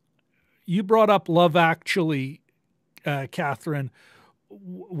you brought up Love Actually, Catherine,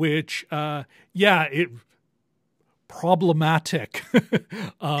 which, problematic.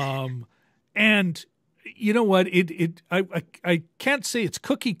 And you know what? I can't say it's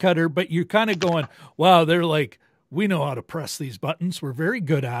cookie cutter, but you're kind of going, wow, they're like, we know how to press these buttons. We're very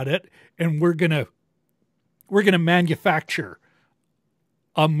good at it. And we're going to manufacture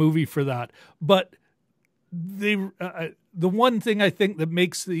a movie for that. But the one thing I think that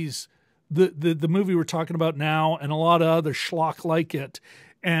makes these the movie we're talking about now and a lot of other schlock like it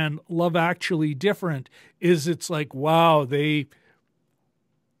and Love Actually different is it's like, wow, it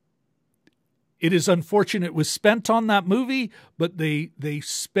is unfortunate it was spent on that movie, but they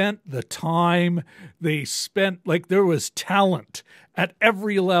spent the time, like there was talent at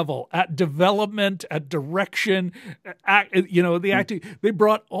every level, at development, at direction, the acting. They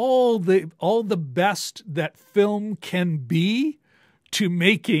brought all the best that film can be to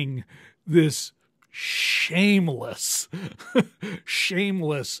making this shameless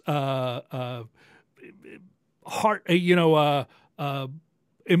heart,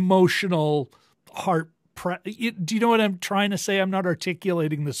 emotional heart. Do you know what I'm trying to say? I'm not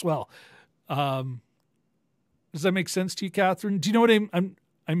articulating this well. Does that make sense to you, Catherine? Do you know what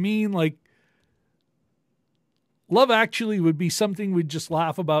I mean? Like, Love Actually would be something we'd just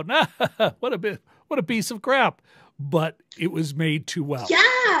laugh about. Nah, what a piece of crap. But it was made too well.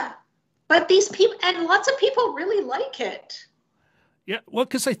 Yeah. But these people, and lots of people really like it. Yeah. Well,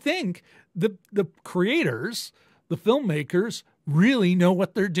 because I think the creators, the filmmakers, really know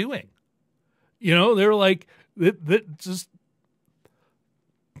what they're doing. They're like, just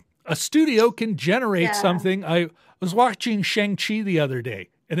a studio can generate something. I was watching Shang-Chi the other day,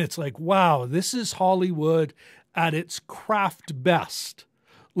 and it's like, wow, this is Hollywood at its craft best.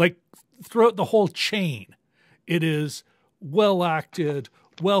 Like, throughout the whole chain, it is well acted,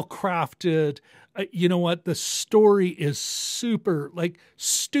 well crafted. You know what? The story is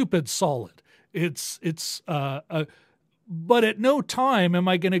stupid solid. But at no time am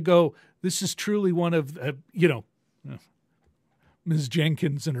I going to go, this is truly one of, Ms.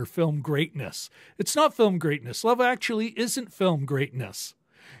 Jenkins and her film greatness. It's not film greatness. Love Actually isn't film greatness.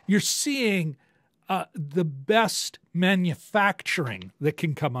 You're seeing the best manufacturing that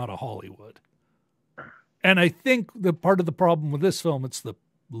can come out of Hollywood. And I think the part of the problem with this film, it's the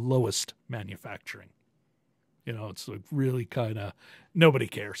lowest manufacturing. It's like really kind of, nobody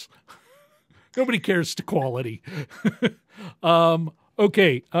cares. Nobody cares to quality.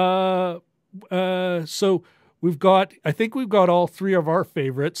 Okay. So I think we've got all three of our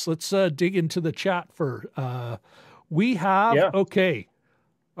favorites. Let's dig into the chat we have, okay.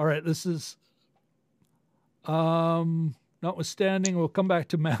 All right. This is, notwithstanding, we'll come back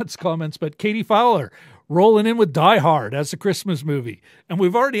to Matt's comments, but Katie Fowler rolling in with Die Hard as a Christmas movie. And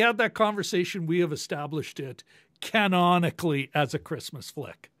we've already had that conversation. We have established it canonically as a Christmas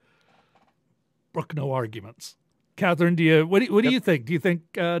flick. Brooke, no arguments. Catherine, what do you think? Do you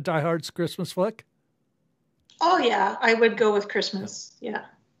think Die Hard's a Christmas flick? Oh yeah, I would go with Christmas. Yeah.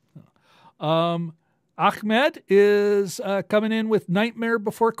 Ahmed is coming in with Nightmare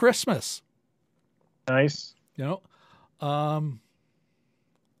Before Christmas. Nice.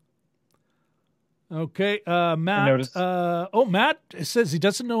 Okay, Matt. Matt says he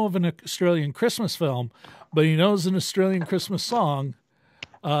doesn't know of an Australian Christmas film, but he knows an Australian Christmas song.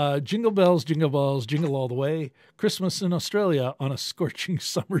 Jingle bells, jingle all the way. Christmas in Australia on a scorching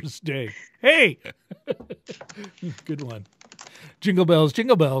summer's day. Hey, good one. Jingle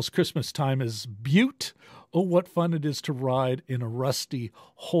bells, Christmas time is Butte. Oh, what fun it is to ride in a rusty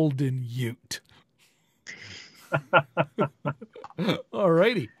Holden Ute. All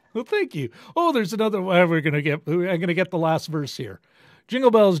righty. Well, thank you. Oh, there's another one I'm going to get the last verse here. Jingle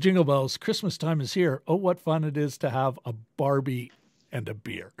bells, Christmas time is here. Oh, what fun it is to have a Barbie and a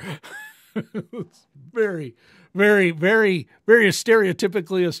beer. It's very, very, very, very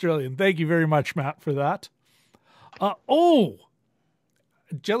stereotypically Australian. Thank you very much, Matt, for that.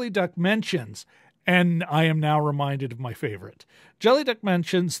 Jelly Duck mentions, and I am now reminded of my favorite. Jelly Duck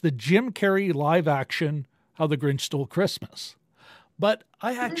mentions the Jim Carrey live action How the Grinch Stole Christmas. But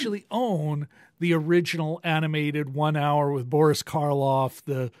I actually own the original animated 1 hour with Boris Karloff,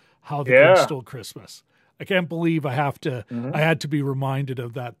 the How the Grinch Stole Christmas. I can't believe I had to be reminded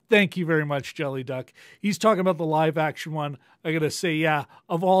of that. Thank you very much, Jelly Duck. He's talking about the live action one. I got to say, yeah,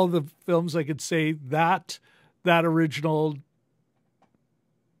 of all the films, I could say that original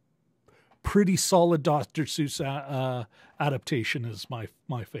pretty solid Dr. Seuss adaptation is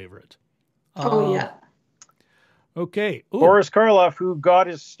my favorite. Yeah. Okay. Ooh. Boris Karloff, who got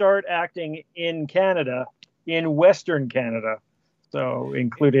his start acting in Canada, in Western Canada. So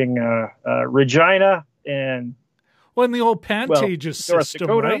including Regina and... Well, in the old Pantages system,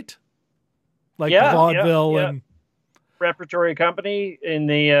 right? Like vaudeville and... Repertory company. In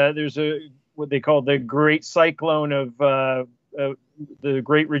the there's what they call the Great Cyclone of... the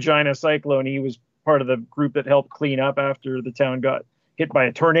Great Regina Cyclone. He was part of the group that helped clean up after the town got hit by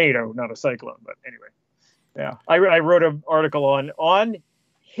a tornado, not a cyclone. But anyway, yeah, I wrote an article on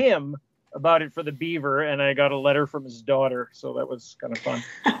him about it for the Beaver, and I got a letter from his daughter, so that was kind of fun.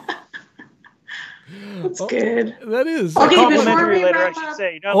 That's good. That is okay, complimentary letter, I should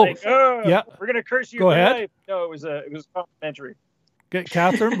say. Not we're gonna curse you. Go ahead. Life. No, it was complimentary. Okay,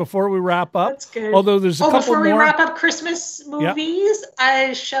 Catherine, before we wrap up, that's good. Although there's a couple more. Before we wrap up Christmas movies,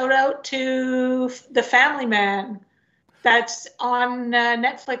 I shout out to The Family Man. That's on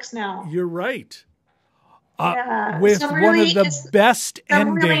Netflix now. You're right. With one of the best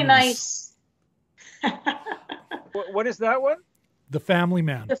endings. Really nice. What is that one? The Family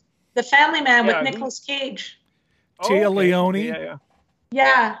Man. The Family Man with Nicolas Cage. Tia Leone.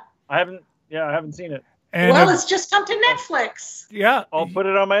 Yeah. I haven't seen it. And it's just come to Netflix. Yeah. I'll put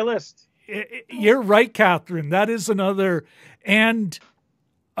it on my list. You're right, Catherine. That is another, and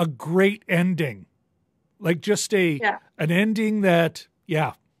a great ending. Like just an ending that,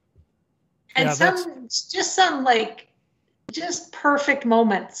 And just perfect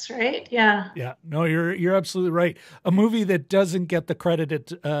moments, right? Yeah. Yeah. No, you're absolutely right. A movie that doesn't get the credit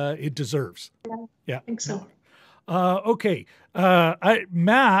it deserves. Yeah. I think so. Okay.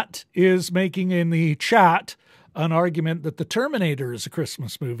 Matt is making in the chat an argument that The Terminator is a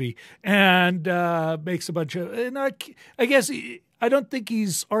Christmas movie, and makes a bunch of, and I guess I don't think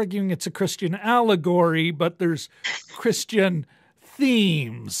he's arguing it's a Christian allegory, but there's Christian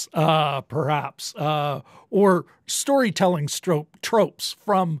themes, perhaps, or storytelling tropes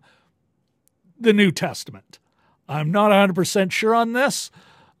from the New Testament. I'm not 100% sure on this.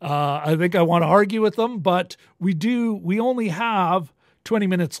 I think I want to argue with them, but we only have 20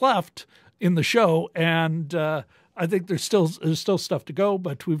 minutes left in the show, and I think there's still stuff to go,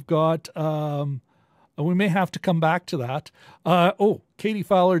 but we've got, we may have to come back to that. Katie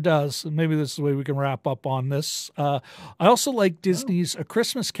Fowler does, and maybe this is the way we can wrap up on this. I also like Disney's A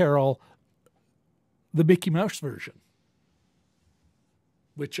Christmas Carol, the Mickey Mouse version,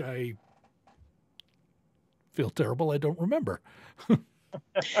 which I feel terrible I don't remember.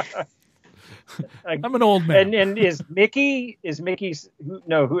 I'm an old man. And is Mickey's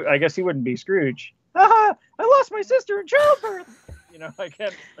no? Who? I guess he wouldn't be Scrooge. I lost my sister in childbirth. You know, I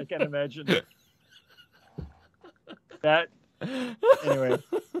can't imagine that. Anyway.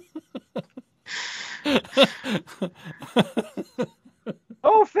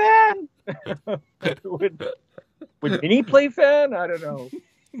 Oh, Fan. would Minnie play Fan? I don't know.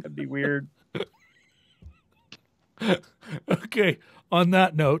 That'd be weird. Okay. On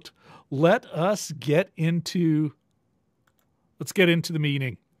that note, let's get into the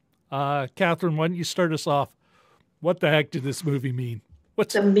meaning. Catherine, why don't you start us off? What the heck did this movie mean?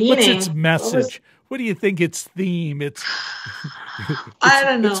 What's its message? What do you think its theme? I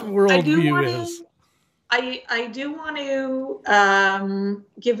don't know. Its worldview is. I do want to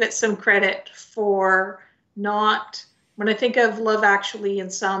give it some credit for not, when I think of Love Actually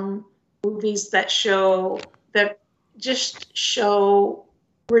and some movies that just show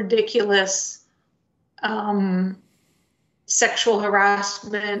ridiculous sexual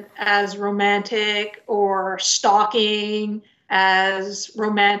harassment as romantic, or stalking as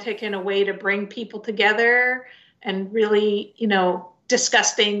romantic in a way to bring people together, and really,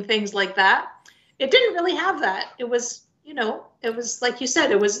 disgusting things like that. It didn't really have that. It was, it was like you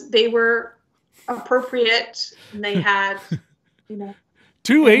said, they were appropriate, and they had,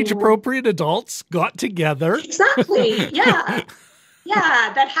 two age-appropriate adults got together. Exactly. Yeah.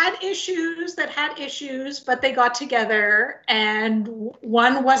 Yeah, that had issues, but they got together, and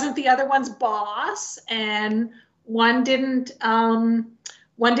one wasn't the other one's boss, and one didn't come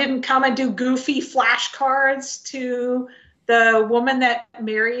and do goofy flashcards to the woman that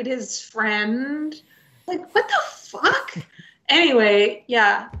married his friend. Like, what the fuck? Anyway,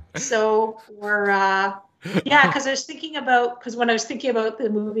 yeah. So because when I was thinking about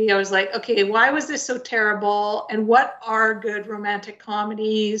the movie, I was like, okay, why was this so terrible? And what are good romantic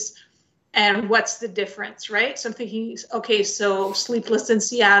comedies? And what's the difference, right? So I'm thinking, okay, so Sleepless in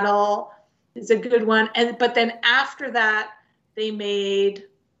Seattle is a good one. But then after that, they made,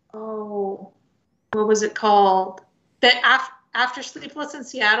 what was it called? That after Sleepless in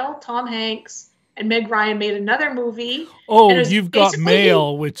Seattle, Tom Hanks and Meg Ryan made another movie. Oh, You've Got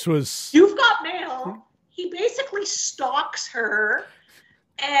Mail, which was... You've Got Mail. He basically stalks her,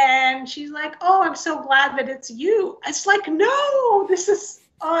 and she's like, "Oh, I'm so glad that it's you." It's like, no, this is...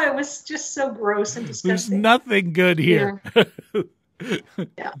 Oh, it was just so gross and disgusting. There's nothing good here.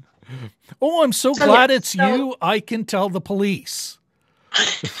 Yeah. Oh, I'm so glad it's you. I can tell the police.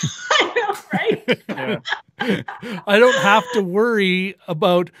 I know, right? Yeah. I don't have to worry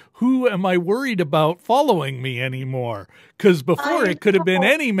about who am I worried about following me anymore. Because before it could have been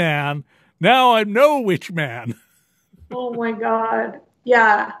any man. Now I know which man. Oh my God.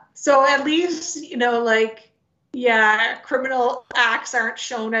 Yeah. So at least, criminal acts aren't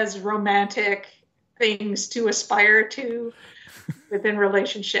shown as romantic things to aspire to within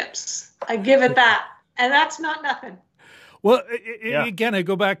relationships. I give it that. And that's not nothing. Well, again, I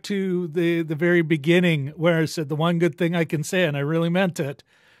go back to the very beginning where I said the one good thing I can say, and I really meant it,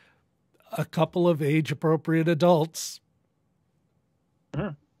 a couple of age-appropriate adults,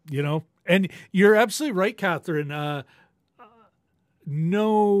 And you're absolutely right, Catherine.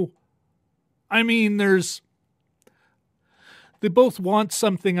 They both want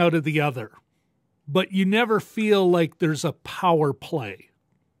something out of the other, but you never feel like there's a power play.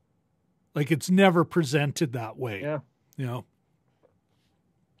 Like it's never presented that way. Yeah.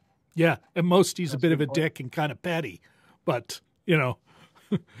 Yeah. At most he's a bit of a dick and kind of petty, but you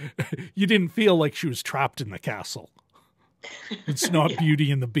didn't feel like she was trapped in the castle. It's not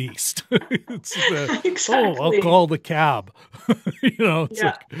Beauty and the Beast. It's exactly. I'll call the cab.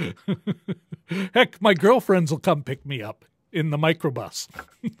 Like, heck, my girlfriends will come pick me up in the microbus.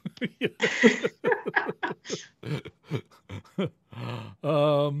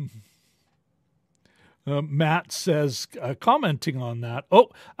 Matt says, commenting on that. Oh,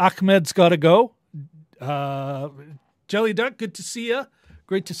 Ahmed's got to go. Jelly Duck, good to see you.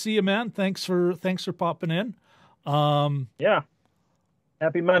 Great to see you, man. Thanks for popping in. Yeah.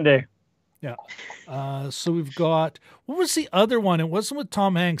 Happy Monday. Yeah. So we've got, what was the other one? It wasn't with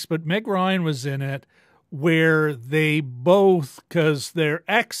Tom Hanks, but Meg Ryan was in it, where they both, because their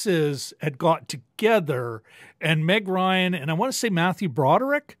exes had got together, and Meg Ryan, and I want to say Matthew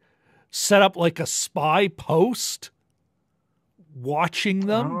Broderick, set up like a spy post watching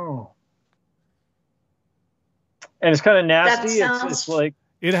them. Oh. And it's kind of nasty. It's like,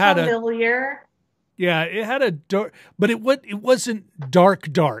 it had familiar. Yeah, it had a dark, but it wasn't dark.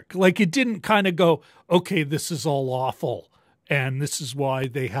 Like it didn't kind of go, okay, this is all awful, and this is why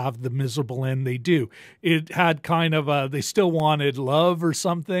they have the miserable end they do. It had kind of they still wanted love or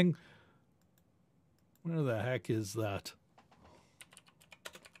something. Where the heck is that?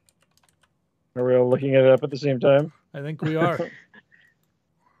 Are we all looking it up at the same time? I think we are.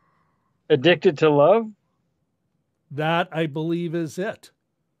 Addicted to Love? That, I believe, is it.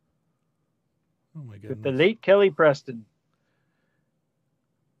 Oh, my goodness. With the late Kelly Preston.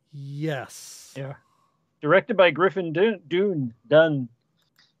 Yes. Yeah. Directed by Griffin Dunn.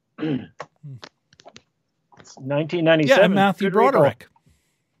 It's 1997. Yeah, and Matthew Good recall. Broderick.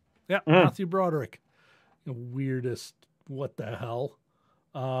 Yeah, Matthew Broderick. The weirdest, what the hell?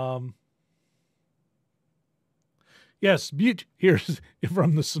 Yes, here's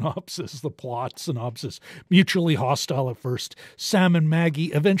from the synopsis, the plot synopsis. Mutually hostile at first, Sam and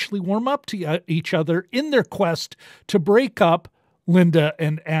Maggie eventually warm up to each other in their quest to break up Linda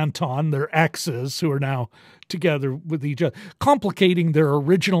and Anton, their exes, who are now together with each other, complicating their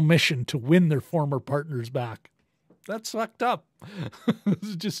original mission to win their former partners back. That's fucked up.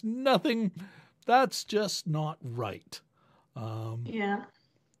 It's just nothing. That's just not right. Yeah.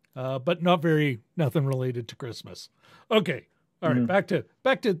 But nothing related to Christmas. Okay. All right. Back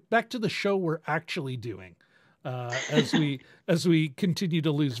to the show we're actually doing, as we continue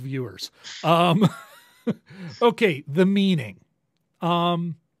to lose viewers. Okay. The meaning.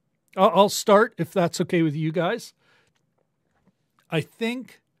 I'll start if that's okay with you guys. I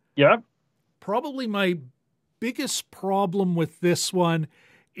think. Yeah. Probably my biggest problem with this one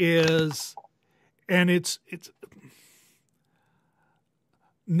is, and it's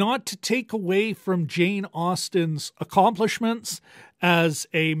not to take away from Jane Austen's accomplishments as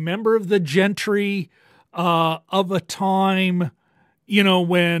a member of the gentry of a time,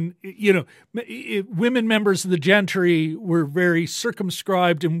 when, women members of the gentry were very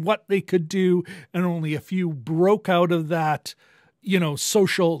circumscribed in what they could do, and only a few broke out of that, those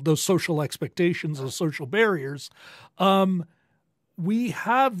social expectations, those social barriers. We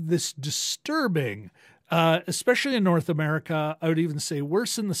have this disturbing, especially in North America, I would even say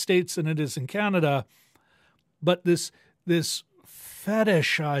worse in the States than it is in Canada, but this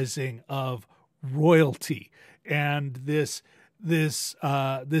fetishizing of royalty and this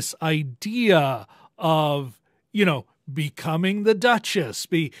idea of, becoming the Duchess,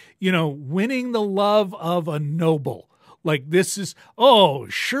 winning the love of a noble. Like this is,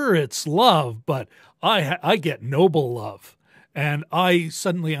 sure, it's love, but I get noble love, and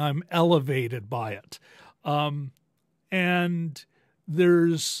I'm elevated by it. And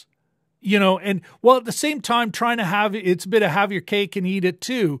there's, at the same time trying to it's a bit of have your cake and eat it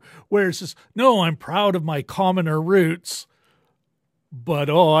too, where it's just, no, I'm proud of my commoner roots, but,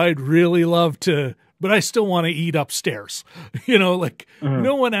 I'd really love to, but I still want to eat upstairs,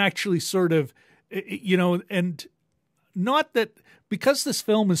 no one actually sort of, and not that, because this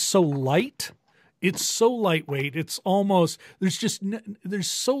film is so light, it's so lightweight, it's almost, there's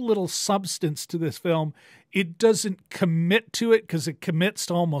so little substance to this film. It doesn't commit to it because it commits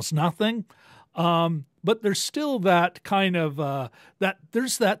to almost nothing. But there's still that kind of,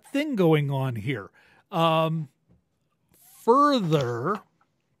 there's that thing going on here. Further,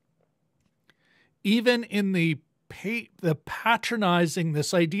 even in the patronizing,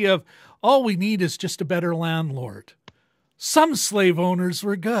 this idea of all we need is just a better landlord. Some slave owners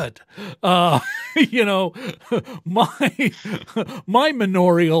were good. My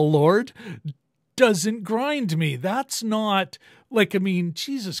manorial lord doesn't grind me. That's not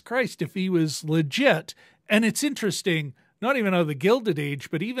Jesus Christ, if he was legit. And it's interesting, not even out of the Gilded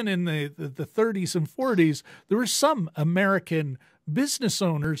Age, but even in the 30s and 40s, there were some American business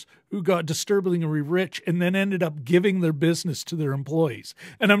owners who got disturbingly rich and then ended up giving their business to their employees.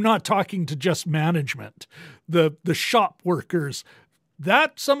 And I'm not talking to just management, the shop workers,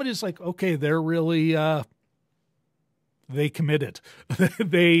 that somebody's like, okay, they're really, they committed,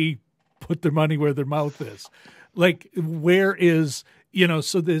 they put their money where their mouth is. Like, where is,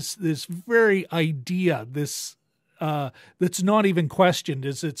 so this very idea, this, that's not even questioned,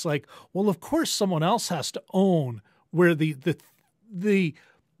 is it's like, well, of course someone else has to own where the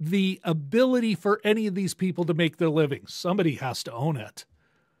ability for any of these people to make their living. Somebody has to own it.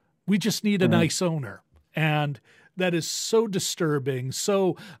 We just need a nice owner. And that is so disturbing.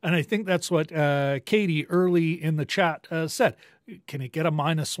 And I think that's what Katie early in the chat said. Can it get a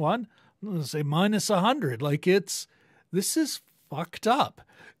 -1? I'm going to say -100. Like this is fucked up,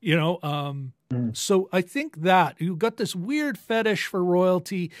 So I think that you've got this weird fetish for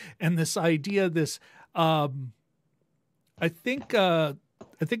royalty and this idea, I think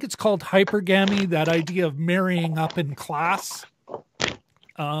it's called hypergamy, that idea of marrying up in class.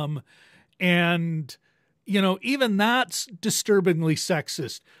 And, even that's disturbingly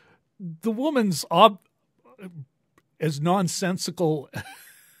sexist. The woman's as nonsensical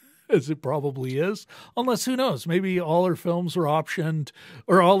as it probably is. Unless, who knows, maybe all her films were optioned,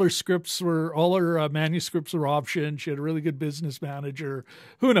 or all her manuscripts were optioned. She had a really good business manager.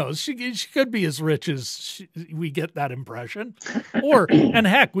 Who knows? She could be as rich as we get that impression. And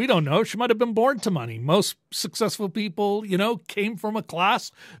heck, we don't know. She might have been born to money. Most successful people, came from a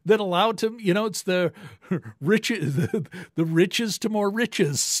class that allowed to, it's the the riches to more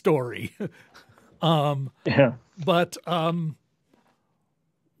riches story. But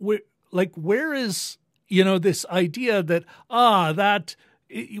where is, this idea that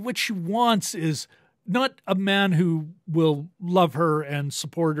what she wants is not a man who will love her and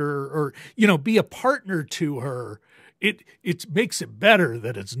support her or, be a partner to her. It makes it better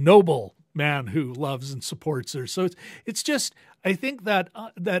that it's noble man who loves and supports her. So it's just, I think that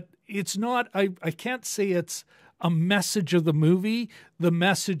it's not, I can't say it's a message of the movie. The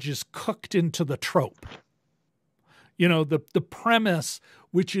message is cooked into the trope. The premise,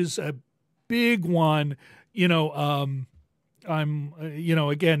 which is a big one, again,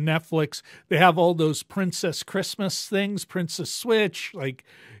 Netflix, they have all those Princess Christmas things, Princess Switch,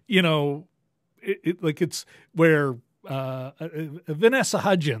 it's where Vanessa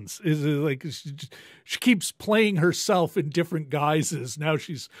Hudgens is she keeps playing herself in different guises. Now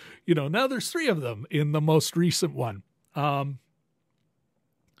she's, now there's 3 of them in the most recent one.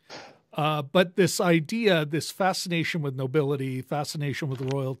 But this idea, this fascination with nobility, fascination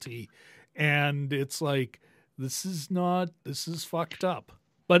with royalty, and it's like, this is fucked up.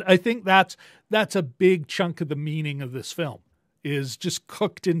 But I think that's a big chunk of the meaning of this film, is just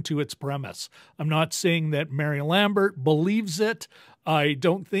cooked into its premise. I'm not saying that Mary Lambert believes it. I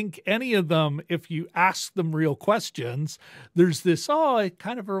don't think any of them, if you ask them real questions, there's this,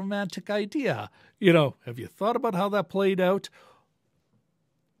 kind of a romantic idea. Have you thought about how that played out?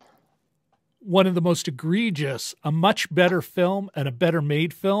 One of the most egregious, a much better film and a better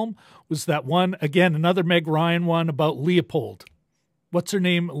made film was that one, again, another Meg Ryan one about Leopold. What's her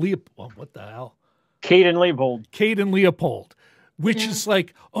name? Leopold. What the hell? Kate and Leopold. Which is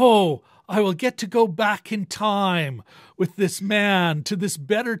like, I will get to go back in time with this man to this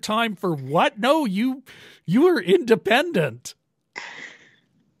better time for what? No, you are independent.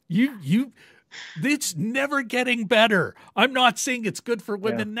 It's never getting better. I'm not saying it's good for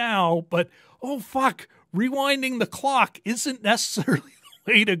women now, but rewinding the clock isn't necessarily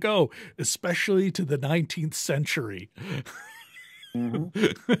the way to go, especially to the 19th century.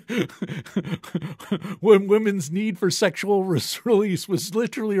 When women's need for sexual release was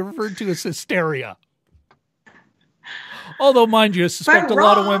literally referred to as hysteria. Although, mind you, I suspect a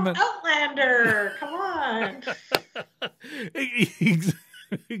lot of women. Outlander, come on.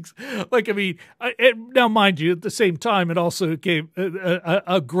 Now, mind you, at the same time, it also gave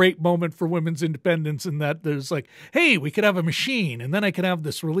a great moment for women's independence in that there's like, hey, we could have a machine, and then I could have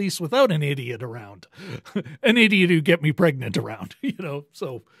this release without an idiot around, an idiot who get me pregnant around,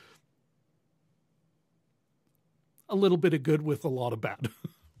 so a little bit of good with a lot of bad.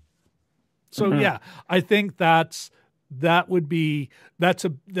 So yeah, I think that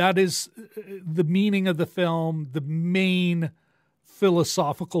is the meaning of the film, the main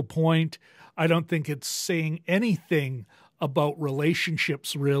philosophical point. I don't think it's saying anything about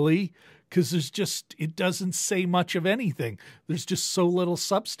relationships really, because it doesn't say much of anything. There's just so little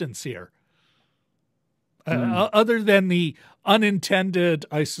substance here. Other than the unintended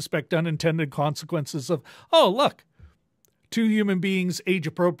consequences of, look, 2 human beings, age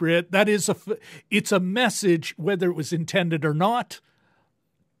appropriate. It's a message, whether it was intended or not.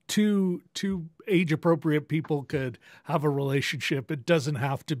 Two age-appropriate people could have a relationship. It doesn't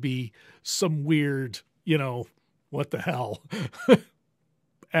have to be some weird, what the hell.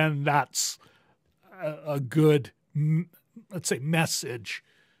 And that's a good, let's say, message,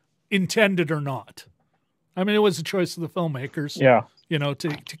 intended or not. I mean, it was a choice of the filmmakers,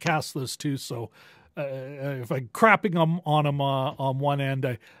 to cast those 2. So if I'm crapping on them on one end,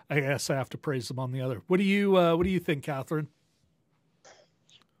 I guess I have to praise them on the other. What do you think, Catherine?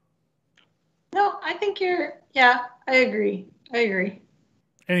 No, I think I agree.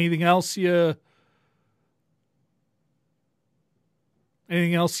 Anything else you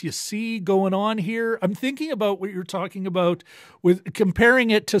see going on here? I'm thinking about what you're talking about with comparing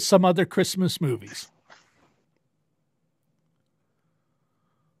it to some other Christmas movies.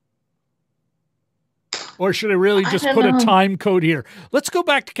 Or should I really just put a time code here? Let's go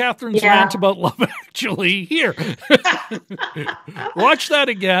back to Catherine's rant about Love Actually. Here. Watch that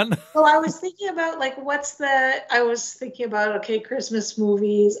again. Well, I was thinking about, Christmas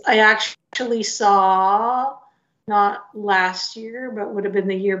movies. I actually saw, not last year, but would have been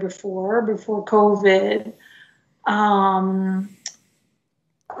the year before COVID.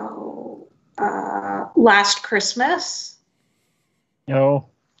 Last Christmas. No.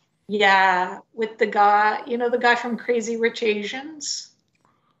 Yeah, with the guy, the guy from Crazy Rich Asians.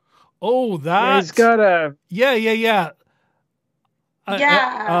 Oh, that's... He's got a... Yeah. Yeah.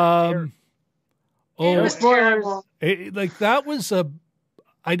 It was terrible. That was a...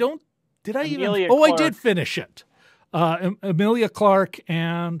 Did I Emilia even... Oh, I Clarke. did finish it. Emilia Clarke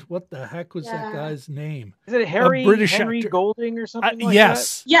and what the heck was that guy's name? Is it Henry actor. Golding or something like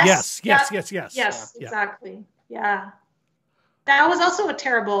yes. that? Yes, exactly. Yeah. That was also a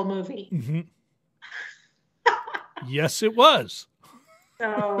terrible movie. Mm-hmm. Yes, it was.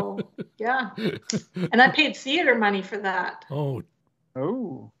 So, yeah. And I paid theater money for that. Oh.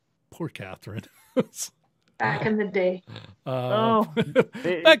 Poor Catharine. Back in the day.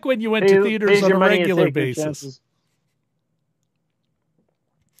 Back when you went to theaters on a regular basis.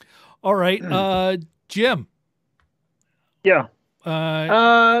 All right, Jim. Yeah.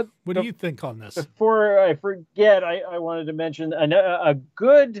 What do you think on this? Before I forget, I wanted to mention a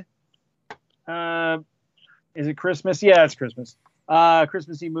good. Is it Christmas? Yeah, it's Christmas.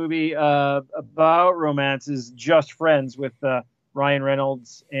 Christmassy movie about romance is Just Friends with Ryan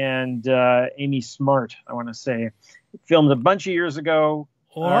Reynolds and Amy Smart. I want to say, filmed a bunch of years ago.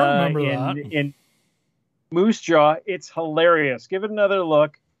 Oh, I remember that in Moose Jaw. It's hilarious. Give it another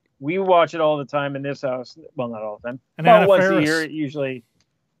look. We watch it all the time in this house. Well, not all the time. And Anna once Faris. a year, usually.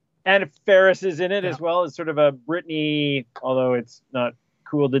 Anna Faris is in it as well. It's sort of a Britney, although it's not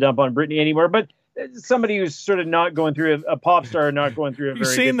cool to dump on Britney anymore. But somebody who's sort of not going through a pop star, not going through a very good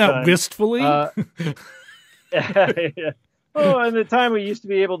time. You're saying that wistfully? Yeah. Oh, and the time we used to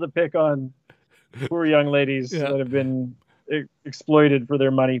be able to pick on poor young ladies that have been exploited for their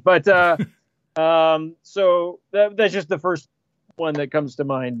money. But so that's just the first one that comes to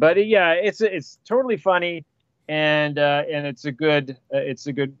mind. But it's totally funny, and it's a good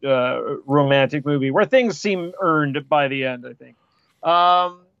romantic movie where things seem earned by the end, I think.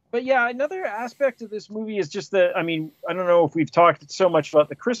 But yeah, another aspect of this movie is just that, I mean, I don't know if we've talked so much about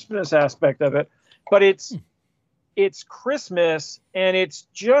the Christmas aspect of it, but it's Christmas, and it's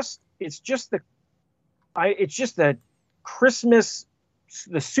just the Christmas,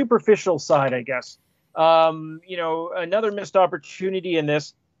 the superficial side, I guess. Another missed opportunity in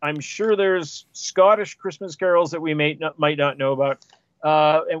this. I'm sure there's Scottish Christmas carols that we might not know about.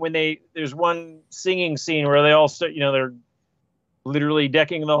 And when there's one singing scene where they all start, they're literally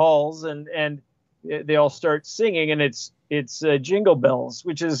decking the halls and they all start singing, and it's Jingle Bells,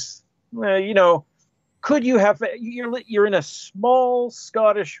 which is, could you have, you're in a small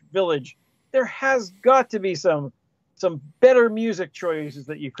Scottish village. There has got to be some better music choices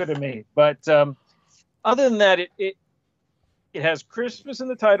that you could have made. But other than that, it has Christmas in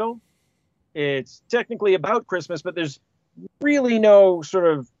the title. It's technically about Christmas, but there's really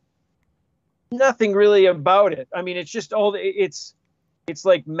nothing really about it. I mean, it's just it's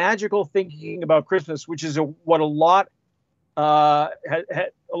like magical thinking about Christmas, which is what a lot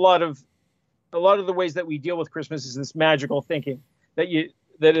of the ways that we deal with Christmas is this magical thinking that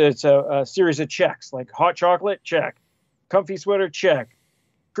it's a series of checks, like hot chocolate, check, comfy sweater, check,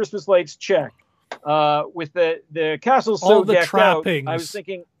 Christmas lights, check. With the castle so all the decked trappings, out, I was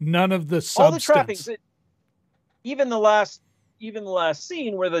thinking none of the substance. All the trappings. Even the last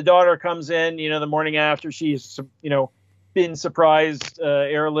scene where the daughter comes in, the morning after she's been surprised,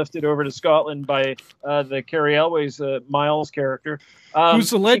 airlifted over to Scotland by the Cary Elwes, Myles character,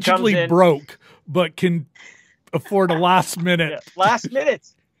 who's allegedly broke but can afford a last minute. Last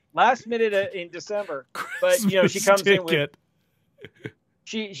minute in December. But she comes in with.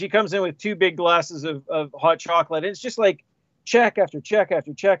 She comes in with 2 big glasses of hot chocolate, and it's just like check after check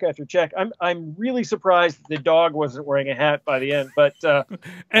after check after check. I'm really surprised the dog wasn't wearing a hat by the end, but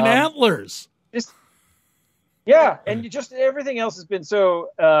and antlers. And just everything else has been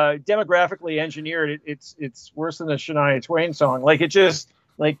so demographically engineered. It's worse than the Shania Twain song. Like, it just,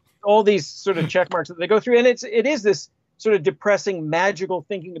 like, all these sort of check marks that they go through, and it is this sort of depressing, magical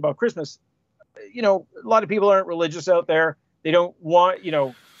thinking about Christmas. A lot of people aren't religious out there. They don't want,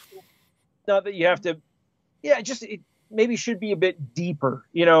 not that you have to, it maybe should be a bit deeper,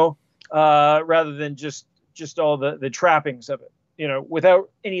 rather than just all the trappings of it,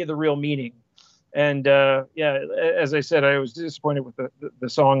 without any of the real meaning. And, as I said, I was disappointed with the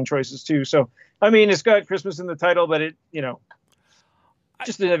song choices too. So, I mean, it's got Christmas in the title, but it,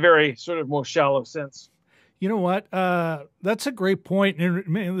 just in a very sort of more shallow sense. You know what? That's a great point.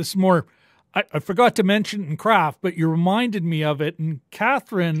 And this is more, I forgot to mention in craft, but you reminded me of it. And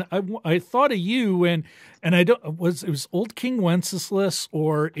Catharine, I thought of you, and it was Old King Wenceslas,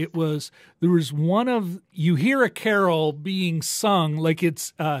 or there was one of, you hear a carol being sung, like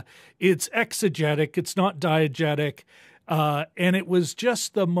it's exegetic, it's not diegetic, and it was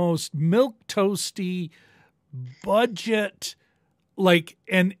just the most milquetoasty budget, like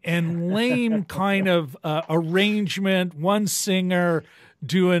and lame kind of arrangement. One singer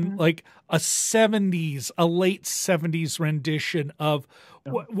doing like a late 70s rendition of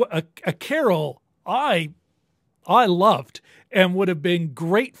a carol I loved, and would have been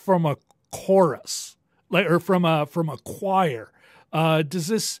great from a chorus, like, or from a choir.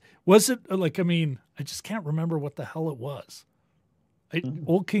 Was it like, I mean, I just can't remember what the hell it was.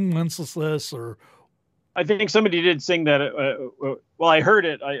 Old King Wenceslas, or I think somebody did sing that. Well, I heard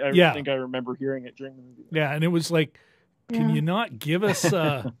it. I think I remember hearing it during the movie. Yeah, and it was like, can you not give us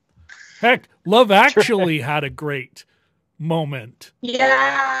heck, Love Actually had a great moment.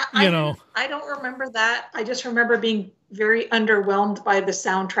 Yeah, I don't remember that. I just remember being very underwhelmed by the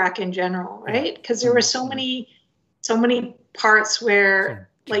soundtrack in general, right? Because there were so many parts where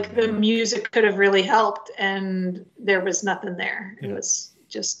like the music could have really helped, and there was nothing there. It was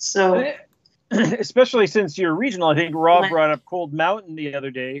just so. Especially since you're regional, I think Rob brought up Cold Mountain the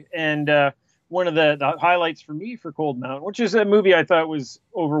other day, and one of the highlights for me for Cold Mountain, which is a movie I thought was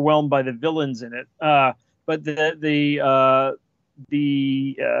overwhelmed by the villains in it, but the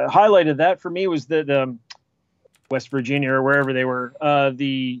highlight of that for me was the West Virginia or wherever they were,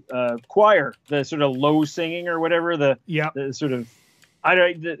 the choir, the sort of low singing or whatever, the sort of,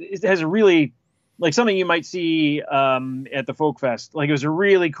 it has a really, like something you might see at the Folk Fest. Like, it was a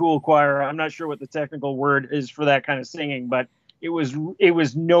really cool choir. I'm not sure what the technical word is for that kind of singing, but it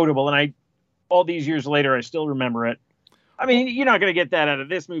was notable. And all these years later, I still remember it. I mean, you're not going to get that out of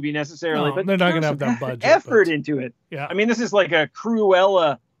this movie necessarily, but they're not going to have that budget. Effort into it. Yeah. I mean, this is like a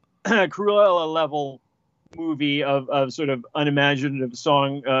Cruella level movie of sort of unimaginative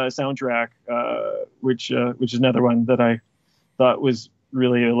song soundtrack, which is another one that I thought was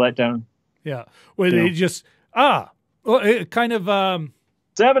really a letdown. Yeah. Well, they just it kind of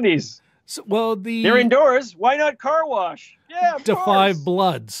 70s. So, well, they're indoors. Why not car wash? Yeah, of course. Five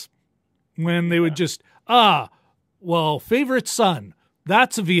Bloods, when they would just favorite son.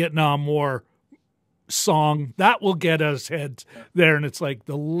 That's a Vietnam War song that will get us heads there, and it's like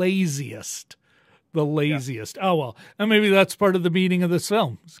the laziest. Oh well, and maybe that's part of the meaning of this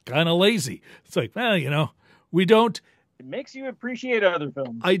film. It's kind of lazy. It's like, well, we don't. It makes you appreciate other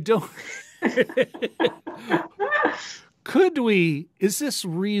films. I don't. Is this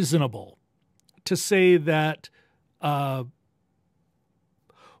reasonable to say that,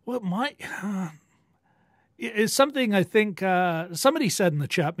 is something I think somebody said in the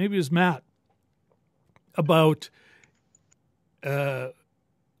chat, maybe it was Matt, about, or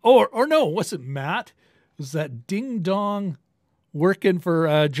no, it wasn't Matt. It was that ding dong working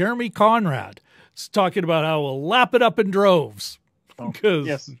for Jeremy Conrad. It's talking about how we'll lap it up in droves.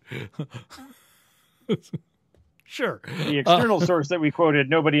 Yes. Sure. The external source that we quoted,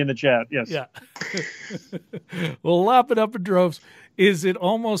 nobody in the chat. Yes. Yeah. We'll lap it up in droves. Is it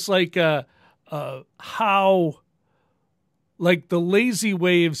almost like how, like the lazy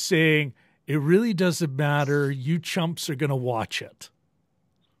way of saying, it really doesn't matter, you chumps are going to watch it.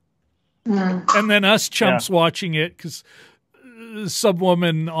 And then us chumps watching it because some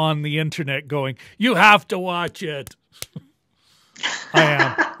woman on the internet going, you have to watch it. I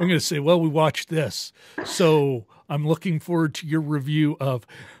am. I'm going to say, well, we watched this. So I'm looking forward to your review of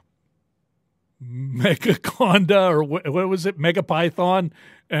Megaconda, or what was it? Megapython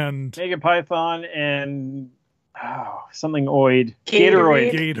and something oid.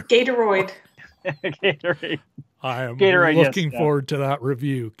 Gatoroid. Gatorade. I am Gatorade, looking forward to that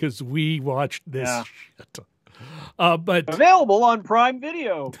review because we watched this shit. But available on Prime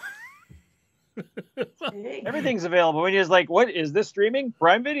Video. Everything's available. When you're just like, what is this streaming?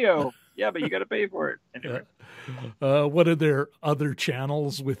 Prime Video. Yeah, but you got to pay for it. Anyway. What are their other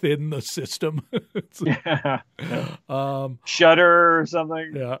channels within the system? Shudder or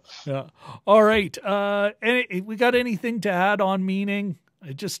something. Yeah. All right. We got anything to add on meaning?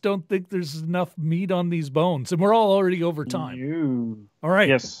 I just don't think there's enough meat on these bones, and we're all already over time. All right.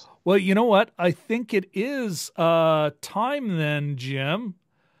 Yes. Well, you know what? I think it is time then, Jim.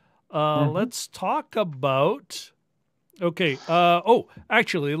 Let's talk about. Okay.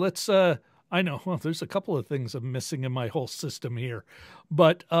 Actually, let's. I know. Well, there's a couple of things I'm missing in my whole system here,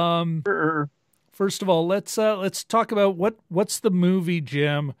 but first of all, let's talk about what's the movie,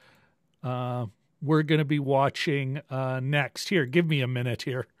 Jim. we're going to be watching next. Here, give me a minute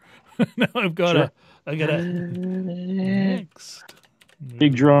here. Now I've got Sure. I got a next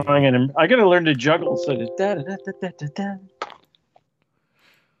Big drawing, and I got to learn to juggle. So da, da, da, da, da, da.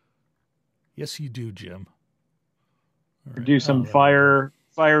 Yes, you do, Jim. All right. Do some there we go.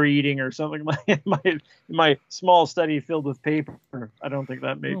 fire eating or something like in my small study filled with paper. I don't think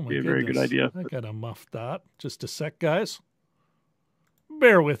that may Oh, my be a very good goodness. idea. I gotta muff that. Just a sec, guys.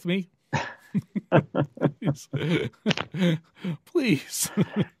 Bear with me. Please. Please.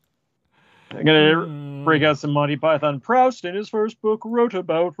 I'm gonna break out some Monty Python. Proust in his first book wrote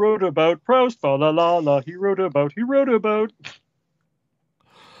about Proust. Fa la la la. He wrote about.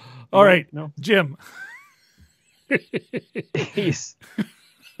 All right, No. Jim. Peace.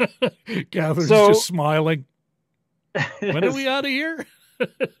 Catherine's So- just smiling. When are we out of here?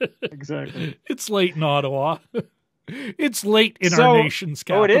 Exactly. It's late in Ottawa. It's late in So- our nation's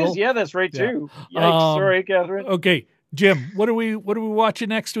Oh, capital. it is. Yeah, that's right Yeah. too. Yikes. Sorry, Catherine. Okay, Jim, what are we watching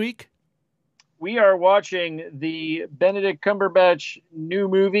next week? We are watching the Benedict Cumberbatch new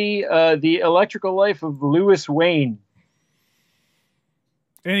movie, The Electrical Life of Louis Wayne,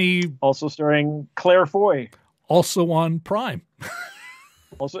 Any also starring Claire Foy. also on Prime.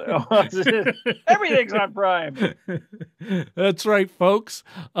 Also, everything's on Prime. That's right, folks.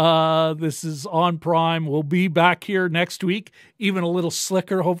 This is on Prime. We'll be back here next week, even a little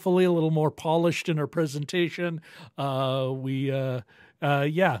slicker, hopefully a little more polished in our presentation. Watching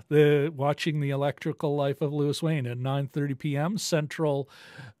The Electrical Life of Louis Wayne at 9:30 p.m. Central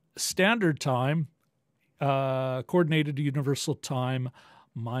Standard Time, Coordinated Universal Time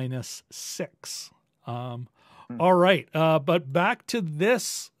 -6. All right, but back to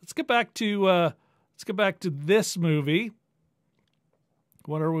this. Let's get back to this movie.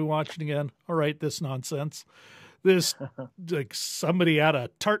 What are we watching again? All right, this nonsense. This like somebody had a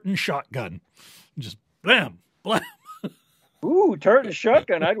tartan shotgun, just blam blam. Ooh, tartan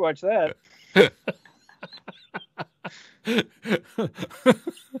shotgun. I'd watch that.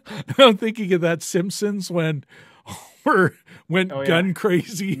 I'm thinking of that Simpsons when Homer went Oh, yeah. gun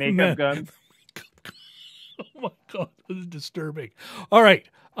crazy. Makeup gun. Oh my God, this is disturbing. All right.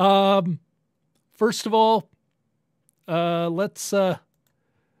 First of all, let's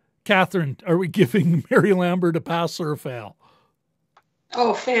Catherine, are we giving Mary Lambert a pass or a fail?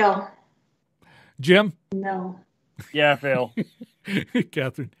 Oh, fail. Jim? No. Yeah, fail.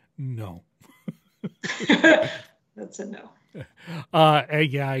 Catherine, no. That's a no.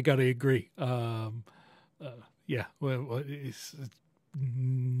 Yeah, I gotta agree. Yeah, well, it's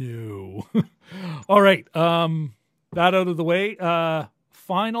no. All right. That out of the way.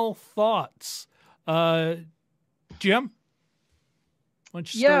 Final thoughts. Jim? Why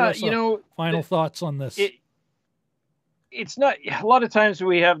don't you start us off? Final thoughts on this. It's not a lot of times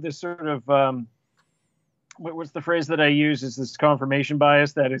we have this sort of what's the phrase that I use is this confirmation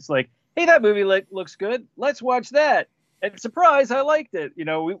bias that it's like, hey, that movie looks good, let's watch that, and surprise, I liked it.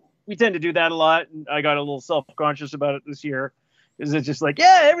 We tend to do that a lot, and I got a little self-conscious about it this year. Is it's just like,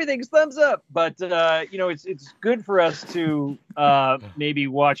 yeah, everything's thumbs up, but it's good for us to maybe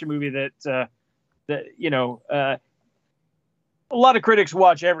watch a movie that a lot of critics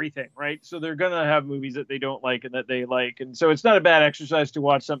watch everything, right? So they're gonna have movies that they don't like and that they like, and so it's not a bad exercise to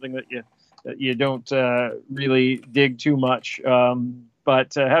watch something that you don't really dig too much.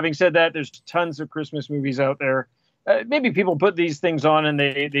 But having said that, there's tons of Christmas movies out there. Maybe people put these things on and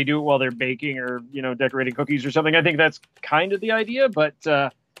they do it while they're baking or decorating cookies or something. I think that's kind of the idea, but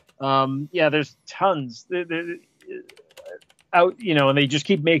there's tons out, and they just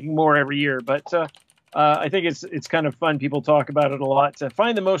keep making more every year. But I think it's kind of fun. People talk about it a lot. To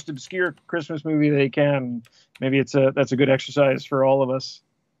find the most obscure Christmas movie they can. Maybe that's a good exercise for all of us.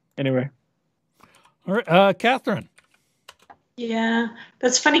 Anyway. All right, Catherine. Yeah,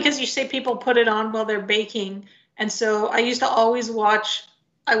 that's funny because you say people put it on while they're baking. And so I used to always watch,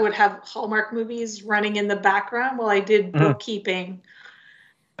 I would have Hallmark movies running in the background while I did bookkeeping.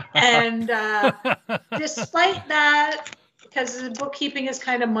 And despite that, because the bookkeeping is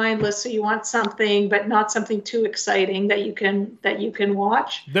kind of mindless, so you want something, but not something too exciting that you can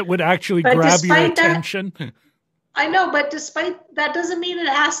watch. That would actually grab your attention. I know, but despite that doesn't mean it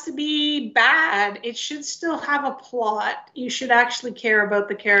has to be bad. It should still have a plot. You should actually care about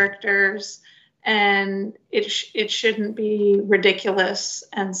the characters, and it shouldn't be ridiculous.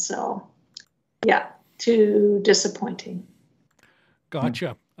 And so, yeah, too disappointing.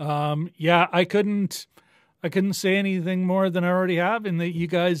 Gotcha. Yeah, I couldn't say anything more than I already have, in that you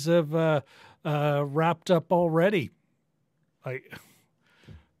guys have wrapped up already. You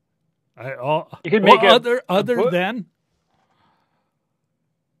can make other than,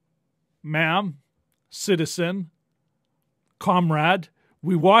 ma'am, citizen, comrade.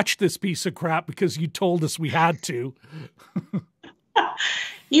 We watched this piece of crap because you told us we had to.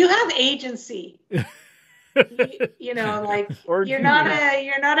 You have agency. You know, like you're not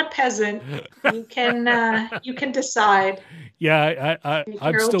a peasant. You can decide. Yeah,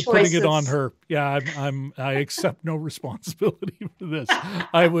 I'm still choices. putting it on her. Yeah, I accept no responsibility for this.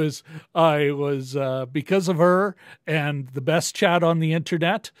 I was because of her and the best chat on the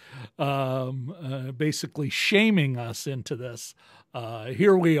internet, basically shaming us into this.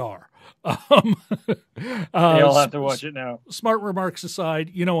 Here we are. You'll have to watch it now. Smart remarks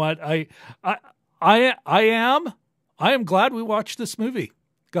aside, you know what? I am glad we watched this movie,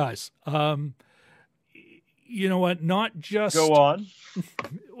 guys. You know what? Not just go on.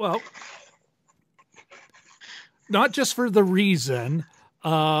 Well, not just for the reason.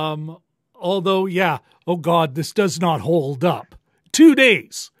 Although, yeah. Oh God, this does not hold up. 2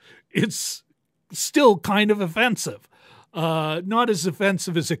 days. It's still kind of offensive. Not as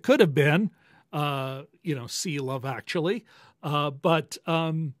offensive as it could have been. See Love Actually. But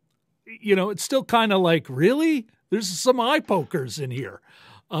it's still kind of like, really? There's some eye pokers in here.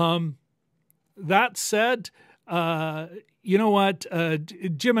 That said, you know what?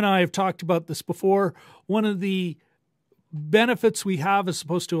 Jim and I have talked about this before. One of the benefits we have as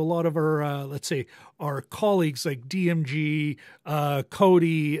opposed to a lot of our, let's say, our colleagues like DMG,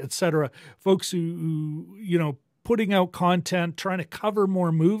 Cody, etc., folks who putting out content, trying to cover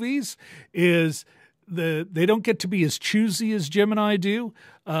more movies, is they don't get to be as choosy as Jim and I do.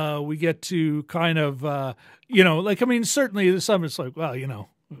 We get to kind of, certainly some it's like, well,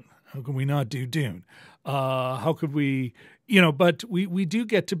 how can we not do Dune? How could we, but we do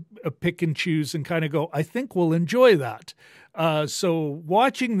get to pick and choose and kind of go, I think we'll enjoy that. So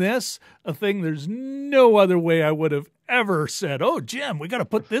watching this, there's no other way I would have ever said, oh, Jim, we got to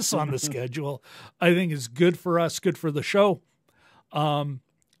put this on the schedule. I think it's good for us, good for the show.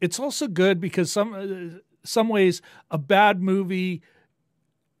 It's also good because some ways a bad movie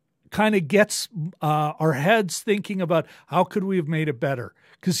kind of gets our heads thinking about how could we have made it better?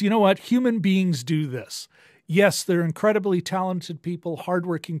 Because you know what? Human beings do this. Yes, they're incredibly talented people,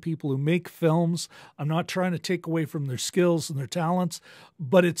 hardworking people who make films. I'm not trying to take away from their skills and their talents,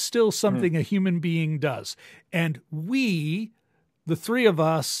 but it's still something a human being does. And we, the three of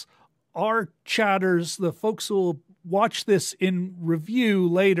us, our chatters, the folks who will watch this in review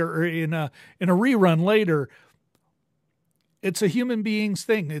later or in a rerun later, it's a human being's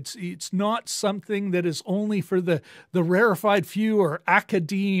thing. It's not something that is only for the rarefied few or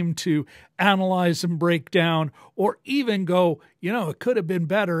academe to analyze and break down or even go, it could have been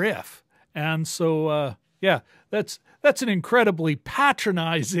better if. And so, that's an incredibly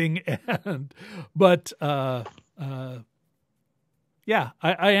patronizing but I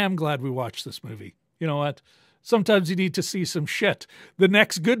am glad we watched this movie. You know what? Sometimes you need to see some shit. The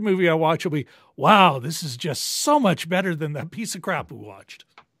next good movie I watch will be, wow, this is just so much better than that piece of crap we watched.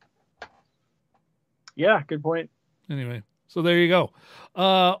 Yeah, good point. Anyway, so there you go.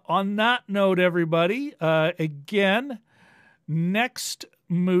 On that note, everybody, again, next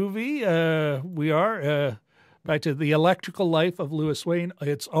movie, we are back to The Electrical Life of Louis Wayne.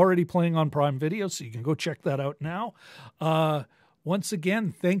 It's already playing on Prime Video, so you can go check that out now. Once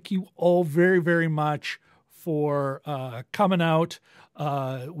again, thank you all very, very much for coming out.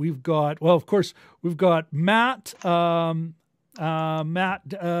 We've got Matt, from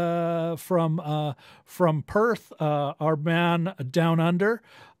Perth, our man down under,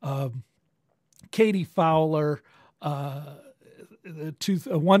 Katie Fowler,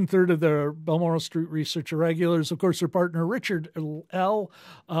 1/3 of the Balmoral Street Research Irregulars, of course, her partner Richard L,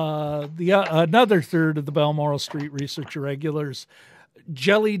 another third of the Balmoral Street Research Irregulars,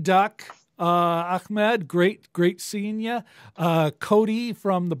 Jelly Duck, Ahmed, great seeing you. Cody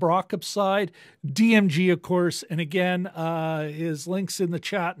from the Brockup side, DMG, of course, and again, his link's in the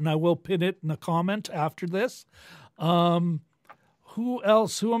chat, and I will pin it in a comment after this. Who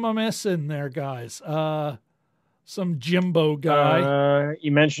else? Who am I missing there, guys? Some Jimbo guy.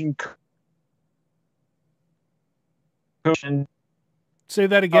 You mentioned. Say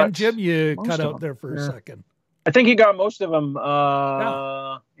that again, Jim. You cut out there for a second. I think you got most of them.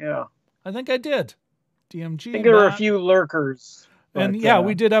 Yeah. I think I did. DMG. I think there were a few lurkers. And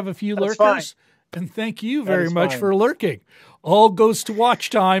we did have a few lurkers. Fine. And thank you very much for lurking. All goes to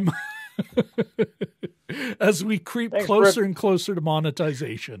watch time as we creep closer and closer to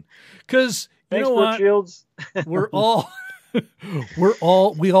monetization. Because you know what? Shields. we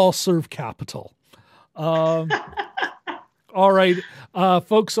all serve capital. All right,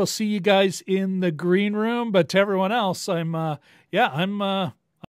 folks, I'll see you guys in the green room. But to everyone else, I'm